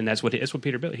 Yeah. And that's what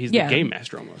Peter Baelish, he's Yeah. the game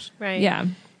master almost. Right. Yeah.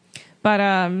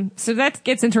 But so that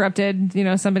gets interrupted.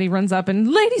 Somebody runs up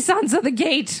and Lady Sansa the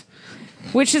gate,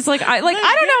 which is like I don't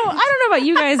know about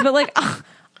you guys, but like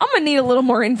I'm gonna need a little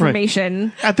more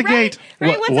information. At the gate.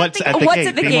 Right, What's at the What's gate?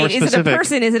 at the Be more gate? Is it a specific.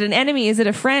 person? Is it an enemy? Is it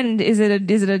a friend?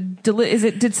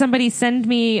 Did somebody send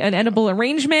me an edible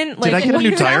arrangement? Did I get a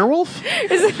new dire wolf?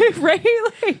 Is it right?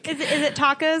 Like, Is it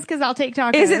tacos? Because I'll take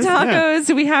tacos. is it tacos?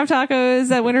 Do we have tacos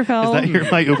at Winterfell? Is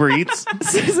that my Uber Eats?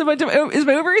 is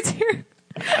my Uber Eats here?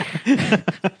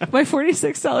 My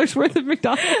 $46 worth of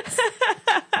McDonald's.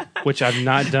 Which I've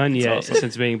not done yet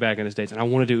since being back in the States. And I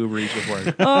want to do Uber Eats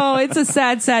before. Oh, it's a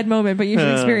sad moment, but you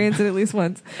should experience it at least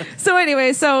once. So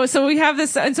anyway, so we have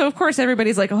this, and so of course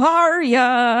everybody's like,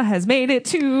 Arya has made it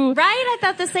to Right? I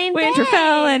thought the same thing.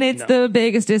 Winterfell, and it's the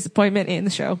biggest disappointment in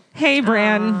the show. Hey,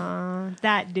 Bran,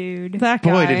 That dude. that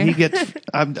guy. Boy, did he get...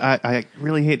 I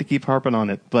really hate to keep harping on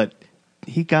it, but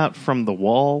he got from the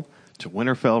wall to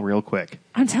Winterfell real quick.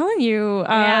 I'm telling you,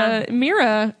 Yeah.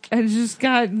 Mira has just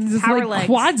got this, Power like legs.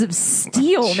 quads of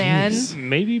steel, man.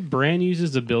 Maybe Bran used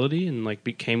his ability and like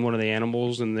became one of the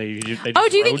animals and they just Oh,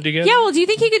 do you rode think? together. Yeah, well, do you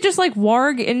think he could just like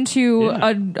warg into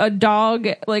Yeah. a dog?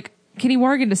 Like, can he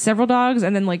warg into several dogs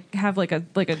and then like have like a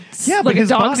Yeah, like but a his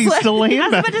dog body's sled? still laying I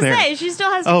was back about to there. say, she still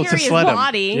has to Oh, to carry his sled him.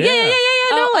 body. Yeah. Yeah.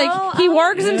 No, Oh, like he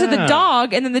wargs into the Yeah.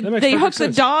 dog, and then That makes they perfect hook the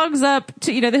sense. dogs up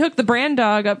to they hook the Bran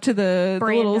dog up to the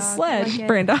Bran little dog, I sled. like it.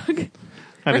 Bran dog.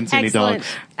 I didn't see any Excellent. dogs.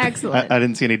 Excellent. I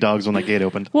didn't see any dogs when that gate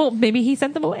opened. Well, maybe he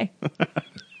sent them away.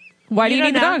 Why do You you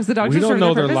need don't the know. dogs? The dogs We are don't serve know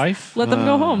their their purpose. life. Let them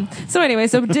go home. So anyway,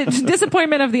 so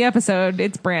disappointment of the episode.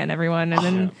 It's Bran, everyone, and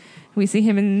then we see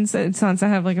him and Sansa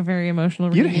have like a very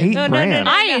emotional. You reunion. hate No, no, Bran. no,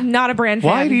 no. I am not a Bran fan.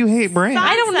 Why do you hate Bran?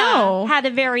 I don't know. Had a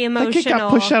very That kid got emotional.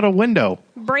 pushed out a window.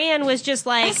 Bran was just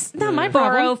like, That's not my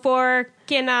problem. 404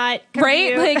 cannot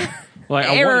Right? compute. Like Like,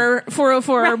 I error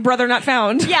 404 brother not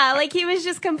found. Yeah, like he was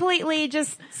just completely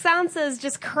Sansa's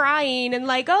just crying and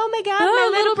like, oh my god,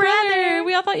 Oh, my little brother.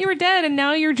 We all thought you were dead, and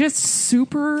now you're just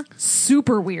super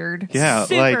weird. Yeah,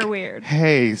 Super like, weird.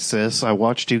 hey, sis, I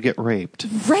watched you get raped.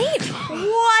 Right?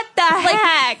 What the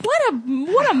heck?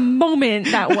 What a moment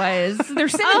that was. They're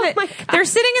sitting Oh in my the, God. they're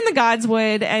sitting in the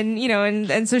Godswood,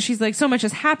 and and so she's like, so much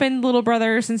has happened, little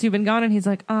brother, since you've been gone, and he's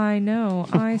like, I know,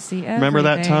 I see everything. Remember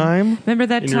that time? Remember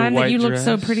that In your time that white you looked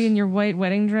so dress? pretty in your white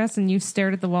wedding dress, and you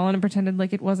stared at the wall and pretended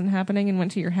like it wasn't happening, and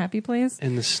went to your happy place.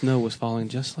 and the snow was falling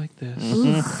just like this.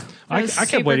 That was I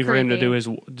kept super waiting for him to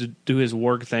creepy. do his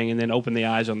work thing and then open the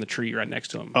eyes on the tree right next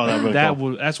to him. Oh, that would've been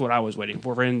cool. that's what I was waiting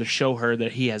for him to show her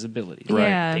that he has abilities. Right.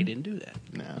 Yeah. They didn't do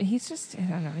that. He's just, I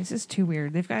don't know, he's just too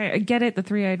weird. They've got, I get it, the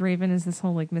three-eyed raven is this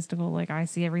whole like mystical, like I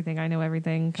see everything, I know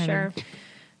everything kind Sure.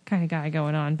 of guy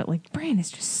going on, but like Bran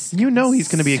is just You know he's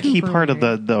going to be a key super part weird.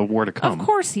 of the war to come. Of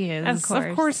course he is.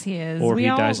 Of course. He is. Or we he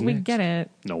all dies we next. get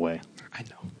it. No way. I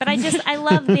know. But I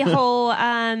love the whole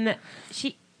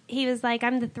he was like,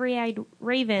 I'm the three-eyed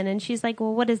raven. And she's like,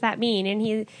 well, what does that mean? And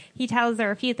he tells her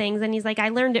a few things. And he's like, I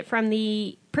learned it from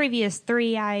the previous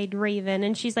three-eyed raven.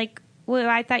 And she's like, well,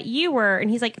 I thought you were. And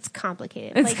he's like, it's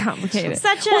complicated. It's complicated.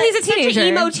 Well, he's a teenager. Such an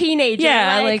emo teenager.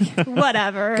 Yeah, like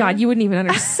whatever. God, you wouldn't even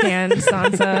understand,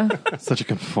 Sansa. Such a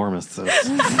conformist.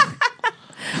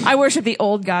 I worship the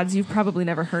old gods. You've probably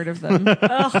never heard of them.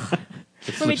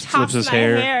 Let me toss his my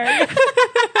hair.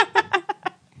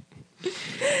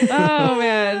 Oh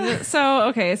man.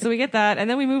 So we get that, and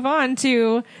then we move on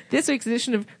to this week's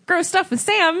edition of Gross Stuff with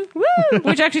Sam,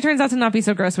 which actually turns out to not be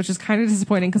so gross, which is kind of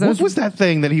disappointing because What was that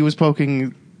thing that he was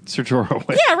poking Ser Jorah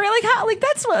with? Yeah, right. Like how? Like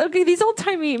that's what. Okay, these old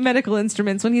timey medical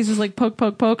instruments. When he's just like poke,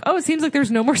 poke, poke. Oh, it seems like there's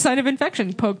no more sign of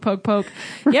infection. Poke, poke, poke.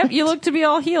 Yep, you look to be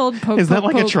all healed. Poke. Is that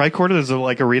poke, like poke. a tricorder? There's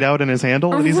like a readout in his handle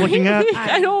that he's looking at?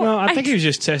 I don't. No, I think he was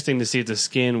just testing to see if the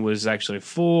skin was actually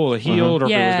full, healed, or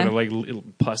Yeah. if it was going to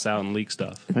like pus out and leak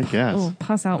stuff. I guess. Oh,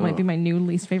 pus out might be my new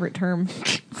least favorite term.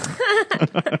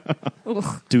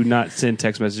 Do not send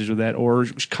text messages with that or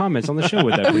comments on the show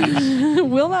with that, please.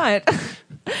 Will not.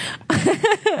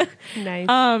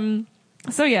 Nice.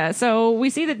 So we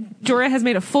see that Jorah has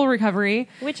made a full recovery,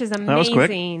 Which is was quick.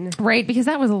 amazing. right? Because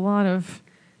that was a lot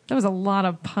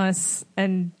of pus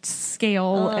and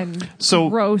scale and So-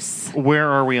 gross. Where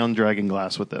are we on dragon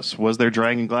glass with this? Was there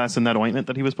dragon glass in that ointment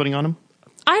that he was putting on him?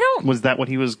 I Was that what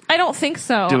he was? don't think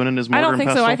so. Doing in his I mortar don't and think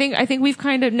so. pestle? I think we've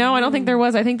kind of no. I don't think there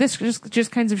was. I think this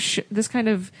just kind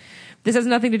of this has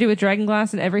nothing to do with dragon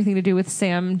glass and everything to do with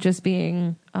Sam just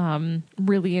being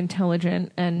really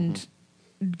intelligent and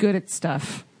good at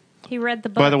stuff. He read the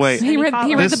book. By the way, He read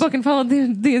This- the book and followed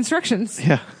the instructions.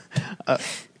 Yeah.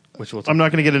 Which we'll I'm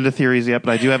not going to get into theories yet,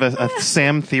 but I do have a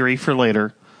Sam theory for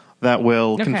later that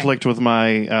will Okay. conflict with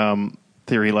my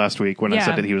theory last week when I Yeah.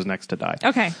 said that he was next to die.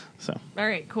 Okay. So All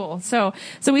right, cool. So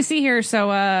we see here, so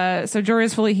Jorah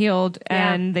is fully healed,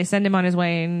 and they send him on his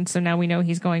way, and so now we know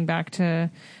he's going back to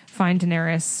find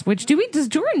Daenerys. Which does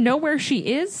Jorah know where she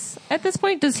is at this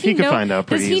point? Does he He could know? find out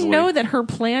pretty does he easily. know that her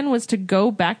plan was to go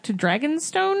back to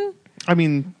Dragonstone? I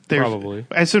mean, Probably.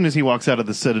 as soon as he walks out of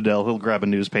the Citadel, he'll grab a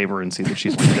newspaper and see that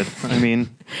she's landed. I mean,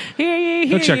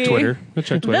 He'll check Twitter.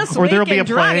 This or there'll week be a in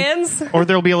play, Dragons. or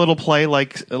there'll be a little play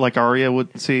like Arya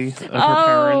would see of her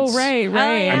parents. Oh, right.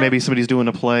 yeah. And maybe somebody's doing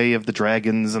a play of the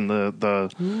dragons and the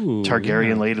Ooh,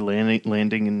 Targaryen lady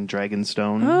landing in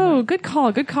Dragonstone. Oh, good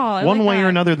call. I One like way that. or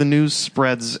another, the news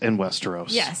spreads in Westeros.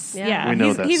 Yes. Yeah. Yeah. We know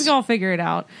he's, this. he's gonna figure it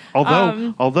out.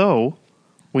 Although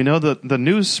we know that the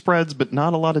news spreads, but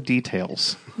not a lot of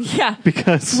details. Yeah.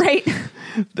 Because Right.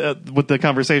 with the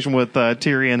conversation with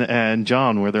Tyrion and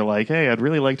Jon, where they're like, "Hey, I'd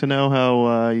really like to know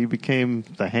how you became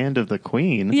the Hand of the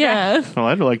Queen." Yeah. Well,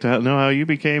 I'd like to know how you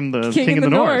became the King in of the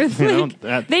North. You know,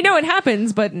 Like, they know it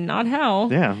happens, but not how.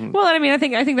 Yeah. Well, I mean, I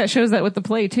think that shows that with the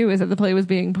play too, is that the play was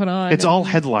being put on. it's all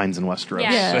headlines in Westeros.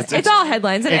 Yeah. It's all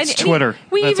headlines. And, It's Twitter.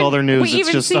 That's all their news.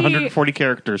 It's just 140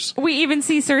 characters. We even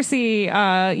see Cersei,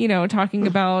 talking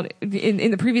about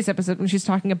in the previous episode when she's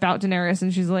talking about Daenerys,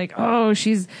 and she's like, "Oh,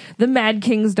 she's the Mad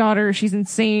King's daughter. She's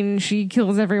insane. She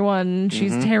kills everyone.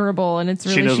 She's terrible." And it's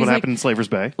really She knows she's what like happened in Slaver's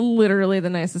Bay. literally the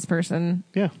nicest person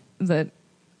Yeah. that.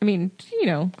 I mean,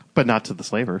 But not to the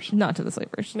slavers. not to the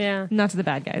slavers. Yeah. Not to the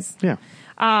bad guys. Yeah.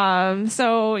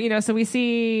 So we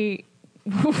see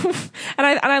and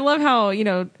I love how,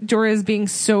 Jorah is being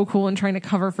so cool and trying to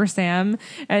cover for Sam,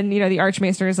 and the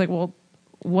Archmaester is like, "Well,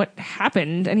 what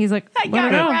happened?" And he's like, "I got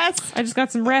don't know. rest. I just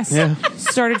got some rest. Yeah.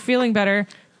 Started feeling better.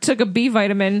 Took a B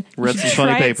vitamin. Read You some should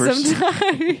funny try it papers.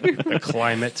 sometime." The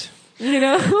climate. Ate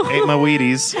my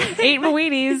Wheaties. Ate my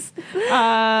Wheaties,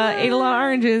 ate a lot of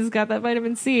oranges, got that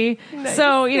vitamin C.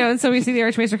 So, and so we see the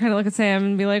Archmaester kind of look at Sam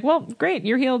and be like, "Well, great,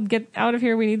 you're healed. Get out of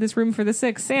here. We need this room for the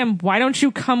 6. Sam, why don't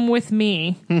you come with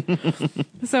me?"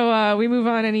 So we move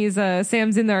on, and he's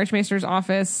Sam's in the Archmaester's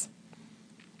office.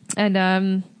 And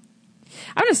I'm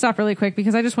going to stop really quick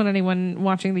because I just want anyone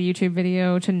watching the YouTube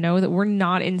video to know that we're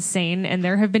not insane, and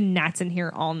there have been gnats in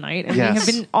here all night, and Yes. we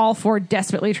have been all four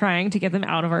desperately trying to get them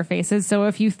out of our faces. So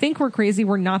if you think we're crazy,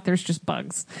 we're not. There's just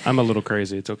bugs. I'm a little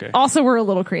crazy. It's okay. Also, we're a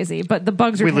little crazy, but the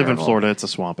bugs are We live in terrible. Florida. It's a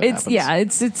swamp. It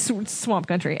happens. It's swamp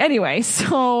country. Anyway,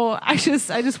 so I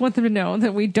just want them to know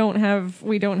that we don't have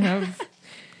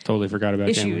Totally forgot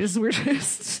about cameras.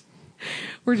 issues.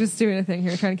 We're just doing a thing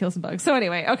here, trying to kill some bugs. So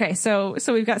anyway, okay, so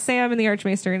we've got Sam and the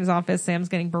Archmaester in his office. Sam's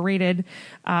getting berated,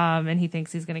 and he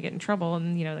thinks he's going to get in trouble.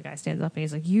 And the guy stands up and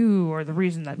he's like, "You are the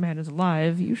reason that man is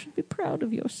alive. You should be proud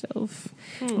of yourself."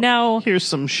 Now Here's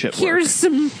some shit work. here's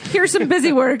some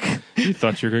busy work. You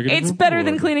thought you were going to get a It's better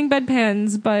than reward. cleaning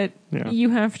bedpans, but Yeah. you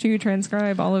have to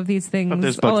transcribe all of these things, But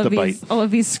there's bugs to bite. all of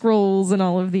these scrolls and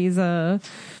all of these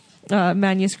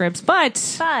manuscripts,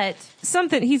 but But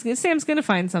Sam's gonna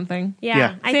find something.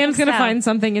 Yeah. I Sam's think gonna so. find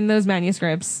something in those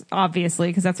manuscripts, obviously,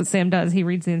 because that's what Sam does. He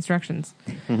reads the instructions,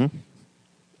 and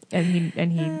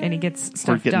he gets We're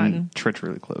stuff getting done.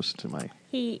 treacherally close to my.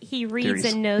 He reads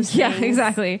Theories. and knows. Yeah, things.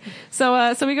 exactly.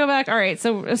 So we go back. All right.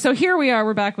 So here we are.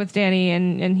 We're back with Dany,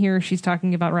 and here she's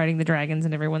talking about riding the dragons,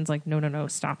 and everyone's like, no,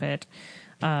 stop it,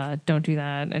 don't do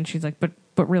that. And she's like, but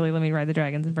really, let me ride the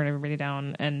dragons and burn everybody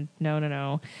down. And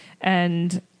no,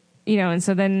 and and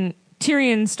so then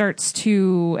Tyrion starts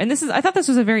to, and I thought this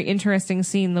was a very interesting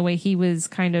scene, the way he was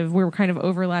we were kind of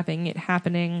overlapping it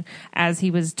happening as he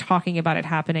was talking about it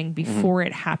happening before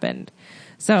it happened.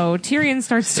 So Tyrion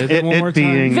starts to One more It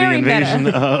being time. Very the meta. invasion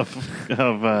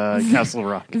of Castle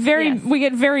Rock. Yes. we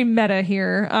get very meta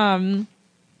here. So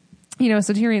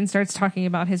Tyrion starts talking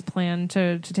about his plan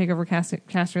to take over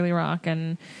Casterly Rock,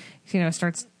 and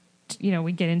starts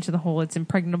we get into the whole it's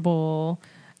impregnable,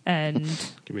 and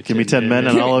Give me 10 men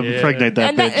and I'll impregnate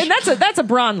that bitch. and that's a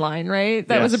Bronn line, right?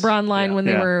 That was a Yes. Bronn line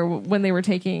Yeah. when they were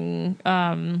taking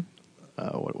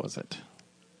What was it?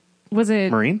 was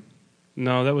it Marine?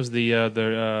 No, that was the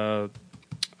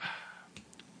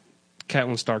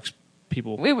Catelyn Stark's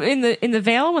people. in the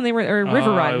Vale when they were or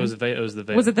River Run? It was the Vale.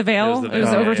 Was it the Vale? It was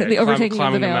the overtaking of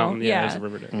climbing the Vale. mountain. Yeah. It was the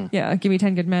river there. Yeah, give me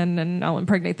 10 good men and I'll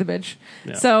impregnate the bitch.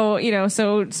 Yeah.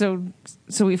 So,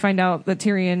 so we find out that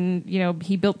Tyrion,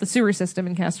 he built the sewer system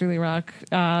in Casterly Rock.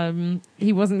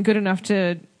 He wasn't good enough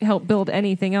to help build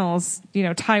anything else.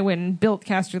 Tywin built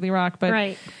Casterly Rock, but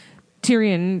Right.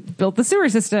 Tyrion built the sewer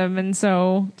system, and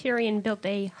so Tyrion built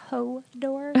a hoe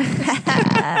door.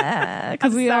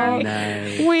 because we all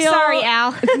Nice. Sorry,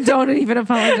 Al. don't even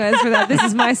apologize for that. This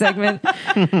is my segment.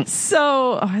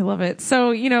 So I love it. So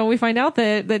we find out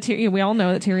that Tyrion, we all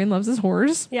know that Tyrion loves his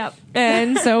whores. Yep.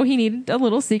 And so he needed a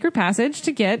little secret passage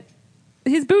to get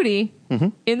his booty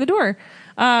in the door.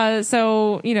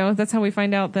 So that's how we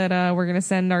find out that we're going to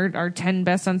send our 10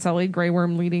 best Unsullied, Grey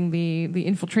Worm leading the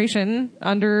infiltration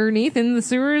underneath in the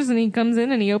sewers, and he comes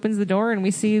in and he opens the door, and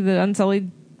we see the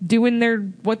Unsullied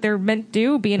doing what they're meant to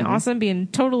do, being awesome, being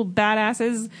total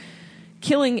badasses,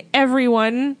 killing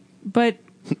everyone, but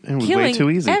It was killing way too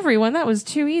easy. everyone. That was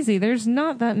too easy. There's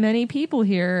not that many people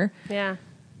here. Yeah.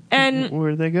 And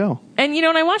Where'd they go? and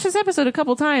I watched this episode a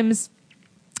couple times,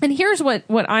 and here's what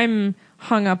I'm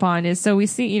hung up on is, so we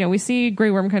see Grey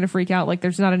Worm kind of freak out, like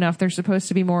there's not enough, there's supposed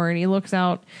to be more, and he looks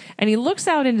out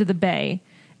into the bay.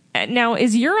 Now,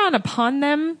 is Euron upon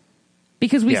them?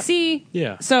 Because we Yeah. see,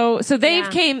 Yeah. So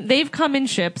they've Yeah. they've come in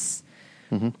ships,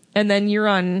 and then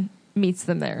Euron meets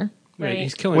them there. Right.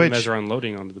 He's killing them as they're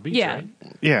unloading onto the beach. Yeah. Right?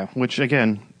 Yeah, which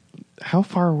again, how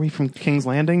far are we from King's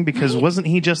Landing? Because wasn't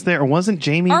he just there? Or wasn't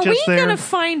Jaime Are just we there? going to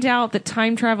find out that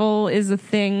time travel is a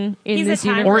thing in He's this a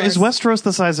time universe? Or is Westeros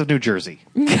the size of New Jersey?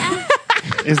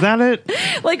 Is that it?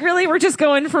 Like, really, we're just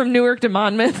going from Newark to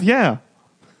Monmouth? Yeah.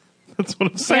 That's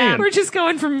what I'm saying. We're just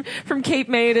going from Cape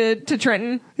May to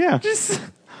Trenton. Yeah. Just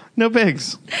No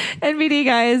bigs. NVD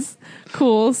guys.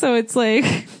 Cool. So it's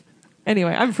like,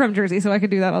 anyway, I'm from Jersey, so I could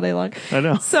do that all day long. I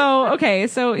know. So, okay.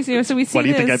 So we see Why do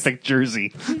you think I this. picked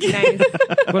Jersey? Nice.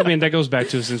 But I mean, that goes back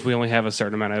to, since we only have a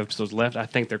certain amount of episodes left, I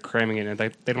think they're cramming it, and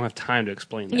they don't have time to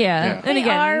explain that. Yeah. Yeah. And They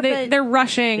again, are, but- they're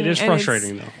rushing. It is and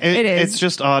frustrating, though. It is. It's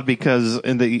just odd because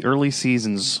in the early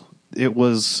seasons, it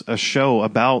was a show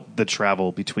about the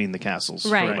travel between the castles for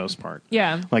Right. the most part.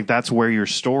 Yeah. Like that's where your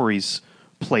stories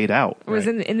played out. It was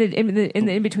in the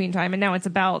in between time, and now it's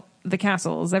about the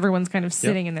castles. Everyone's kind of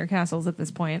sitting in their castles at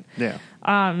this point. Yeah.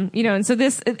 And so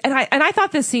this, and I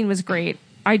thought this scene was great.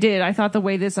 I did. I thought the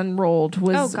way this unrolled Oh,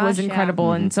 was gosh, incredible.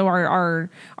 yeah. And so our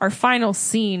final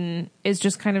scene is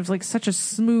just kind of like such a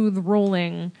smooth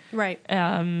rolling Right.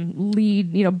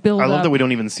 lead. Build. I love up. that we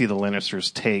don't even see the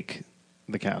Lannisters take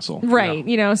the castle. Right,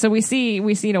 so we see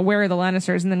where are the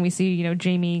Lannisters, and then we see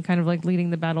Jaime kind of like leading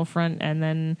the battlefront, and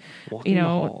then Walking the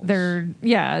halls.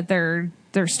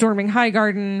 they're storming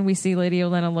Highgarden. We see Lady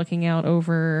Olenna looking out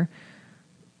over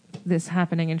this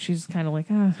happening, and she's kind of like,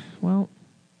 well,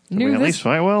 Can we at least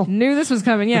fight well? knew this was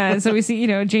coming, yeah. And so we see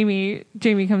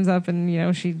Jaime comes up,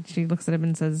 and she looks at him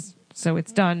and says, "So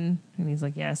it's done," and he's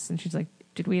like, "Yes," and she's like,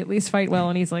 "Did we at least fight well?"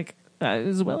 And he's like,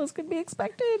 as well as could be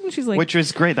expected. And she's like, Which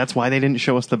is great. That's why they didn't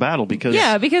show us the battle because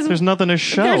because there's nothing to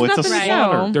show. there's It's a nothing to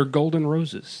slaughter. show. They're golden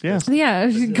roses. Yeah. Yeah,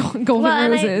 golden Well,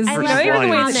 and roses. I love Even the way her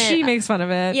that comment. she makes fun of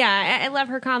it. Yeah, I love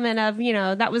her comment of,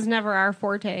 that was never our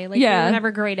forte. Like, Yeah. we were never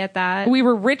great at that. We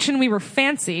were rich and we were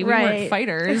fancy. We weren't Right.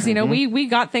 fighters. Mm-hmm. We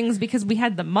got things because we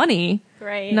had the money,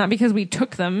 Right. not because we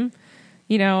took them.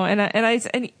 And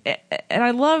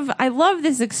I love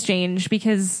this exchange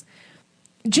because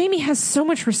Jaime has so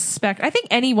much respect. I think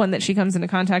anyone that she comes into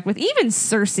contact with, even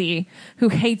Cersei, who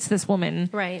hates this woman,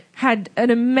 Right. had an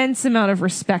immense amount of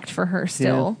respect for her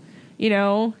still. You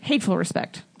know, hateful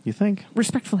respect. You think?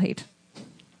 Respectful hate.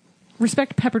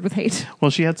 Respect peppered with hate. Well,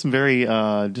 she had some very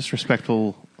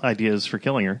disrespectful ideas for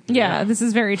killing her. Yeah, this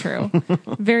is very true.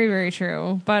 Very, very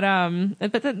true. But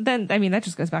then, I mean, that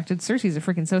just goes back to Cersei's a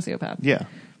freaking sociopath. Yeah.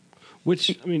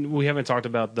 Which, I mean, we haven't talked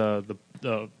about the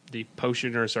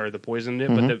potion, or sorry, the poison bit,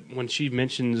 but when she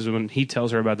mentions, when he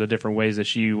tells her about the different ways that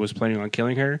she was planning on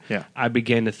killing her, Yeah. I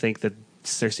began to think that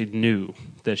Cersei knew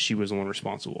that she was the one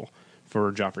responsible for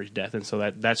Joffrey's death, and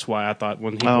so that's why I thought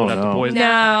when he pulled out the no. poison,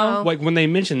 No. like when they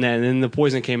mentioned that, and then the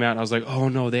poison came out, I was like, oh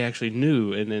no, they actually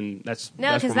knew, and then that's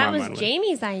No, because where that my was mind went.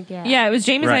 Jamie's idea. Yeah, it was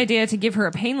Jaime's Right. idea to give her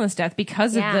a painless death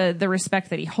because Yeah. of the respect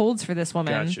that he holds for this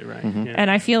woman. Gotcha, right? Mm-hmm. Yeah.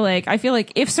 And I feel like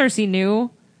if Cersei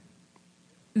knew,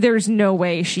 there's no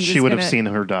way she would gonna, have seen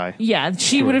her die. Yeah,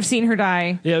 she would have seen her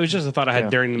die. Yeah, it was just a thought I had Yeah.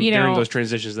 during You know, those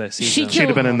transitions that season. she I was She'd killed-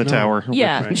 have been in the tower.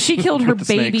 Yeah, Right. she killed her With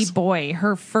the baby snakes. boy,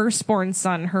 her firstborn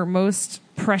son, her most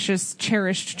precious,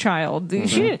 cherished child.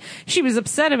 Mm-hmm. She was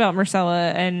upset about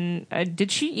Myrcella, and did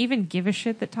she even give a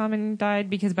shit that Tommen died?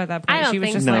 Because by that I point, don't she was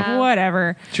think just so. like,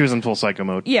 whatever. She was in full psycho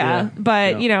mode. Yeah, Yeah.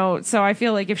 but Yeah. you know, so I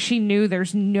feel like if she knew,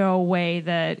 there's no way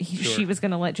that she Sure. was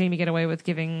going to let Jaime get away with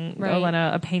giving Right.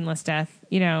 Olenna a painless death.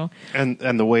 You know, And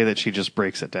the way that she just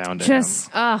breaks it down to just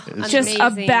Oh, just a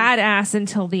amazing. badass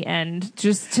until the end.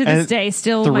 Just to this And day,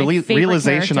 still the my favorite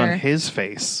realization character. on his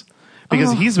face,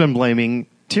 because he's been blaming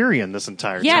Tyrion this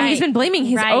entire Yeah, time. he's been blaming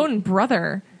his Right. own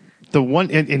brother. The one,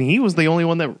 and he was the only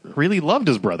one that really loved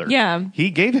his brother. Yeah. He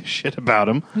gave a shit about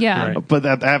him. Yeah, Right. But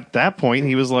at that point,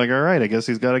 he was like, all right, I guess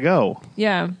he's got to go.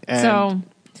 yeah. And So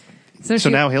So she-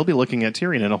 now he'll be looking at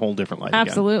Tyrion in a whole different light again.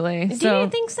 absolutely. Do So you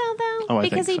think so, though? Oh, I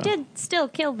because think he so. did still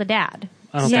kill the dad.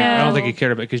 I don't Yeah. think he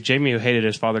cared about it because Jaime hated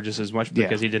his father just as much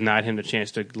because Yeah. he denied him the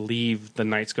chance to leave the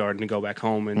Night's Guard and go back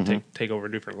home and take over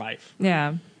a different life.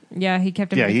 yeah, he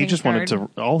kept him. Yeah, in he just wanted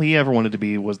Kingsguard. to. All he ever wanted to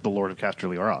be was the Lord of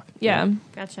Casterly Rock. Yeah.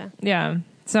 Gotcha. Yeah.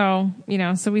 So, you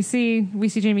know, so we see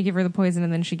Jaime give her the poison,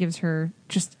 and then she gives her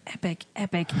just epic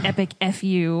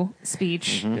FU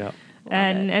speech. Yeah.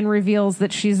 And reveals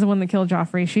that she's the one that killed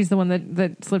Joffrey. She's the one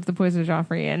that slipped the poison to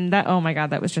Joffrey, and that, oh my god,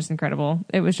 that was just incredible.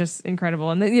 It was just incredible,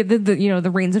 and the you know,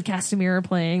 the Rains of Castamere are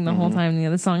playing the whole time. You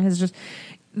know, the song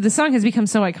has become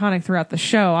so iconic throughout the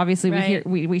show. Obviously, Right.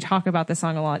 we talk about the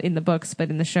song a lot in the books, but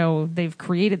in the show they've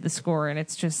created the score, and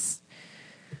it's just,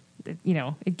 you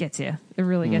know, it gets you. It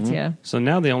really gets you. So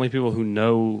now the only people who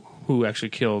know who actually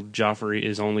killed Joffrey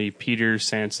is only Peter,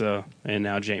 Sansa, and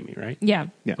now Jaime, right? Yeah.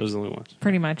 Yeah. Those are the only ones.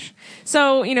 Pretty much.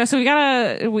 So, you know,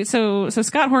 so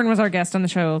Scott Horn was our guest on the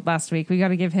show last week. We got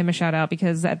to give him a shout out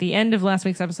because at the end of last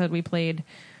week's episode, we played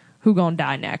Who Gonna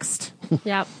Die Next.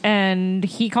 Yep. And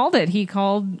he called it. He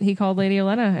called Lady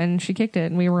Olenna, and she kicked it,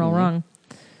 and we were all wrong.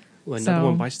 Well, another So-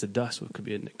 one bites the dust. What could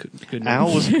be a good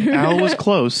Al was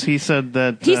close. He said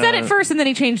that He said it first, and then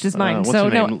he changed his mind. What's so her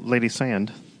no, name? Lady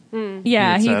Sand.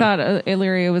 yeah, he he said. thought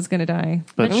Illyria was going to die,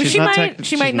 But she's she not might. tec- She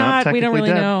she's might not not. We don't technically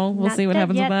really dead. know. We'll Not see what dead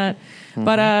happens yet. with that.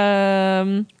 But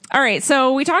all right.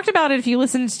 So we talked about it. If you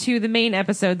listened to the main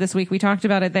episode this week, we talked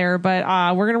about it there. But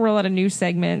we're going to roll out a new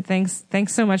segment. Thanks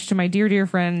so much to my dear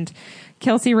friend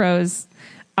Kelsey Rose.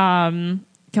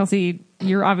 Kelsey,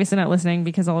 you're obviously not listening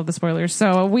because all of the spoilers.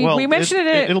 So we mentioned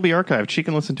it. It'll be archived. She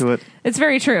can listen to it It's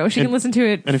very true. She can listen to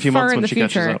it in a few far months in when the she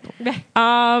future. catches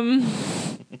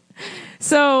up.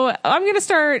 So I'm going to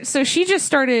start. So she just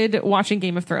started watching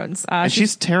Game of Thrones. And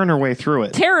she's tearing her way through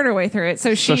it. tearing her way through it.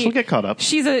 So So she'll get caught up.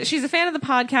 She's a fan of the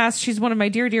podcast. She's one of my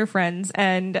dear friends,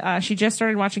 and she just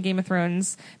started watching Game of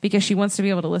Thrones because she wants to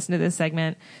be able to listen to this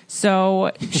segment.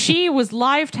 So she was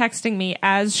live texting me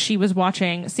as she was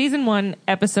watching season 1,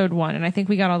 episode 1, and I think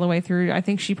we got all the way through. I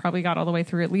think she probably got all the way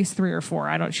through at least 3 or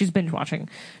 4. She's binge watching.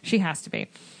 She has to be.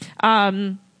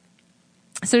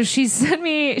 So she sent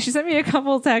me a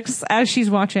couple texts as she's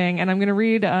watching, and I'm going to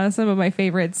read some of my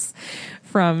favorites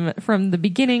from the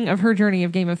beginning of her journey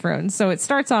of Game of Thrones. So it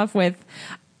starts off with,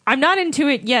 I'm not into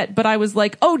it yet, but I was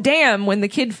like, oh damn, when the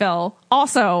kid fell.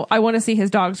 Also, I want to see his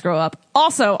dogs grow up.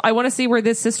 Also, I want to see where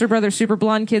this sister-brother super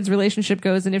blonde kid's relationship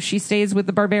goes and if she stays with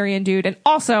the barbarian dude. And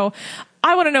also,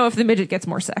 I want to know if the midget gets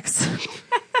more sex.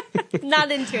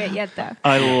 Not into it yet, though.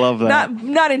 I love that.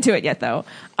 Not into it yet, though.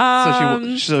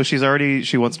 So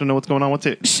she wants to know what's going on with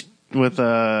it.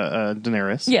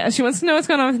 Daenerys. Yeah, she wants to know what's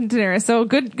going on with Daenerys. So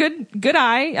good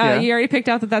eye. Yeah. You already picked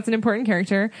out that that's an important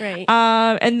character. Right.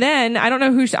 And then I don't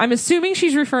know who. I'm assuming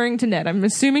she's referring to Ned. I'm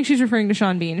assuming she's referring to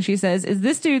Sean Bean. She says, "Is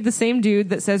this dude the same dude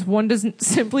that says one does not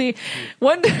simply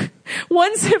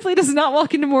does not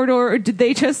walk into Mordor, or did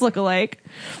they just look alike?"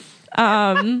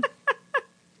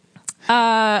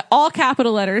 All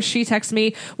capital letters. She texts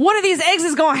me, "One of these eggs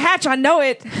is gonna hatch. I know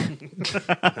it."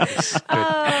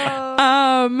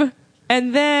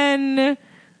 And then,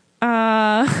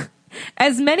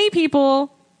 as many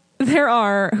people there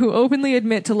are who openly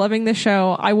admit to loving the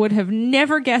show, I would have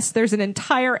never guessed there's an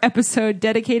entire episode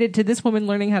dedicated to this woman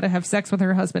learning how to have sex with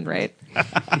her husband, right?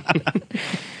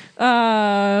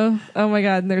 Oh my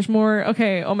God. And there's more.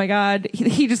 Okay. Oh my God.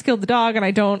 He just killed the dog, and I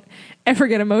don't ever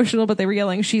get emotional, but they were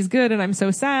yelling, "She's good," and I'm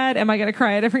so sad. Am I going to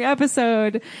cry at every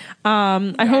episode?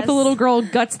 I hope the little girl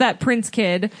guts that prince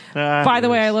kid. By the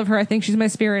way, I love her. I think she's my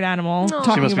spirit animal.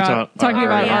 Talking about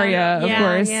Arya, of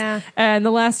course. Yeah. And the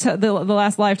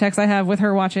last live text I have with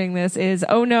her watching this is,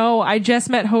 "Oh no, I just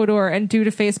met Hodor, and due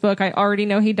to Facebook, I already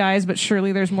know he dies, but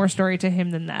surely there's more story to him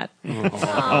than that."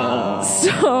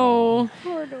 So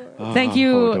thank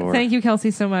you,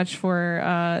 Kelsey, so much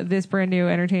for this brand new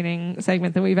entertaining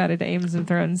segment that we've added to Ames and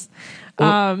Thrones.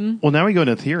 Well, now we go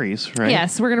into theories, right?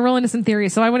 Yes, we're gonna roll into some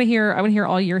theories. So I want to hear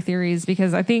all your theories,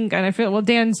 because I feel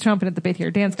Dan's chomping at the bit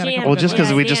here. Dan's got a couple. Well, just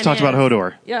because we just talked about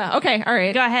Hodor. Yeah. Okay. All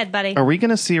right. Go ahead, buddy. Are we going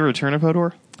to see a return of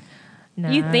Hodor? No,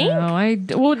 You think?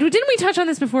 Well, didn't we touch on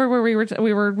this before, where we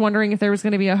were wondering if there was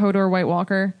going to be a Hodor White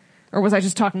Walker? Or was I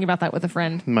just talking about that with a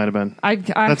friend? Might have been.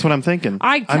 That's what I'm thinking.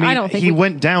 I don't think he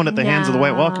went down at the hands of the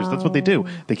White Walkers. That's what they do.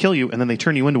 They kill you, and then they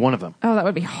turn you into one of them. Oh, that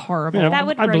would be horrible. Yeah, That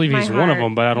would I break believe my he's one of heart.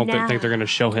 them, but I don't Yeah. think they're going to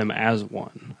show him as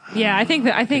one. Yeah, I think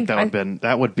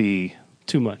That would be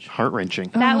Too much. heart wrenching.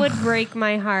 That would break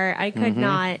my heart. I could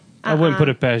not. I wouldn't put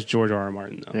it past George R. R.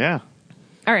 Martin, though. Yeah.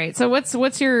 All right. So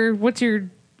what's your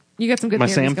you got some good My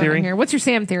theories Sam going theory? on here. What's your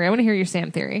Sam theory? I want to hear your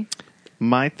Sam theory.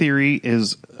 My theory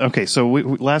is, okay, so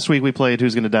last week we played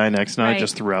Who's Going to Die Next, and I Right.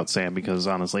 just threw out Sam because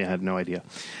honestly I had no idea.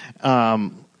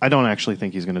 I don't actually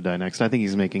think he's going to die next. I think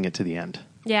he's making it to the end.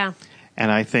 Yeah.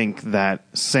 And I think that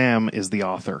Sam is the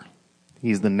author.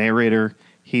 He's the narrator.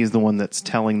 He's the one that's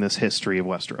telling this history of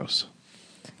Westeros.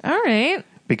 All right.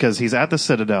 Because he's at the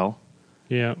Citadel,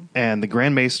 Yeah. and the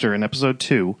Grand Maester in episode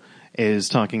 2 is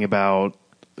talking about,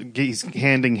 he's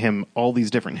handing him all these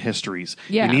different histories.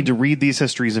 Yeah. You need to read these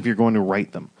histories if you're going to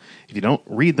write them. If you don't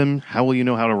read them, how will you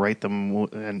know how to write them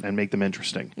and make them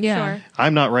interesting? Yeah. Sure.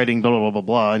 I'm not writing blah, blah, blah,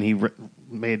 blah, and he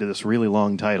made this really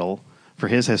long title for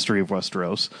his history of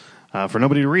Westeros for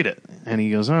nobody to read it. And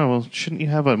he goes, "Oh, well, shouldn't you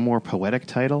have a more poetic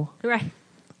title? Right.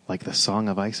 Like The Song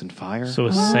of Ice and Fire?" So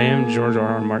is Sam George R.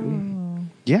 R. Martin?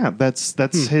 Yeah, that's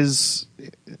his...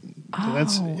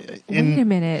 That's Wait a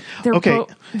minute. Okay.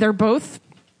 They're both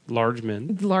Large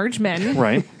men. large men.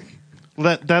 right.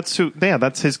 That's who. Yeah,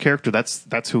 that's his character.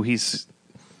 That's who he's.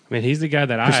 I mean, he's the guy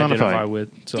that I Personified. identify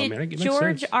with. So, Did I mean, it makes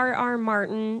George sense. R. R.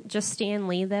 Martin just Stan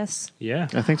Lee this? Yeah.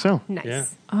 I think so. Nice. Yeah.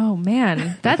 Oh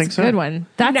man, that's think a so. good one.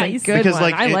 That's Nice. a good Because one.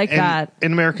 like I like that.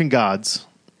 in American Gods,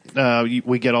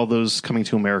 we get all those Coming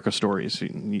to America stories.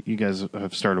 You guys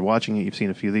have started watching it. You've seen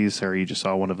a few of these. Sarah, you just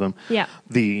saw one of them. Yeah.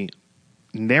 The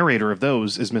narrator of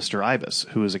those is Mr. Ibis,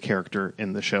 who is a character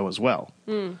in the show as well.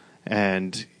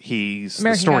 And he's American the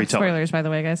God storyteller. spoilers, by the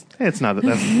way, guys. It's not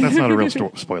that's not a real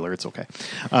spoiler. It's okay.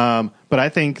 But I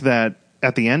think that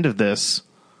at the end of this,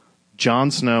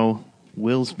 Jon Snow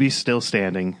will be still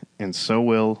standing, and so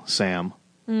will Sam.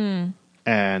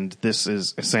 And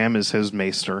Sam is his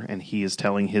maester, and he is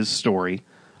telling his story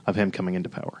of him coming into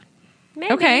power,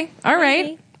 Maybe. Okay, all right,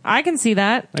 Maybe. I can see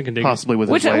that. I can dig possibly with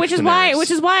Which his wife, is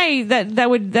Daenerys. why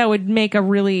that would make a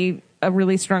really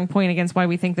strong point against why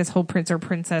we think this whole prince or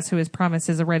princess who is promised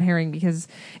is a red herring, because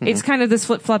it's kind of this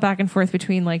flip flop back and forth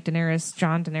between like Daenerus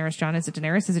Jon. Is it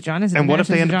Daenerys? Is it Jon? Is it And what if Daenerys?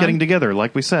 they Is it end up Jon? getting together?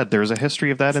 Like we said, there's a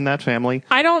history of that in that family.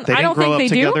 I don't They didn't grow think up they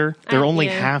do. together. They're only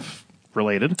Yeah. half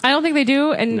related. I don't think they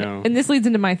do, and No. this leads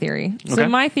into my theory. So Okay.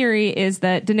 my theory is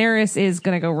that Daenerys is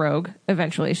going to go rogue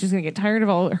eventually. She's going to get tired of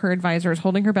all her advisors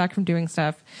holding her back from doing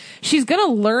stuff. She's going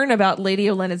to learn about Lady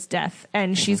Olenna's death,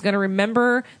 and she's going to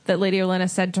remember that Lady Olenna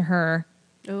said to her,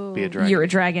 Ooh. Be a dragon. "You're a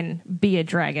dragon. Be a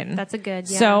dragon." That's a good.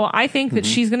 Yeah. So I think that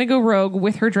she's going to go rogue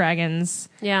with her dragons.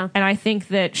 Yeah. And I think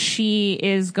that she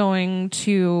is going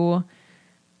to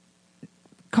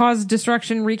cause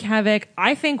destruction, wreak havoc.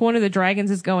 I think one of the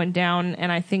dragons is going down,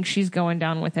 and I think she's going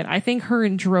down with it. I think her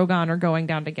and Drogon are going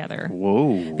down together.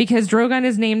 Whoa. Because Drogon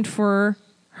is named for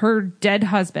her dead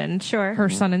husband. Sure. Her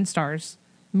sun and stars.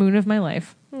 Moon of my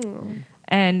life.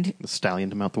 And The stallion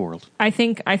to mount the world. I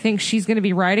think she's going to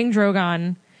be riding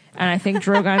Drogon, and I think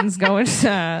Drogon's going.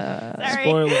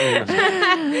 Spoiler.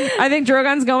 I think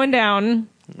Drogon's going down,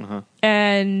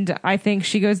 and I think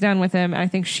she goes down with him. I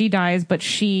think she dies, but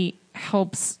she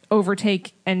helps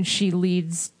overtake, and she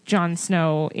leads Jon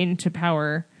Snow into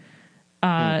power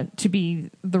to be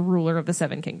the ruler of the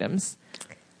Seven Kingdoms.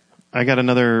 I got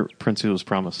another Prince Who Was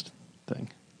Promised thing.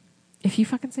 If you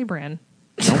fucking say Bran.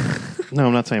 No,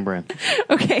 I'm not saying Bran.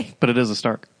 Okay. But it is a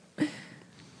Stark.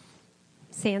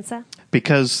 Sansa.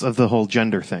 Because of the whole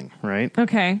gender thing, right?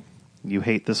 Okay. You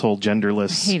hate this whole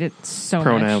genderless Hate it so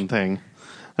pronoun much. thing.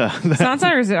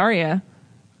 Sansa or is it Arya?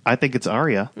 I think it's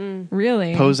Arya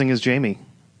Really? posing as Jaime.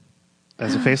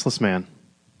 As a faceless man.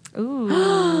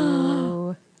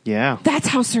 Ooh. Yeah. That's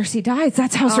how Cersei dies.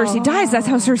 That's how Cersei dies. That's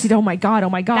how Cersei. Oh my god. Oh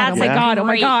my god. That's oh my a god. Oh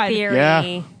my great god. theory.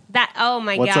 Yeah. That. Oh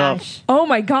my What's up? gosh. Oh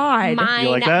my god. Mine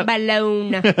like that?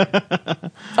 balloon.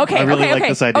 Okay, I really okay, like okay.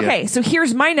 this idea. Okay, so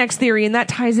here's my next theory, and that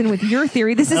ties in with your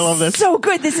theory. This is love this. so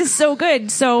good. This is so good.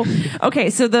 So, okay,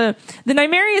 so the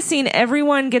Nymeria scene,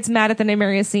 everyone gets mad at the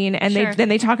Nymeria scene, and Sure. then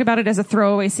they talk about it as a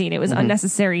throwaway scene. It Mm-hmm. was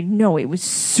unnecessary. No, it was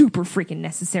super freaking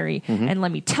necessary, and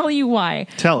let me tell you why.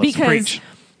 Tell us. Preach.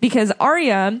 Because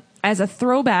Arya, as a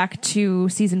throwback to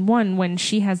season 1, when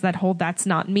she has that whole "that's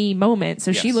not me" moment,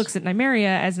 so she Yes. looks at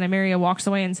Nymeria as Nymeria walks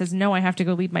away and says, "No, I have to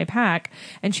go lead my pack,"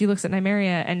 and she looks at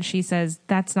Nymeria and she says,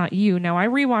 "That's not you." Now, I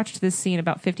rewatched this scene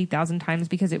about 50,000 times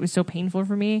because it was so painful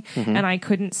for me, and I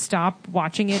couldn't stop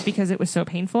watching it because it was so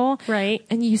painful. Right.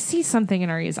 And you see something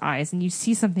in Arya's eyes, and you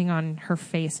see something on her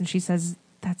face, and she says,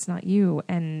 "That's not you,"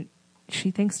 and she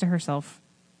thinks to herself,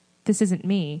 "This isn't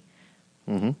me."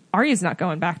 Arya's not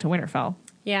going back to Winterfell.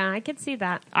 Yeah, I could see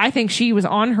that. I think she was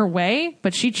on her way,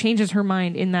 but she changes her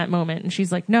mind in that moment. And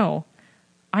she's like, no,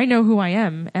 I know who I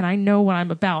am and I know what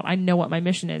I'm about. I know what my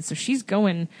mission is. So she's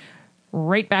going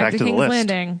right back to to the King's list.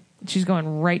 Landing. She's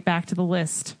going right back to the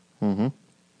list. Mm-hmm.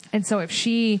 And so if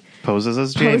she Poses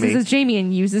as Jaime. poses as Jaime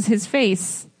and uses his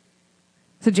face,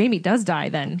 so Jaime does die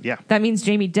then. Yeah. That means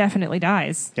Jaime definitely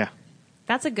dies. Yeah.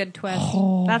 That's a good twist.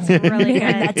 That's really good.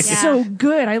 That's Yeah. so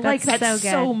good. I like that so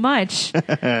good. so much.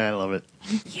 I love it.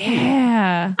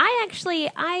 Yeah. I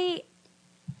actually, I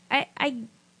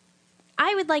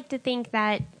would like to think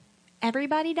that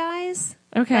everybody dies.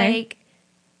 Okay. Like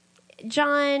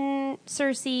Jon,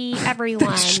 Cersei,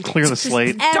 everyone. Just clear the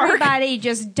slate. Everybody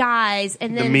just dies,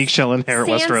 and The then meek shall inherit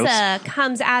Westeros. Sansa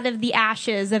comes out of the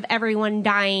ashes of everyone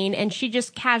dying, and she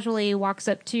just casually walks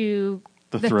up to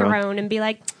The the throne. throne and be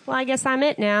like, "Well, I guess I'm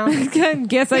it now."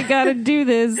 Guess I gotta do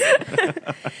this.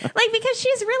 Like, because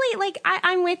she's really like,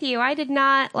 I'm with you. I did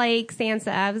not like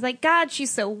Sansa. I was like, God,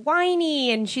 she's so whiny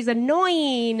and she's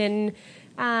annoying,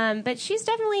 and but she's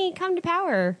definitely come to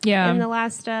power. Yeah. In the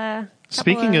last.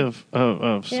 Speaking couple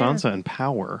of Sansa and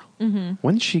power,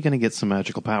 when's she going to get some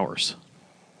magical powers?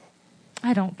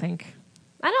 I don't think.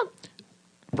 I don't.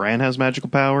 Bran has magical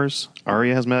powers.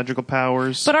 Arya has magical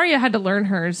powers. But Arya had to learn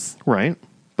hers. Right.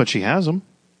 But she has them.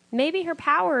 Maybe her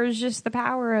power is just the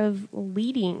power of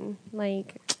leading.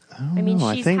 Like, I know.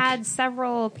 I she's think- had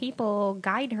several people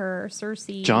guide her.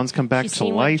 Cersei. John's come back She's to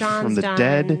seen what life John's from the done.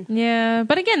 dead. Yeah,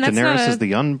 but again, that's Daenerys not a, is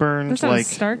the unburned. that's not a Like,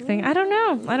 Stark thing. I don't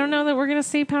know. I don't know that we're gonna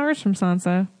see powers from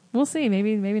Sansa. We'll see.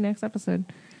 Maybe next episode.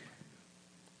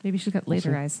 Maybe she's got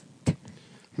laser eyes.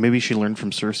 maybe she learned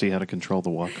from Cersei how to control the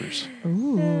walkers.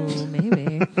 Ooh,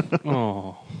 maybe.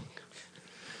 Oh.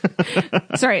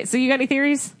 Sorry. So you got any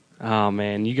theories? Oh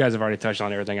man, you guys have already touched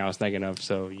on everything I was thinking of.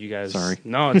 So you guys, Sorry.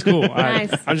 no, it's cool.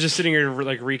 Nice. I'm just sitting here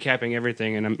like recapping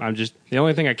everything, and I'm just the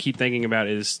only thing I keep thinking about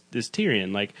is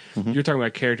Tyrion. Like you're talking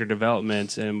about character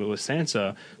development, and with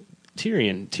Sansa,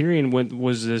 Tyrion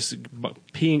was this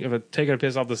peeing, taking a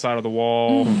piss off the side of the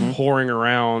wall, whoring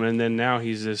around, and then now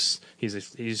he was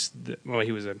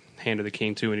a hand of the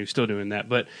king too, and he's still doing that.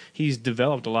 But he's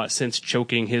developed a lot since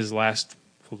choking his last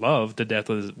love to death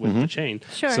with the chain.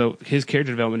 Sure. So his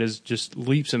character development is just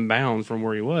leaps and bounds from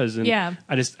where he was. And Yeah.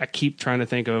 I keep trying to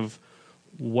think of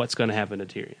what's going to happen to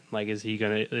Tyrion. Like, is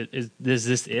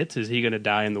this it? Is he going to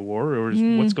die in the war, or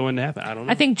what's going to happen? I don't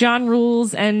know. I think Jon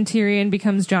rules and Tyrion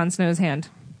becomes Jon Snow's hand,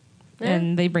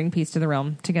 and they bring peace to the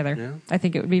realm together. Yeah. I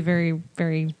think it would be very,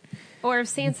 very. Or if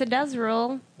Sansa does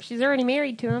rule, she's already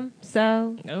married to him.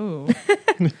 So Oh,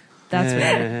 that's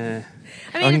weird.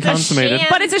 I mean, it's a Unconsummated. sham.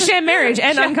 But it's a sham marriage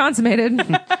and unconsummated.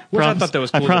 Which I thought that was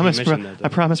cool. I promise, that you mentioned that, I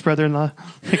promise, brother-in-law.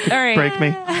 All right. Break me.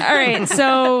 All right,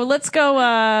 so let's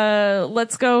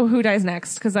go. Who dies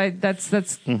next? Because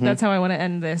that's how I want to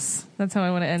end this. That's how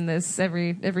I want to end this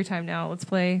every time now. Let's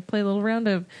play a little round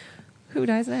of who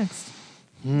dies next.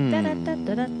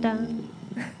 Da-da-da-da-da-da.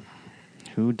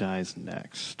 Who dies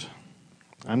next?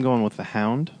 I'm going with the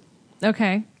Hound,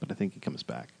 Okay. but I think he comes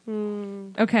back.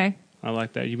 Okay. I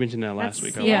like that. You mentioned that last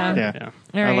week. I yeah. like Yeah. that. All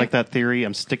I right. like that theory.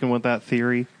 I'm sticking with that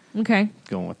theory. Okay.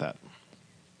 Going with that.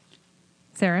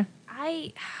 Sarah?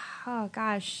 Oh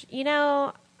gosh,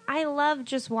 I love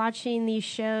just watching these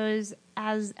shows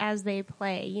as they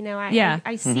play.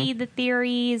 I see the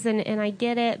theories and I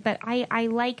get it, but I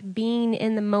like being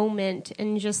in the moment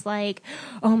and just like,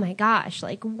 oh my gosh,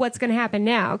 like what's going to happen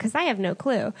now? Because I have no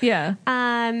clue. Yeah.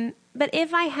 But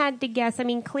if I had to guess, I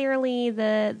mean, clearly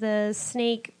the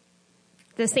snake,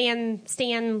 the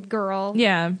sand girl.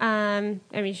 Yeah.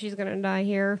 I mean, she's going to die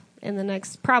here in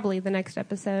probably the next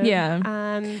episode.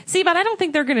 Yeah. See, but I don't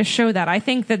think they're going to show that. I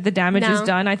think that the damage is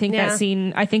done. I think that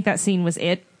scene was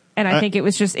it. And I think it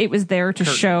was there to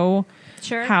show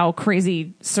Sure. how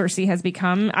crazy Cersei has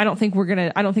become. I don't think they're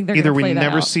Either going to play we that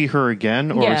never out. see her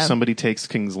again, or Yeah. somebody takes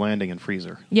King's Landing and frees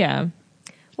her. Yeah.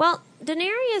 Well,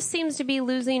 Daenerys seems to be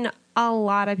losing a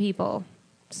lot of people.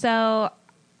 So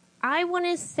I want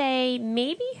to say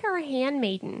maybe her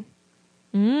handmaiden.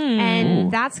 And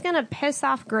that's going to piss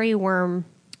off Grey Worm.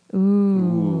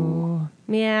 Ooh.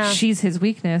 Yeah. She's his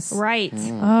weakness. Right.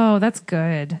 Oh, that's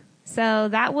good. So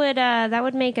that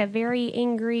would make a very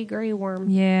angry Grey Worm.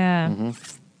 Yeah.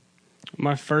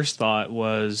 My first thought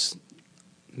was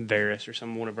Varys or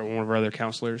one of our other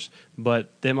counselors,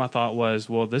 but then my thought was,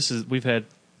 well, we've had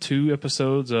 2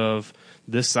 episodes of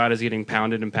this side is getting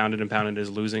pounded and pounded and pounded, is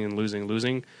losing and losing and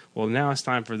losing. Well, now it's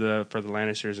time for the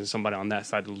Lannisters and somebody on that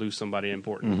side to lose somebody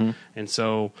important. And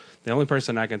so the only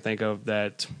person I can think of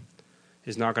that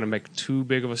is not going to make too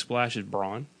big of a splash is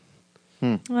Bronn.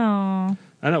 Oh.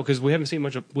 I know, because we haven't seen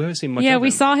much. Yeah, of we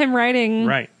him. saw him riding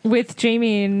Right. with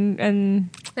Jamie and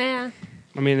Yeah.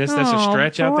 I mean, that's a Oh,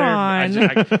 stretch out Bronn.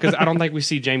 there because I don't think we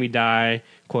see Jamie die,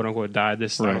 quote unquote, die. I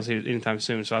don't Right. see it anytime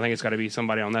soon. So I think it's got to be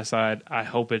somebody on that side. I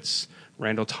hope it's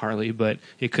Randall Tarley, but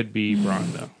it could be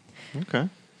Bronn though. Okay.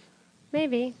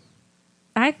 Maybe.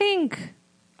 I think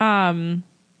I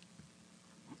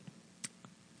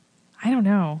don't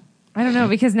know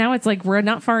because now it's like we're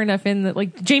not far enough in that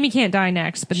like Jamie can't die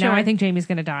next, but now Sure. I think Jamie's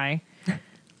gonna die.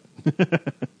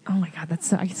 Oh my god, I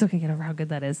still can't get over how good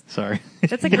that is. Sorry.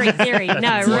 That's a great theory. No,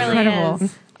 it really Incredible.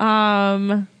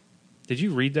 is. Did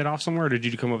you read that off somewhere, or did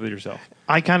you come up with it yourself?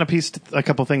 I kind of pieced a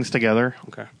couple things together.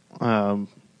 Okay.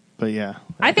 But yeah,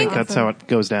 I think that's how it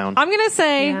goes down. I'm gonna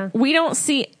say Yeah. we don't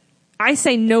see. I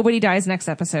say nobody dies next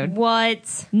episode.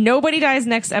 What? Nobody dies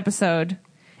next episode,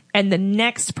 and the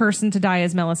next person to die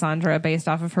is Melisandre based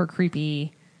off of her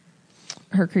creepy.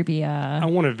 I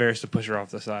wanted Varys to push her off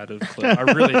the side of the cliff. I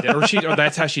really did. Or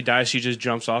that's how she dies. She just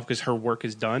jumps off because her work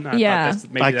is done. Yeah.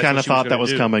 I kind of thought that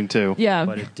was coming too. Yeah.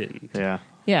 but it didn't. Yeah.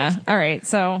 Yeah. All right.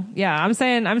 So yeah, I'm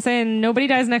saying nobody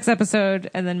dies next episode,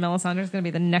 and then Melisandre's going to be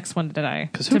the next one to die.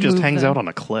 Because who to just move hangs them. out on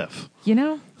a cliff? You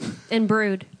know? And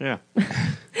Brood. Yeah.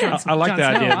 I like Jon the Snow,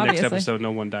 idea of next obviously. episode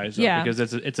no one dies. Though, Yeah. because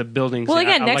it's a building. Well, scene.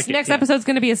 again, I next like it. next Yeah. episode's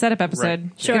going to be a setup episode.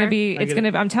 Right. It's going to be. I It's get going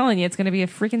it. to. I'm telling you, it's going to be a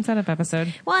freaking setup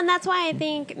episode. Well, and that's why I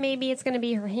think maybe it's going to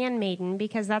be her handmaiden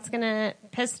because that's going to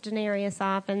piss Daenerys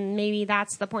off, and maybe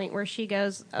that's the point where she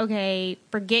goes, "Okay,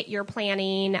 forget your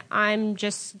planning. I'm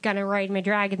just going to ride my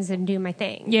dragons and do my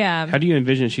thing." Yeah. How do you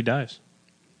envision she dies?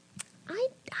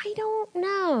 I don't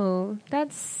know.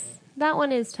 That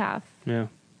one is tough Yeah.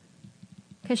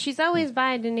 because she's always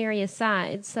by Daenerys'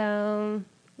 side. So,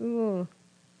 ooh.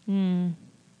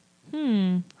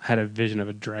 I had a vision of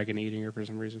a dragon eating her for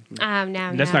some reason. No,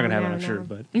 That's not going to happen, I'm sure.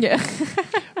 But Yeah.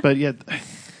 But yet,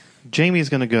 Jamie's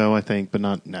going to go, I think, but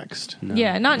not next.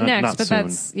 Yeah. Not next, not but soon.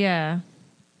 that's yeah,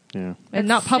 Yeah. and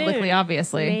not publicly, Soon.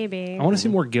 obviously. Maybe. I want to see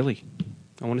more Gilly.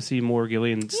 I want to see more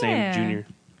Gilly and Sam Jr.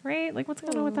 Right? Like, what's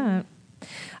going on with that?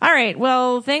 All right.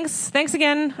 Well, thanks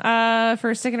again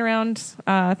for sticking around.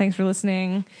 Thanks for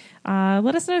listening.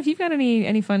 Let us know if you've got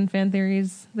any fun fan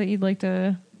theories that you'd like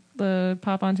to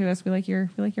pop onto us. We like your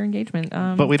engagement.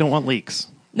 But we don't want leaks.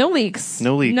 No leaks.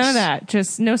 No leaks. None of that.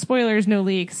 Just no spoilers, no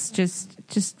leaks. Just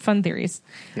fun theories.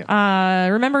 Yeah.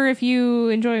 Remember, if you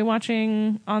enjoy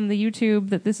watching on the YouTube,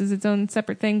 that this is its own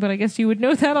separate thing, but I guess you would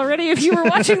know that already if you were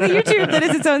watching the YouTube, that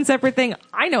is its own separate thing.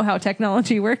 I know how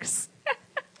technology works.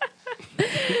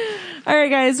 All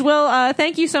right, guys. Well,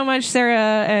 thank you so much, Sarah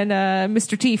and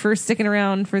Mr. T, for sticking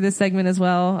around for this segment as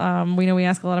well. We know we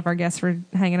ask a lot of our guests for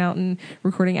hanging out and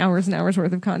recording hours and hours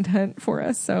worth of content for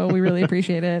us, so we really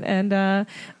appreciate it. And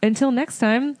until next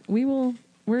time, we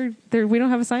don't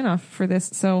have a sign off for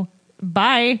this, so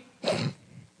bye.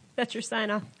 That's your sign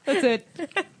off. That's it.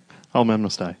 All men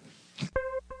must die.